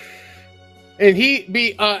 and he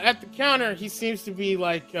be at the counter. He seems to be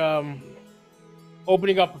like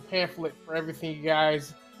opening up a pamphlet for everything. You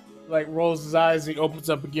guys like rolls his eyes. He opens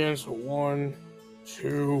up again. So 1,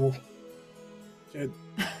 2,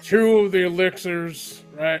 2 of the elixirs,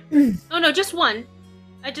 right? Oh no, just one.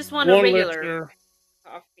 I just want a One regular elixir.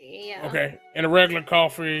 coffee. Yeah. Okay, and a regular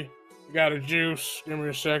coffee. We got a juice. Give me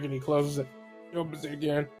a second. He closes it. He opens it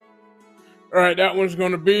again. All right, that one's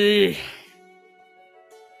gonna be.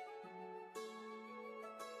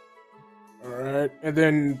 All right, and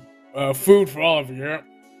then food for all of you.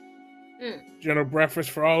 Yeah. General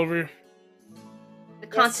breakfast for all of you. The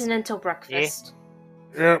continental breakfast.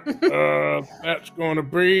 Yep. That's gonna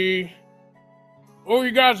be. Oh,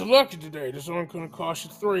 you guys are lucky today. This one's gonna cost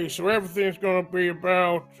you 3, so everything's gonna be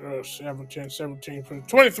about 7, 10, 17,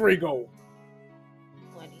 23 gold.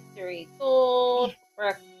 23 gold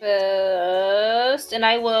breakfast, and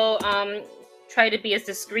I will try to be as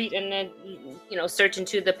discreet and then search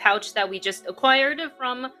into the pouch that we just acquired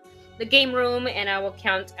from the game room, and I will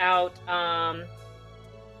count out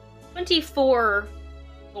 24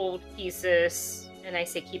 gold pieces, and I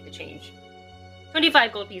say keep the change.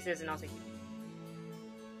 25 gold pieces, and I'll say keep.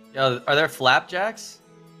 Yo, are there flapjacks?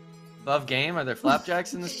 Above game? Are there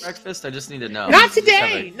flapjacks in this breakfast? I just need to know. Not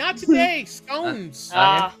today. Not today. Scones.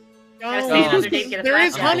 Gotta stay another day to get a There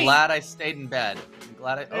is flapjack. honey. I'm glad I stayed in bed. I'm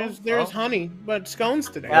glad I. There's honey, but scones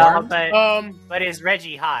today. Well, aren't. but is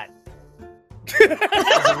Reggie hot?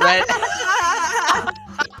 It's red.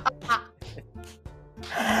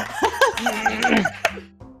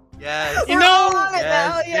 Yes. You know,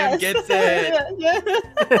 Yes, Jim gets it.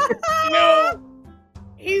 you know,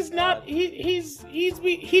 he's not.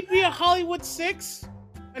 He'd be a Hollywood 6,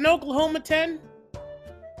 an Oklahoma 10.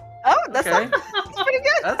 Oh, that's Okay. that's pretty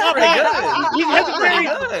good. That's Not pretty bad. good. He has a That's very,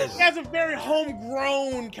 pretty good. he has a very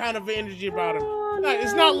homegrown kind of energy about him.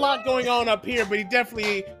 It's not a lot going on up here, but he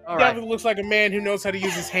definitely All right. looks like a man who knows how to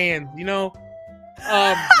use his hands. You know.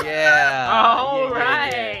 Yeah. All Yeah, yeah, yeah.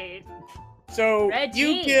 right. So Reggie.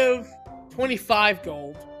 you give 25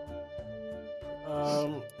 gold.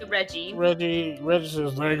 Reggie. Reggie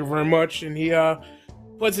says thank you very much, and he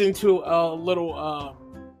puts it into a little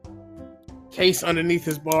case underneath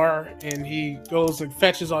his bar, and he goes and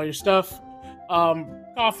fetches all your stuff.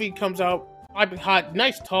 Coffee comes out, piping hot,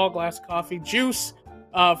 nice tall glass of coffee, juice,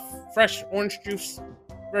 fresh orange juice,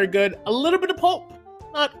 very good. A little bit of pulp,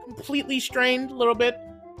 not completely strained, a little bit,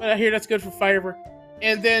 but I hear that's good for fiber.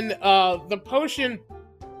 And then the potion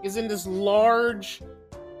is in this large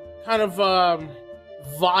kind of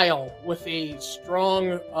vial with a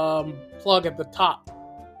strong plug at the top.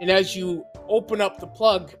 And as you open up the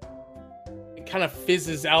plug, it kind of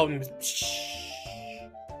fizzes out and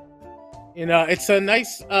it's a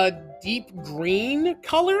nice deep green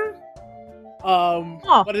color,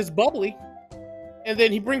 but it's bubbly. And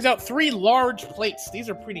then he brings out 3 large plates. These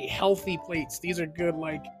are pretty healthy plates. These are good,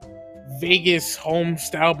 like Vegas home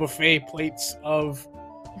style buffet plates of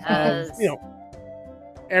Yes.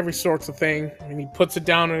 every sorts of thing. And he puts it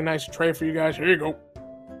down in a nice tray for you guys. Here you go.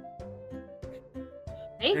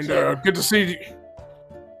 Thank And you. good to see you.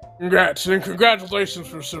 Congrats and congratulations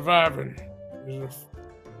for surviving.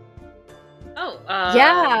 Oh,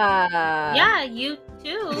 Yeah. Yeah, you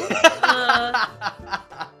too.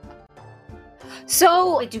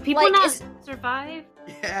 So, Wait, do people like, not survive?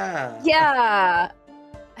 Yeah. yeah.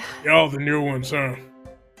 Y'all the new ones, huh?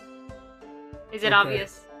 Is it Okay.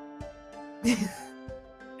 obvious?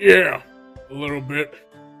 Yeah, a little bit.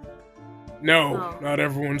 No, Oh. not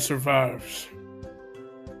everyone survives.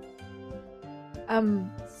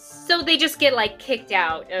 So they just get like kicked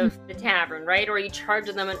out of the tavern, right? Or you charge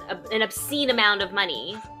them an obscene amount of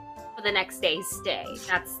money for the next day's stay.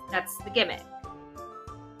 That's the gimmick.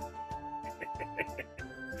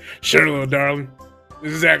 Sure, little darling.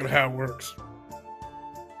 This is exactly how it works.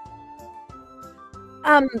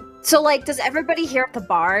 So like, does everybody here at the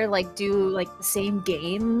bar like do like the same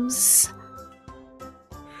games?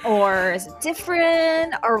 Or is it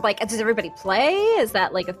different? Or like, does everybody play? Is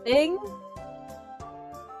that like a thing?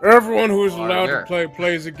 Everyone who is allowed Harder. to play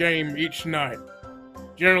plays a game each night.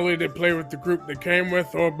 Generally, they play with the group they came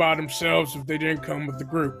with or by themselves if they didn't come with the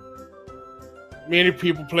group. Many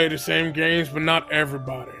people play the same games, but not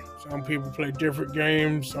everybody. Some people play different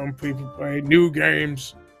games, some people play new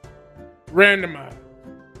games. Randomized.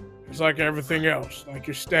 It's like everything else, like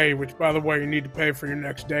your stay, which, by the way, you need to pay for your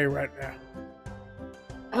next day right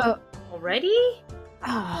now. Already?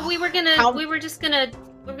 Oh, We were just gonna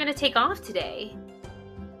take off today.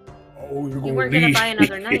 Oh, you're We gonna weren't gonna leave. buy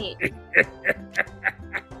another night.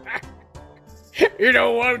 You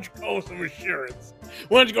know, why don't you call some insurance?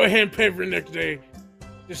 Why don't you go ahead and pay for the next day,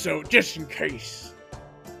 just in case.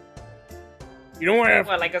 You don't have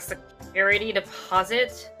What, like a security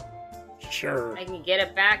deposit? sure. I can get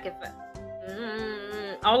it back if.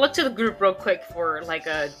 I'll look to the group real quick for like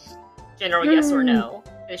a general yes or no.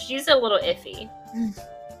 'Cause she's a little iffy.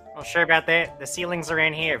 Not sure about that. The ceilings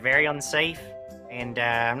around here are very unsafe, and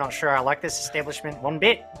I'm not sure I like this establishment one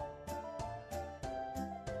bit.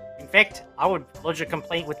 In fact, I would lodge a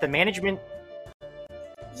complaint with the management.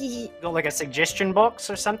 Got like a suggestion box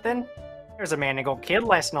or something? There was a man that got killed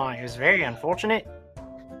last night. It was very unfortunate.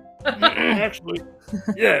 Actually,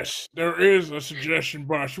 yes, there is a suggestion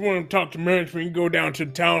box. You want to talk to management, you can go down to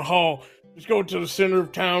the town hall. Just go to the center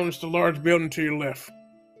of town. It's the large building to your left.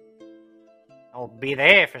 I'll be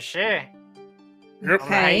there for sure. Yep. I don't know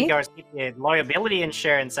how Okay. you guys keep your liability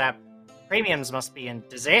insurance up. Premiums must be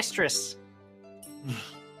disastrous.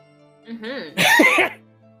 Mm-hmm.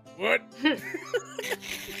 What?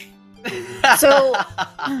 So,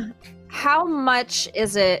 how much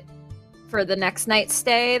is it for the next night's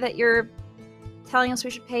stay that you're telling us we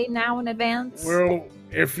should pay now in advance? Well,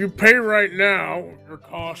 if you pay right now, your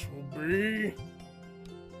cost will be...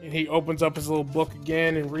 And he opens up his little book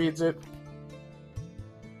again and reads it.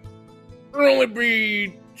 It'll only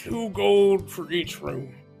be 2 gold for each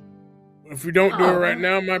room. If you don't do it Oh. right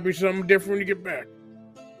now, it might be something different when you get back.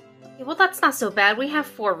 Okay, well, that's not so bad. We have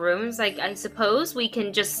 4 rooms. Like, I suppose we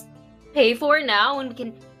can just pay for it now, and we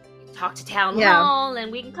can talk to town Yeah. hall,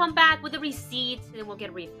 and we can come back with a receipt, and we'll get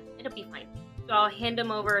a refund. It'll be fine. So I'll hand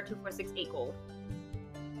him over 2468 gold.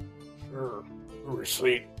 Sure. A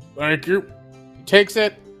receipt. Thank you. He takes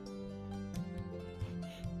it.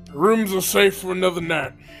 The rooms are safe for another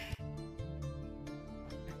night.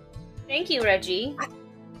 Thank you, Reggie.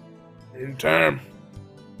 Anytime.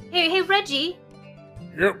 Hey, Reggie.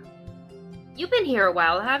 Yep. You've been here a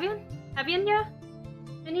while, have you? Haven't you?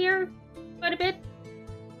 Been here quite a bit?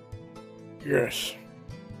 Yes.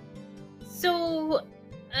 So,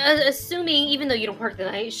 assuming, even though you don't work the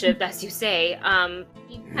night shift, as you say,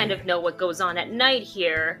 you kind of know what goes on at night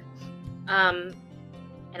here. And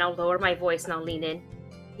I'll lower my voice and I'll lean in.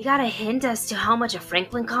 You got a hint as to how much a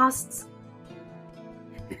Franklin costs?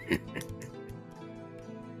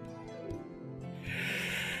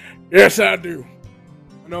 Yes, I do.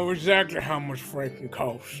 I know exactly how much Franklin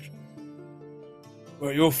costs.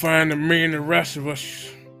 But you'll find that me and the rest of us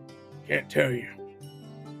can't tell you.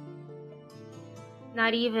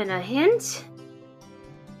 Not even a hint?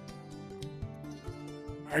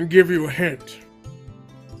 I can give you a hint.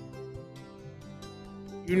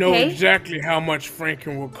 You know Okay. exactly how much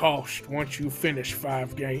Franklin will cost once you finish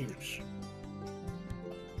 5 games.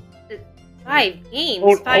 5 games?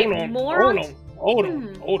 Hold 5 on, more? hold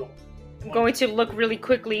on. I'm going to look really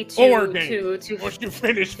quickly 4 to games. Once you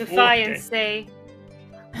finish 4 defy and games. say,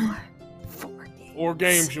 4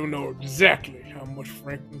 games, you'll know exactly how much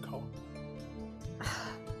Franklin costs.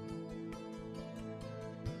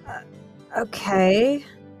 Okay.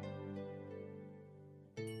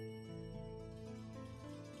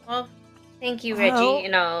 well, thank you, Well- Reggie,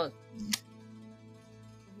 and I'll...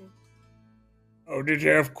 Oh, did you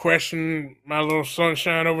have a question, my little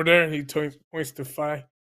sunshine over there? He points to Phi.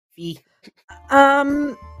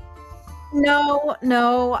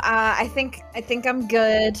 No. I think I'm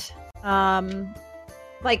good.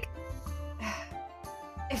 Like,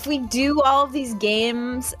 if we do all of these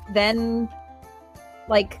games, then,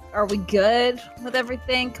 like, are we good with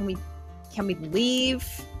everything? Can we leave?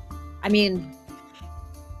 I mean,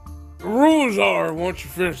 The rules are, once you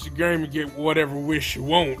finish the game, you get whatever wish you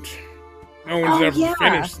want. No one's Oh, ever yeah.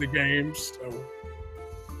 finished the game, so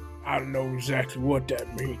I don't know exactly what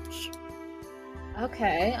that means.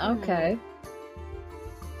 okay.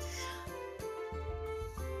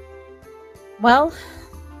 Well,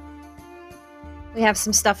 we have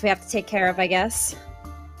some stuff we have to take care of, I guess.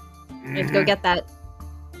 We have to go Mhm. get that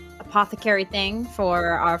apothecary thing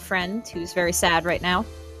for our friend who's very sad right now.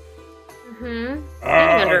 Mm-hmm. Ah,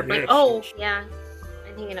 Hiding under a blanket. yes. Oh, yeah.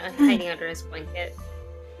 I think hiding under his blanket.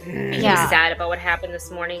 Mhm. He Yeah. was sad about what happened this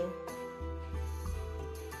morning.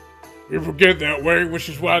 People get that way, which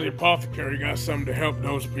is why the apothecary got something to help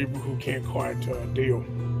those people who can't quite deal.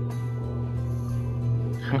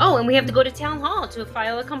 Oh, and we have to go to town hall to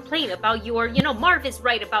file a complaint about your, Marv is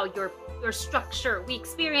right about your structure. We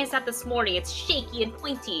experienced that this morning. It's shaky and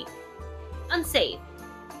pointy. Unsafe.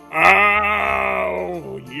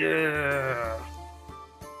 Oh, yeah.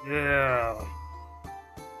 Yeah.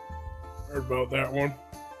 Heard about that one.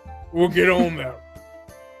 We'll get on that.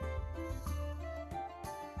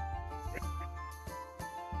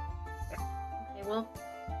 Okay, well,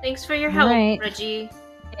 thanks for your help, Right. Reggie.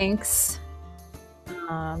 Thanks.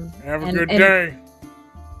 Have a And- good and- day.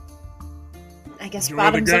 I guess Enjoy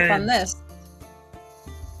the bottoms up on games. this.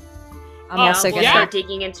 I'm Oh, also We'll gonna start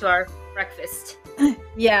digging into our breakfast.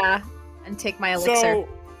 yeah, and take my elixir. So,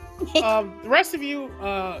 the rest of you,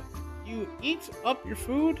 you eat up your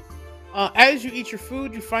food. As you eat your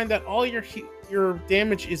food, you find that all your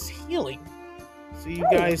damage is healing. So you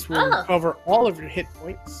guys will Oh. recover all of your hit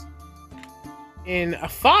points. In a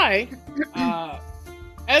Phi,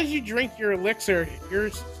 as you drink your elixir, you're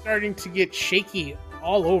starting to get shaky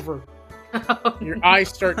all over. Your eyes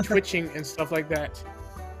start twitching and stuff like that.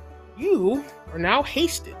 You are now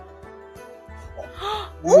hasted.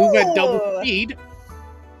 Move at double Ooh. speed.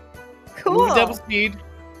 Cool. Move at double speed.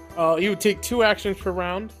 You would take 2 actions per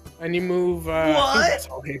round, and you move. I think What? that's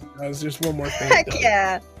all haste does. There's one more thing. it Heck does.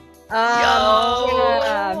 yeah.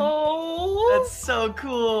 Yeah. That's so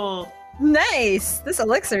cool. Nice. This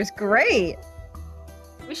elixir is great.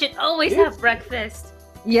 We should always Yeah. have breakfast.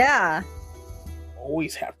 Yeah.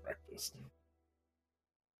 Always have breakfast.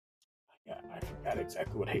 Yeah, I forgot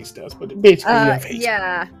exactly what haste does, but basically you have haste.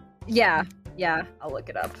 Yeah. I'll look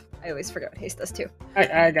it up. I always forget what haste does too.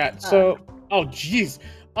 I got so. Oh jeez.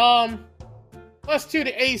 +2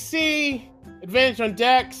 to AC. Advantage on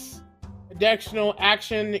Dex. Additional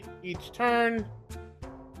action each turn.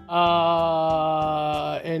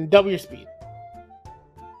 And double your speed.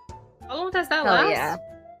 How long does that Hell last? yeah.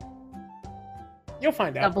 You'll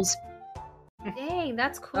find out. Doubles. Dang,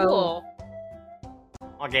 that's cool.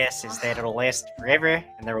 My guess is that it'll last forever,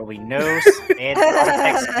 and there will be no bad side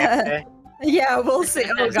effects after. Yeah, we'll see.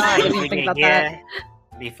 Oh As god, I long as didn't we think get about that. here,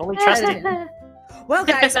 be fully trusted. Well,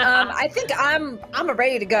 guys, I think I'm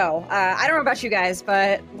ready to go. I don't know about you guys,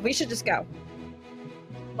 but we should just go.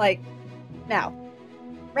 Like, now.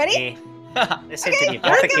 Ready? Yeah. Listen Okay, to the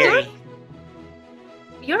apothecary.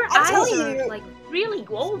 Your I'll tell eyes are you. like really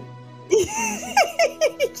gold. Yeah.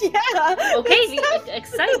 Okay, the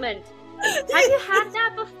excitement. Have you had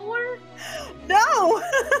that before? No.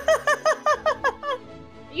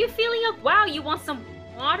 Are you feeling up? Wow, you want some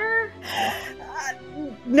water?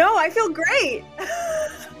 No, I feel great.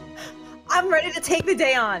 I'm ready to take the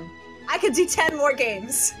day on. I could do 10 more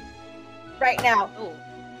games right now. Oh,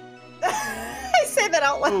 I say that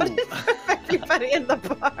out loud Ooh. in front of everybody in the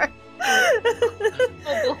bar.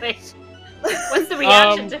 oh boy. What's the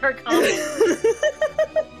reaction to her comment?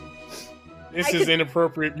 This is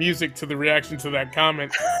inappropriate music to the reaction to that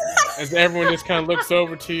comment. As everyone just kind of looks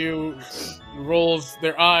over to you, rolls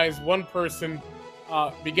their eyes. One person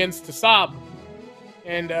begins to sob.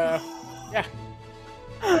 And, yeah.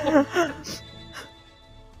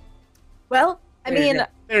 Well, I There you mean, go.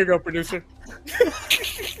 There you go, producer.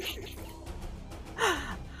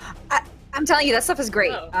 I'm telling you, that stuff is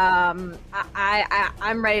great. Oh. I'm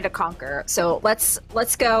ready to conquer. So let's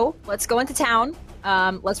go. Let's go into town.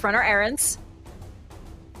 Let's run our errands.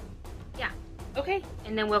 Okay,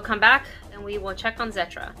 and then we'll come back and we will check on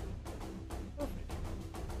Zetra.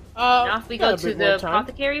 Now if we got go a to bit more the time.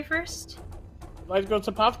 apothecary first. Like to go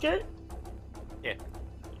to apothecary? Yeah.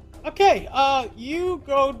 Okay, you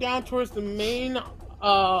go down towards the main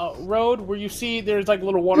road where you see there's like a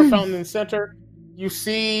little water fountain in the center. You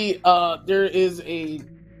see there is a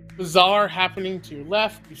bazaar happening to your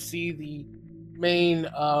left. You see the main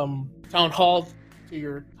town hall to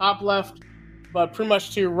your top left. But pretty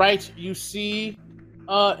much to your right, you see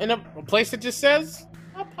in a place that just says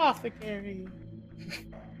apothecary.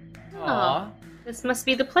 Aw. This must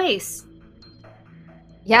be the place.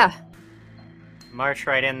 Yeah. March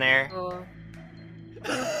right in there. Oh.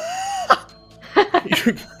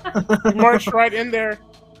 You march right in there.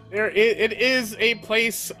 It is a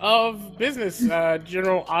place of business.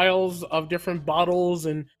 General aisles of different bottles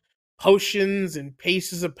and potions and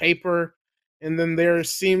pieces of paper, and then there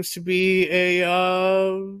seems to be a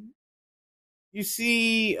you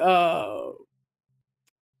see a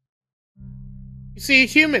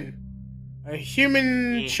human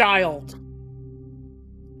Yeah. child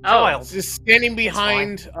Child. just standing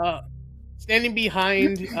behind the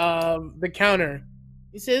counter.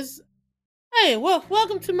 He says, "Hey, well,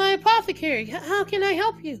 welcome to my apothecary. How can I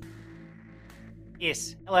help you?"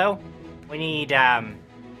 Yes. Hello. We need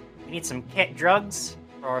some cat drugs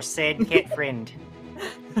for our sad cat friend.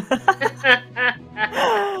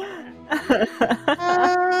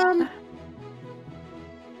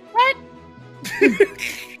 What?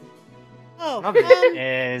 Oh,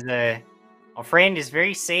 Our friend is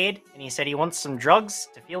very sad, and he said he wants some drugs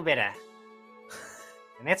to feel better.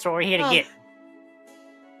 And that's what we're here to Oh. get.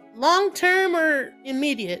 long term or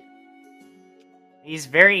immediate? He's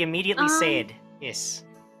very immediately sad. Yes.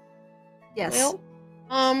 Yes. Well,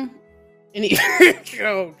 and he,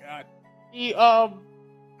 oh god,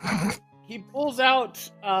 he pulls out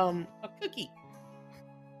a cookie.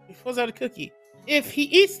 He pulls out a cookie. If he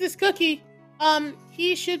eats this cookie,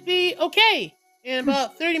 he should be okay. In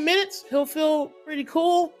about 30 minutes, he'll feel pretty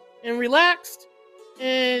cool and relaxed,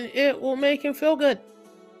 and it will make him feel good.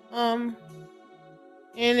 And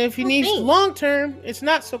if he needs thanks. long term, it's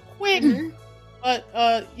not so quick. Mhm.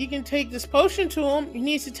 But you can take this potion to him. He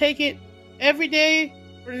needs to take it every day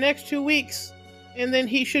for the next 2 weeks, and then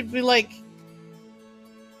he should be like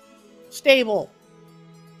stable.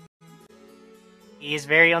 He is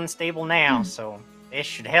very unstable now, so this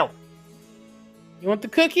should help. You want the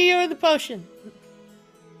cookie or the potion?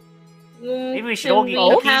 Maybe we should all get Can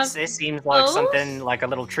we cookies. have This seems like both? something like a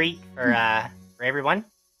little treat for everyone.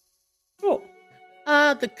 Cool.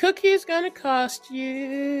 The cookie is gonna cost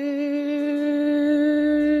you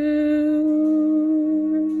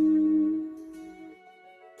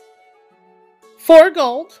 4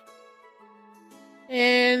 gold.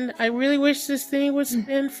 And I really wish this thing would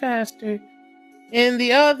spin faster. And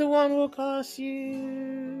the other one will cost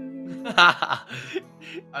you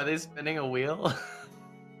Are they spinning a wheel?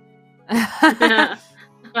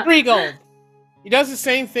 3 gold. He does the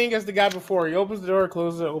same thing as the guy before. He opens the door,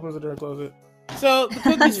 closes it, opens the door, closes it. So the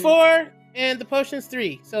cookie's 4 and the potion's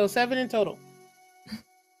 3. So 7 in total.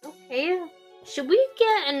 Okay. Should we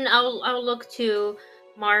get, and I'll look to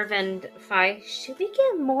Marv and Fi. Should we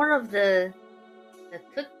get more of the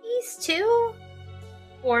cookie cookies too?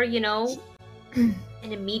 Or, an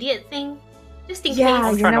immediate thing? Just in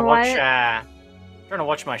Yeah, case. you know what? Trying to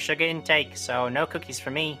watch my sugar intake, so no cookies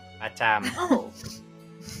for me. But Oh.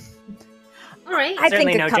 All right. I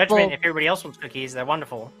certainly think no a couple. judgment. If everybody else wants cookies, they're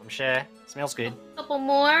wonderful. I'm sure. Smells good. A couple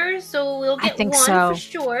more, so we'll I get think one so. for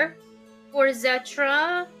sure. For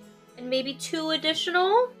Zetra, and maybe 2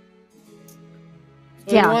 additional.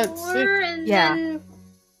 So Yeah. you want 4, six, and Yeah. then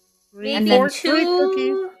three, maybe four, 2. three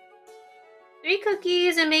cookies. 3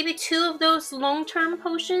 cookies, and maybe 2 of those long-term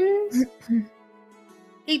potions.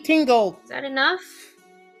 18 gold. Is that enough?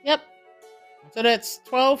 Yep. So that's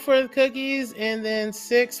 12 for the cookies, and then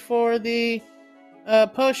 6 for the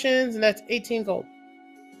potions, and that's 18 gold.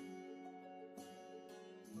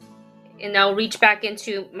 And I'll reach back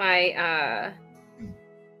into my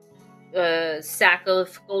sack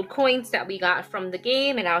of gold coins that we got from the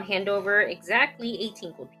game, and I'll hand over exactly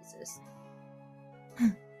 18 gold pieces.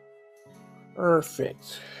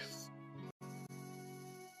 Perfect.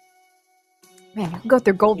 Man, you can go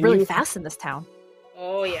through gold really You- fast in this town.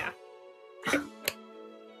 Oh yeah.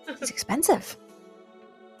 It's expensive.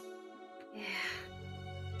 Yeah.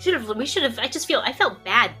 We should have. I felt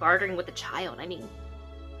bad bartering with a child. I mean,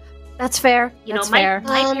 That's fair. That's That's fair.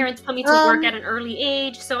 my parents put me to work at an early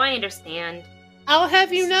age, so I understand. I'll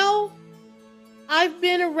have you know, I've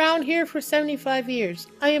been around here for 75 years.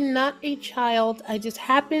 I am not a child. I just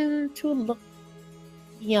happen to look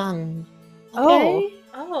young. Okay?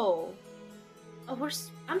 Oh,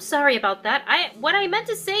 I'm sorry about that. What I meant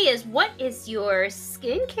to say is, what is your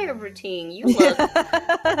skincare routine? You look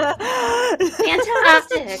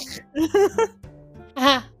fantastic.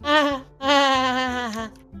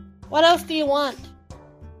 What else do you want?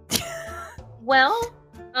 Well,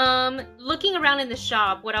 looking around in the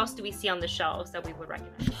shop, what else do we see on the shelves that we would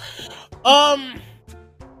recognize?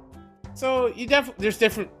 So there's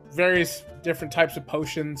various different types of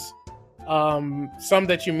potions. Some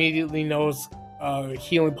that you immediately know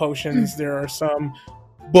healing potions. There are some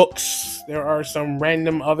books. There are some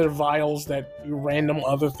random other vials that do random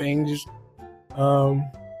other things.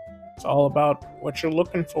 It's all about what you're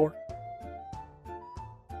looking for.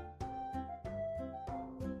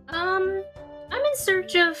 I'm in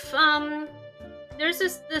search of there's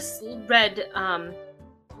this red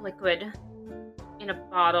liquid in a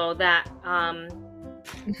bottle that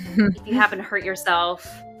if you happen to hurt yourself,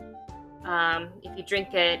 if you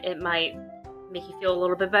drink it, it might make you feel a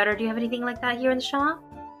little bit better. Do you have anything like that here in the shop?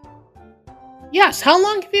 Yes. How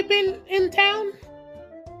long have you been in town?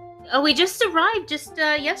 Oh, we just arrived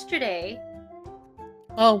yesterday.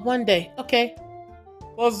 Oh, one day. Okay.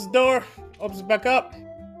 Closes the door. Opens it back up.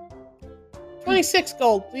 26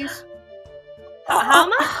 gold, please. How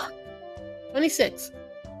much? 26.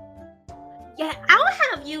 Yeah, I'll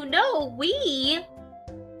have you know, we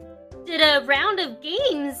did a round of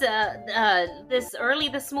games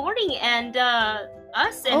this morning, and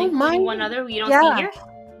us and Oh, including my- one other who you don't Yeah. see here,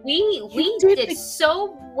 we did did the-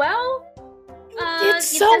 so well. Did it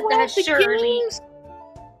so says well that at the Shirley, games.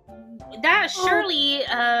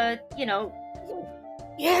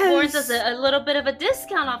 Yes. warns us a little bit of a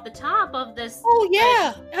discount off the top of this. Oh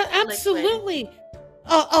yeah, liquid. absolutely.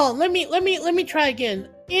 Let me try again.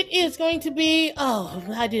 It is going to be. Oh,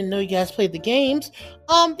 I didn't know you guys played the games.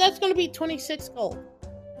 That's going to be 26 gold.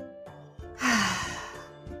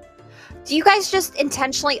 Do you guys just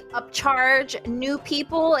intentionally upcharge new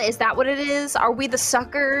people? Is that what it is? Are we the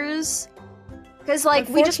suckers? Because, like,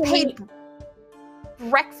 we just paid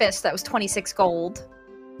breakfast that was 26 gold.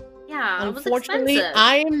 Yeah, it was Unfortunately, expensive.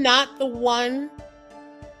 I am not the one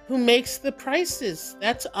who makes the prices.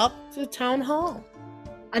 That's up to town hall.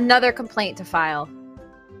 Another complaint to file.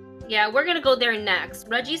 Yeah, we're gonna go there next.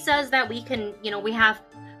 Reggie says that we can, we have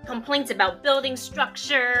complaints about building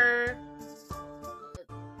structure,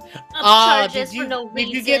 upcharges for no reason. Did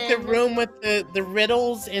you get the room with the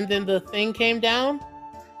riddles and then the thing came down? How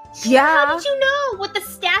Yeah. did you know? With the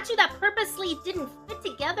statue that purposely didn't fit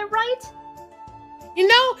together right? You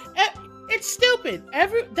know, it's stupid.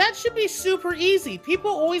 That should be super easy. People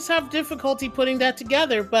always have difficulty putting that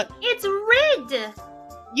together, but It's rigged.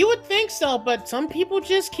 you would think so, but some people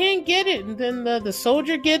just can't get it, and then the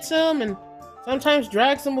soldier gets them and sometimes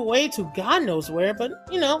drags them away to God knows where, but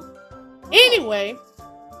Anyway,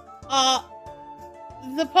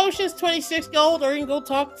 the potion's 26 gold, or you can go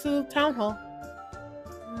talk to town hall.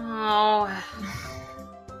 Oh.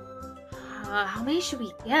 How many should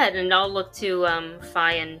we get? And I'll look to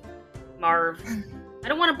Fi and Marv. I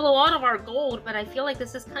don't want to blow all of our gold, but I feel like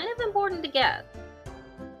this is kind of important to get.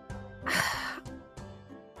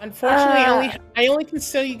 Unfortunately, I only can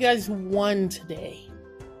sell you guys one today.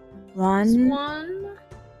 One. One.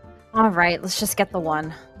 All right, let's just get the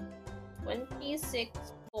one. 26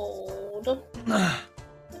 gold.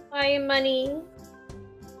 Buy money.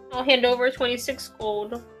 I'll hand over 26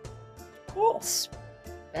 gold. Cool.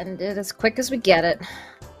 Spend it as quick as we get it.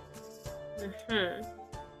 Mm-hmm.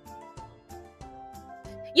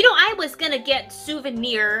 You know, I was gonna get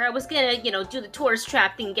souvenir. I was gonna, do the tourist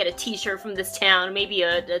trap thing, get a T-shirt from this town. Maybe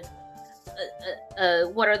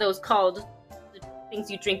what are those called? The things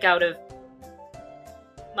you drink out of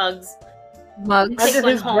mugs. Mugs. Take Under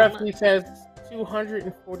one his home. breath, he says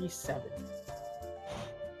 247.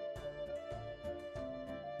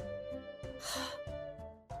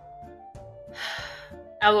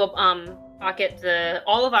 I will pocket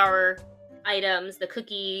all of our items, the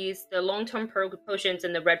cookies, the long-term potions,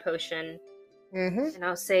 and the red potion. Mm-hmm. And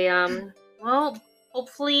I'll say, well,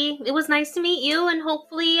 hopefully it was nice to meet you, and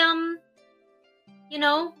hopefully,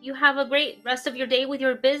 you have a great rest of your day with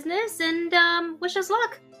your business, and wish us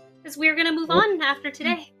luck, because we're gonna move on after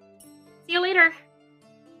today. See you later.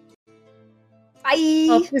 Bye.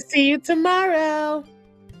 Hope to see you tomorrow.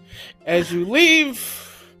 As you leave,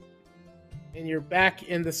 and you're back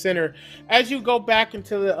in the center. As you go back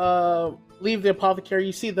into the leave the apothecary,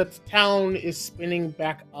 you see that the town is spinning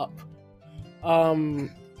back up.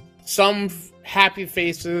 Some happy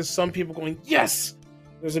faces, some people going yes.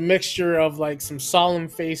 There's a mixture of like some solemn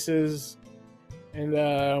faces,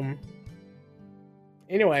 and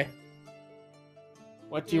anyway,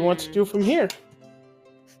 what do you want to do from here?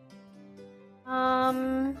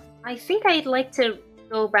 I think I'd like to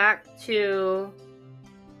go back to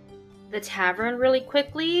the tavern really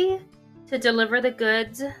quickly to deliver the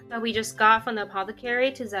goods that we just got from the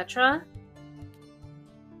apothecary to Zetra.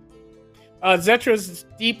 Zetra's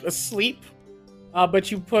deep asleep,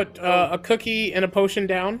 but you put a cookie and a potion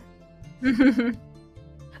down.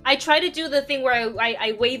 I try to do the thing where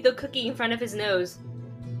I wave the cookie in front of his nose.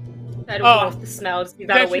 I don't know if the smell. You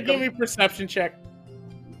gotta Zetra, wake give me him. a perception check.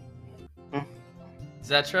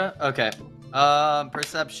 Zetra? Okay.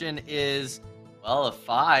 Perception is, well, a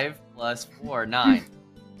 5 plus 4, 9.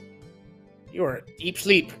 You are deep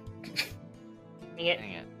sleep. Dang it.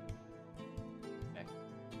 Dang it. Okay.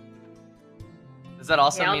 Does that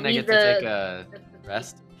also Yeah, I'll mean I leave get to take a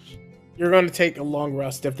rest? You're going to take a long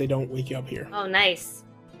rest if they don't wake you up here. Oh, nice.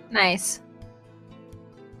 Nice.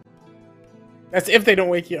 That's if they don't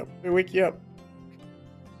wake you up. They wake you up.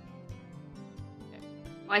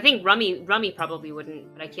 Well, I think Rummy probably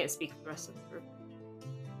wouldn't, but I can't speak for the rest of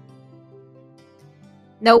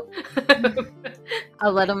Nope. the group.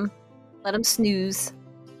 I'll let him snooze.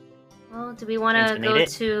 Well, do we want to go Intimidate.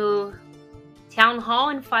 to town hall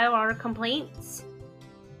and file our complaints?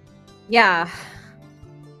 Yeah.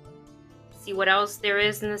 See what else there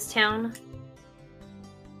is in this town?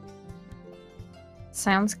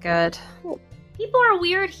 Sounds good. People are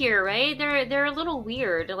weird here, right? They're a little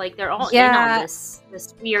weird. Like they're all in Yeah, on this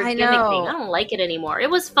weird I gimmick know. thing. I don't like it anymore. It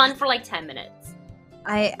was fun for like 10 minutes.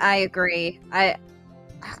 I agree. I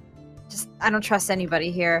don't trust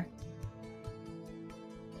anybody here.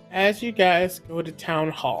 As you guys go to town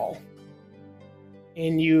hall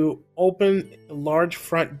and you open the large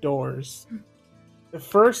front doors, the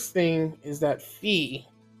first thing is that Fee,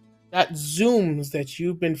 that zooms that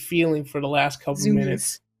you've been feeling for the last couple Zoomies.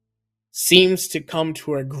 minutes, seems to come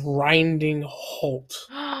to a grinding halt.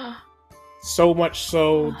 So much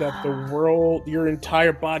so that your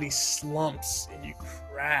entire body slumps and you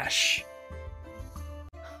crash.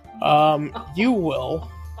 You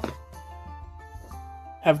will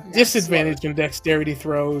have disadvantage in dexterity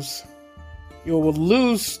throws. You will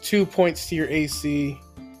lose 2 points to your AC.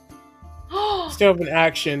 Still have an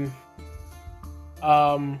action.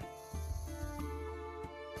 And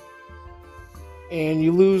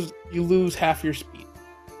you lose half your speed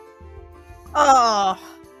Oh,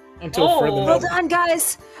 until further hold notice. on,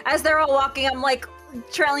 guys. As they're all walking, I'm like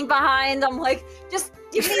trailing behind. I'm like, just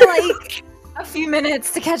give me like a few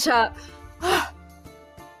minutes to catch up. I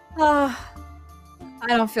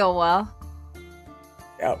don't feel well.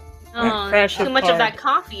 Yep. Oh, Crash too the much car. of that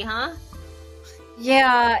coffee, huh?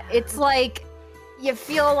 Yeah, it's like you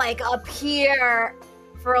feel like up here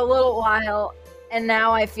for a little while, and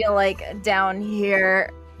now I feel like down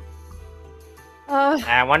here.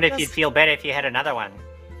 I wonder if you'd Just- feel better if you had another one.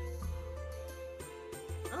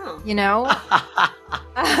 Oh. You know?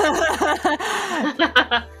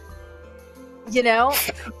 You know?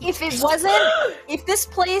 If this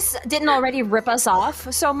place didn't already rip us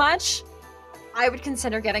off so much, I would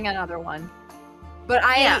consider getting another one. But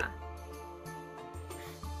Yeah.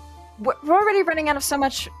 we're already running out of so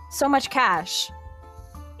much cash.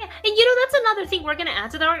 Yeah, and that's another thing we're gonna add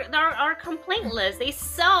to our complaint list. They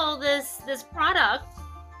sell this product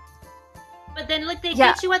But then, like, they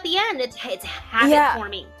Yeah. get you at the end. It's habit Yeah.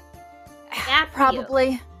 forming. Bad for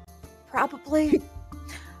you. Probably.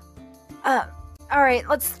 All right,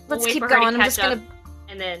 let's We'll wait keep for her to going. I'm catch just gonna up,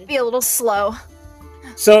 and then be a little slow.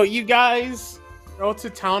 So you guys go to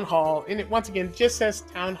Town Hall, and it once again just says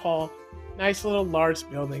Town Hall. Nice little large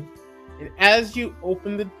building. And as you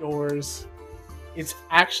open the doors, it's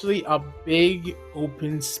actually a big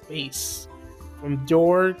open space from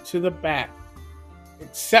door to the back.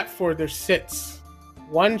 Except for there sits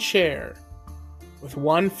one chair with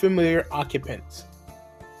one familiar occupant.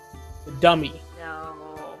 The dummy no.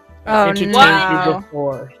 that Oh, entertained no. you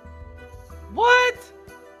before. What?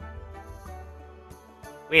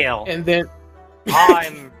 Well, And then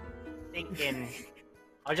I'm thinking.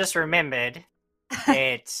 I just remembered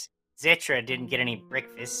that Zetra didn't get any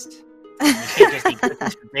breakfast. You can't just eat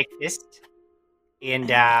cookies for breakfast.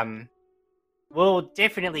 And we'll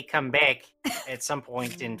definitely come back at some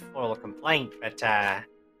point and file a complaint, but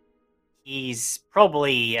he's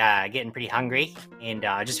probably getting pretty hungry, and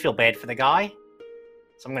I just feel bad for the guy.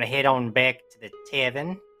 So I'm gonna head on back to the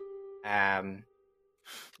tavern. I'm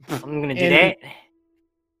gonna do And- that.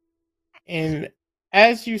 And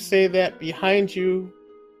as you say that, behind you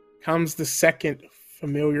comes the second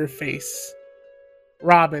familiar face,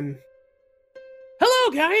 Robin.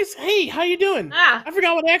 Hello, guys. Hey, how you doing? Ah, I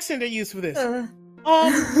forgot what accent I used for this. Welcome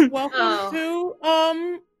Oh.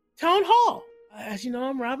 to Town Hall. As you know,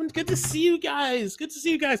 I'm Robin. Good to see you guys. Good to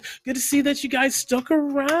see that you guys stuck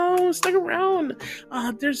around.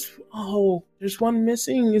 There's one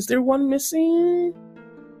missing. Is there one missing?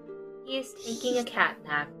 he is taking a cat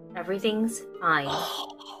nap. Everything's fine.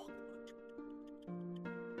 Oh,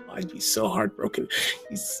 I'd be so heartbroken.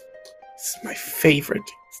 He's my favorite.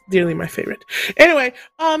 He's dearly my favorite. Anyway,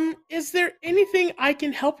 is there anything I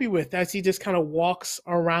can help you with? As he just kind of walks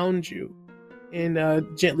around you and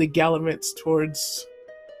gently galliments towards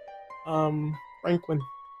Franklin.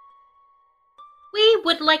 We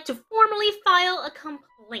would like to formally file a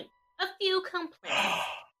complaint. A few complaints.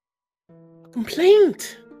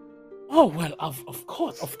 Complaint. Oh well, of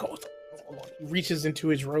course. He reaches into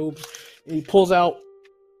his robes and he pulls out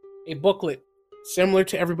a booklet similar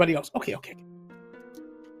to everybody else. Okay.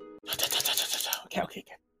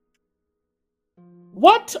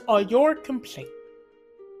 What are your complaints?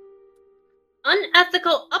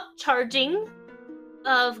 Unethical upcharging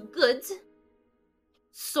of goods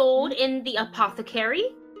sold in the apothecary.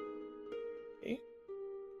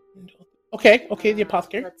 Okay, the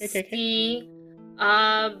apothecary. Let's Okay. see.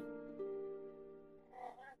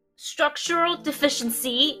 Structural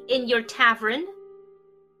deficiency in your tavern.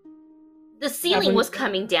 The ceiling Tavern. was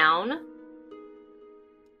coming down.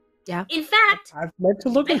 Yeah. In fact, I've meant to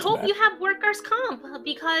look I into hope that. you have workers' comp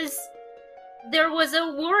because there was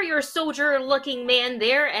a warrior soldier looking man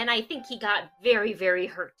there, and I think he got very, very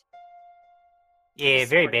hurt. Yeah,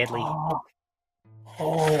 very badly.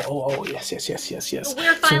 Oh, yes. So we're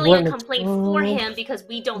So filing we're- a complaint for oh. him because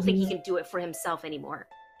we don't think he can do it for himself anymore.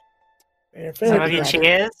 Very Some of your bad.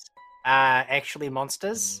 chairs are actually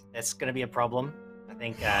monsters. That's going to be a problem. I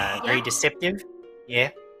think very Yeah. deceptive. Yeah.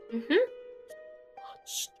 Mm-hmm.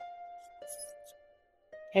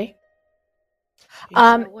 Okay.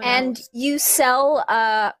 What And else? you sell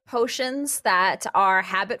potions that are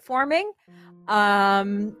habit forming.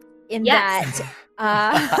 In Yes.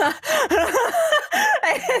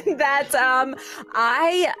 that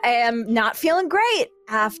I am not feeling great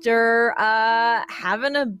after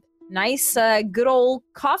having a nice good old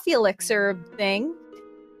coffee elixir thing.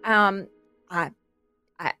 I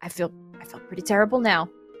feel pretty terrible now.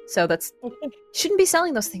 So that's Okay. shouldn't be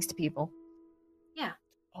selling those things to people.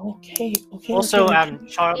 Okay. Also, okay.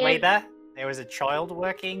 child And- labor. There was a child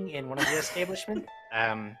working in one of the establishments.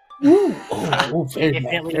 Ooh, very bad.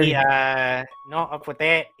 Definitely Very bad. not up with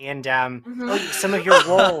that. And Mhm. some of your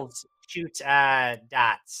walls shoot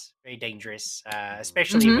darts. Very dangerous,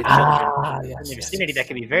 especially Mhm. with children in Yes, the vicinity. That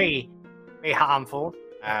can be very, very harmful.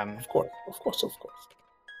 Of course.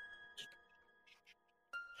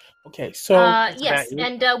 Okay, so Yes, about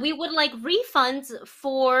you. and we would like refunds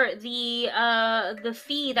for the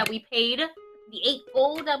fee that we paid, the 8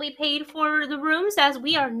 gold that we paid for the rooms, as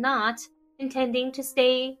we are not intending to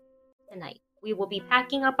stay tonight. We will be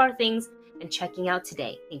packing up our things and checking out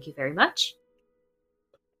today. Thank you very much.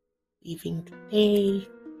 leaving today,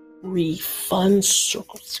 refund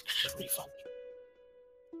circle refund.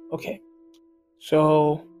 Okay,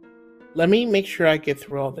 so let me make sure I get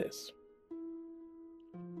through all this.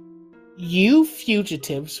 You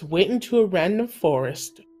fugitives went into a random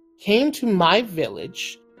forest, came to my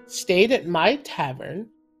village, stayed at my tavern,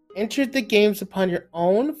 entered the games upon your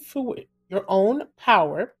own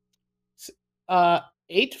power,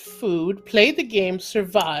 ate food, played the game,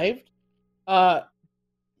 survived,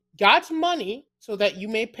 got money so that you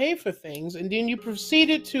may pay for things, and then you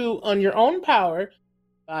proceeded to, on your own power,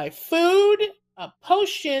 buy food, a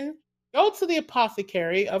potion, go to the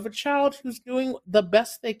apothecary of a child who's doing the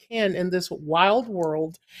best they can in this wild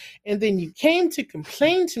world, and then you came to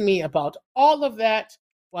complain to me about all of that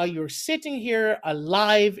while you're sitting here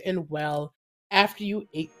alive and well after you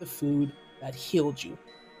ate the food that healed you.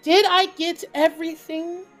 Did I get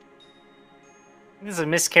everything? This is a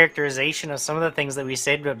mischaracterization of some of the things that we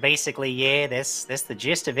said, but basically, yeah, that's the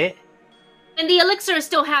gist of it. And the elixir is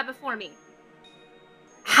still habit forming.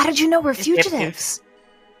 How did you know we're Yep, yep. fugitives?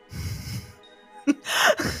 I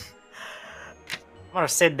might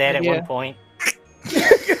have said that at Yeah. one point,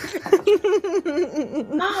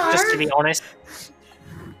 Marv! just to be honest.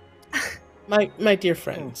 My dear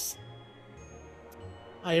friends,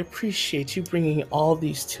 I appreciate you bringing all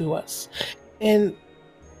these to us. And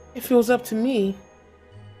if it was up to me,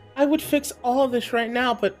 I would fix all of this right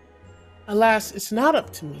now, but alas, it's not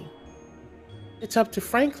up to me. It's up to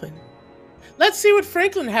Franklin. Let's see what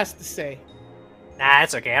Franklin has to say. Nah,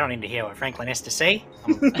 that's okay. I don't need to hear what Franklin has to say.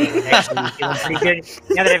 I'm actually feeling pretty good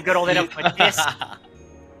now that I've got all that off my desk.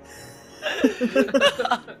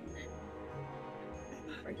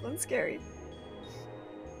 Franklin's scary.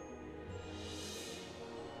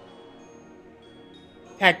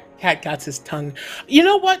 Cat got his tongue. You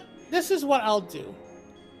know what? This is what I'll do.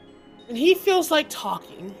 When he feels like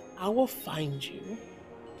talking, I will find you.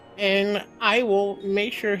 And I will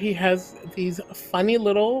make sure he has these funny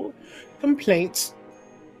little complaints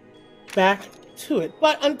back to it.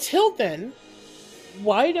 But until then,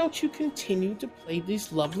 why don't you continue to play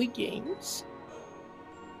these lovely games?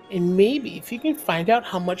 And maybe if you can find out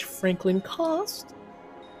how much Franklin cost,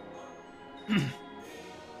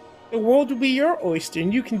 the world will be your oyster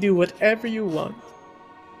and you can do whatever you want.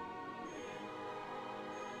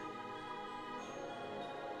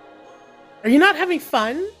 Are you not having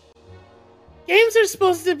fun? Games are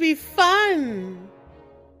supposed to be fun.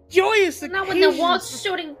 Joyous Not when the occasions. wall's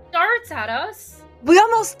shooting darts at us. We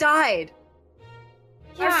almost died.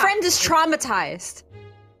 Our Yeah. friend is traumatized.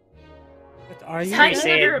 But are you Hide Nice.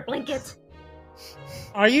 dead? under a blanket.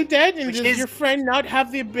 Are you dead? And Which does is- your friend not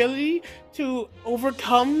have the ability to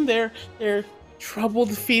overcome their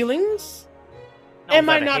troubled feelings? No, Am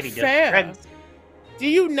I without a not heavy dose of fair? drugs. Do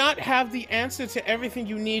you not have the answer to everything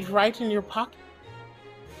you need right in your pocket?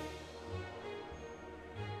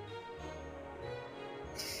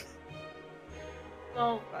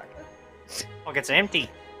 Well, Look, it's empty.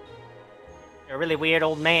 You're a really weird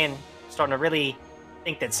old man, starting to really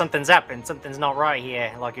think that something's up and something's not right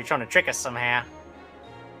here, like you're trying to trick us somehow.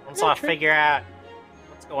 Once I figure out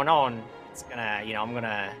what's going on, it's gonna, I'm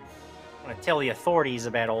gonna tell the authorities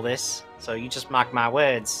about all this. So you just mark my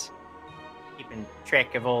words, keeping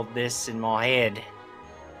track of all this in my head.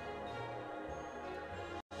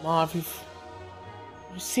 Marv,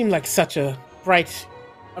 you seem like such a bright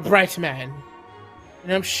man.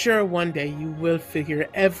 And I'm sure one day you will figure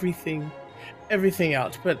everything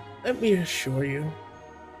out. But let me assure you,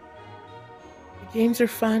 the games are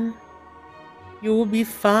fun. You will be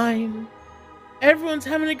fine. Everyone's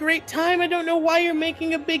having a great time. I don't know why you're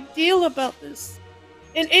making a big deal about this.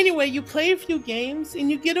 And anyway, you play a few games and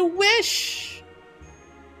you get a wish.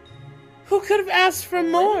 Who could have asked for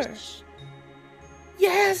more?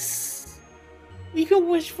 Yes! You can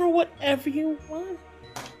wish for whatever you want.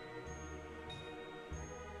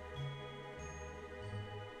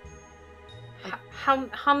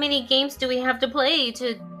 how many games do we have to play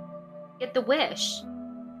to get the wish?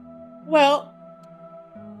 Well,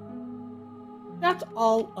 that's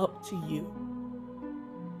all up to you.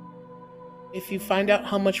 If you find out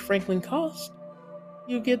how much Franklin cost,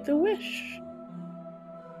 you get the wish.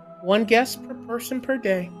 One guess per person per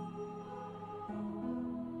day.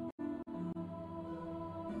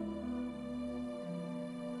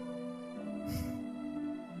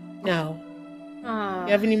 Now,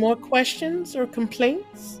 you have any more questions or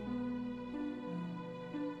complaints?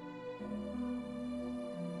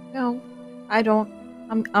 No, I don't.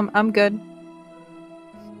 I'm good.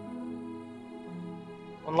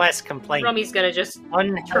 One last complaint. Rummy's gonna just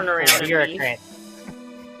turn around and bureaucrat.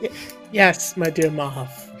 Yes, my dear Mahav.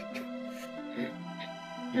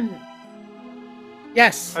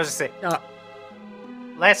 Yes. I was just Uh, say,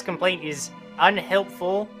 last complaint is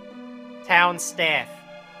unhelpful town staff.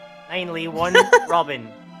 Mainly one Robin.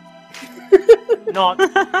 Not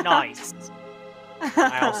nice.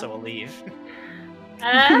 I also will leave.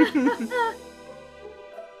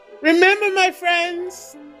 Remember, my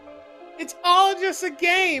friends, it's all just a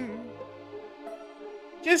game.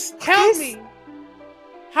 Just tell me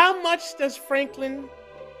How much does Franklin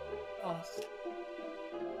cost?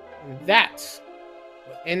 And that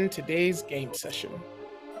will end today's game session.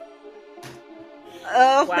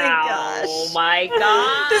 Oh Wow. my gosh. Oh my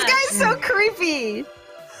god. This guy's so creepy.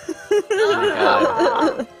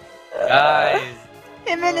 God. Guys.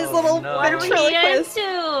 Him and his Oh, little no. What are we ventriloquist. into?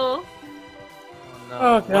 Oh, no.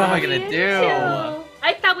 Oh, What am I God. gonna do?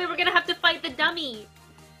 I thought we were gonna have to fight the dummy.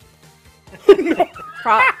 He's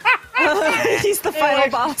the final Anyway.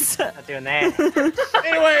 boss. Not doing that.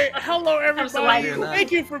 Anyway, hello so everybody. light.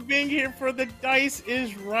 Thank you for being here for The Dice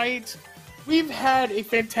is Right. We've had a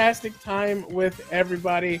fantastic time with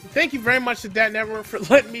everybody. Thank you very much to Dat Network for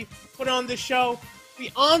letting me put on the show.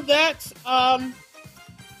 Beyond that, I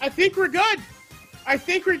think we're good.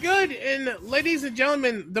 And ladies and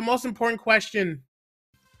gentlemen, the most important question: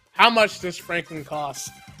 how much does Franklin cost?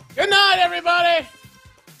 Good night, everybody.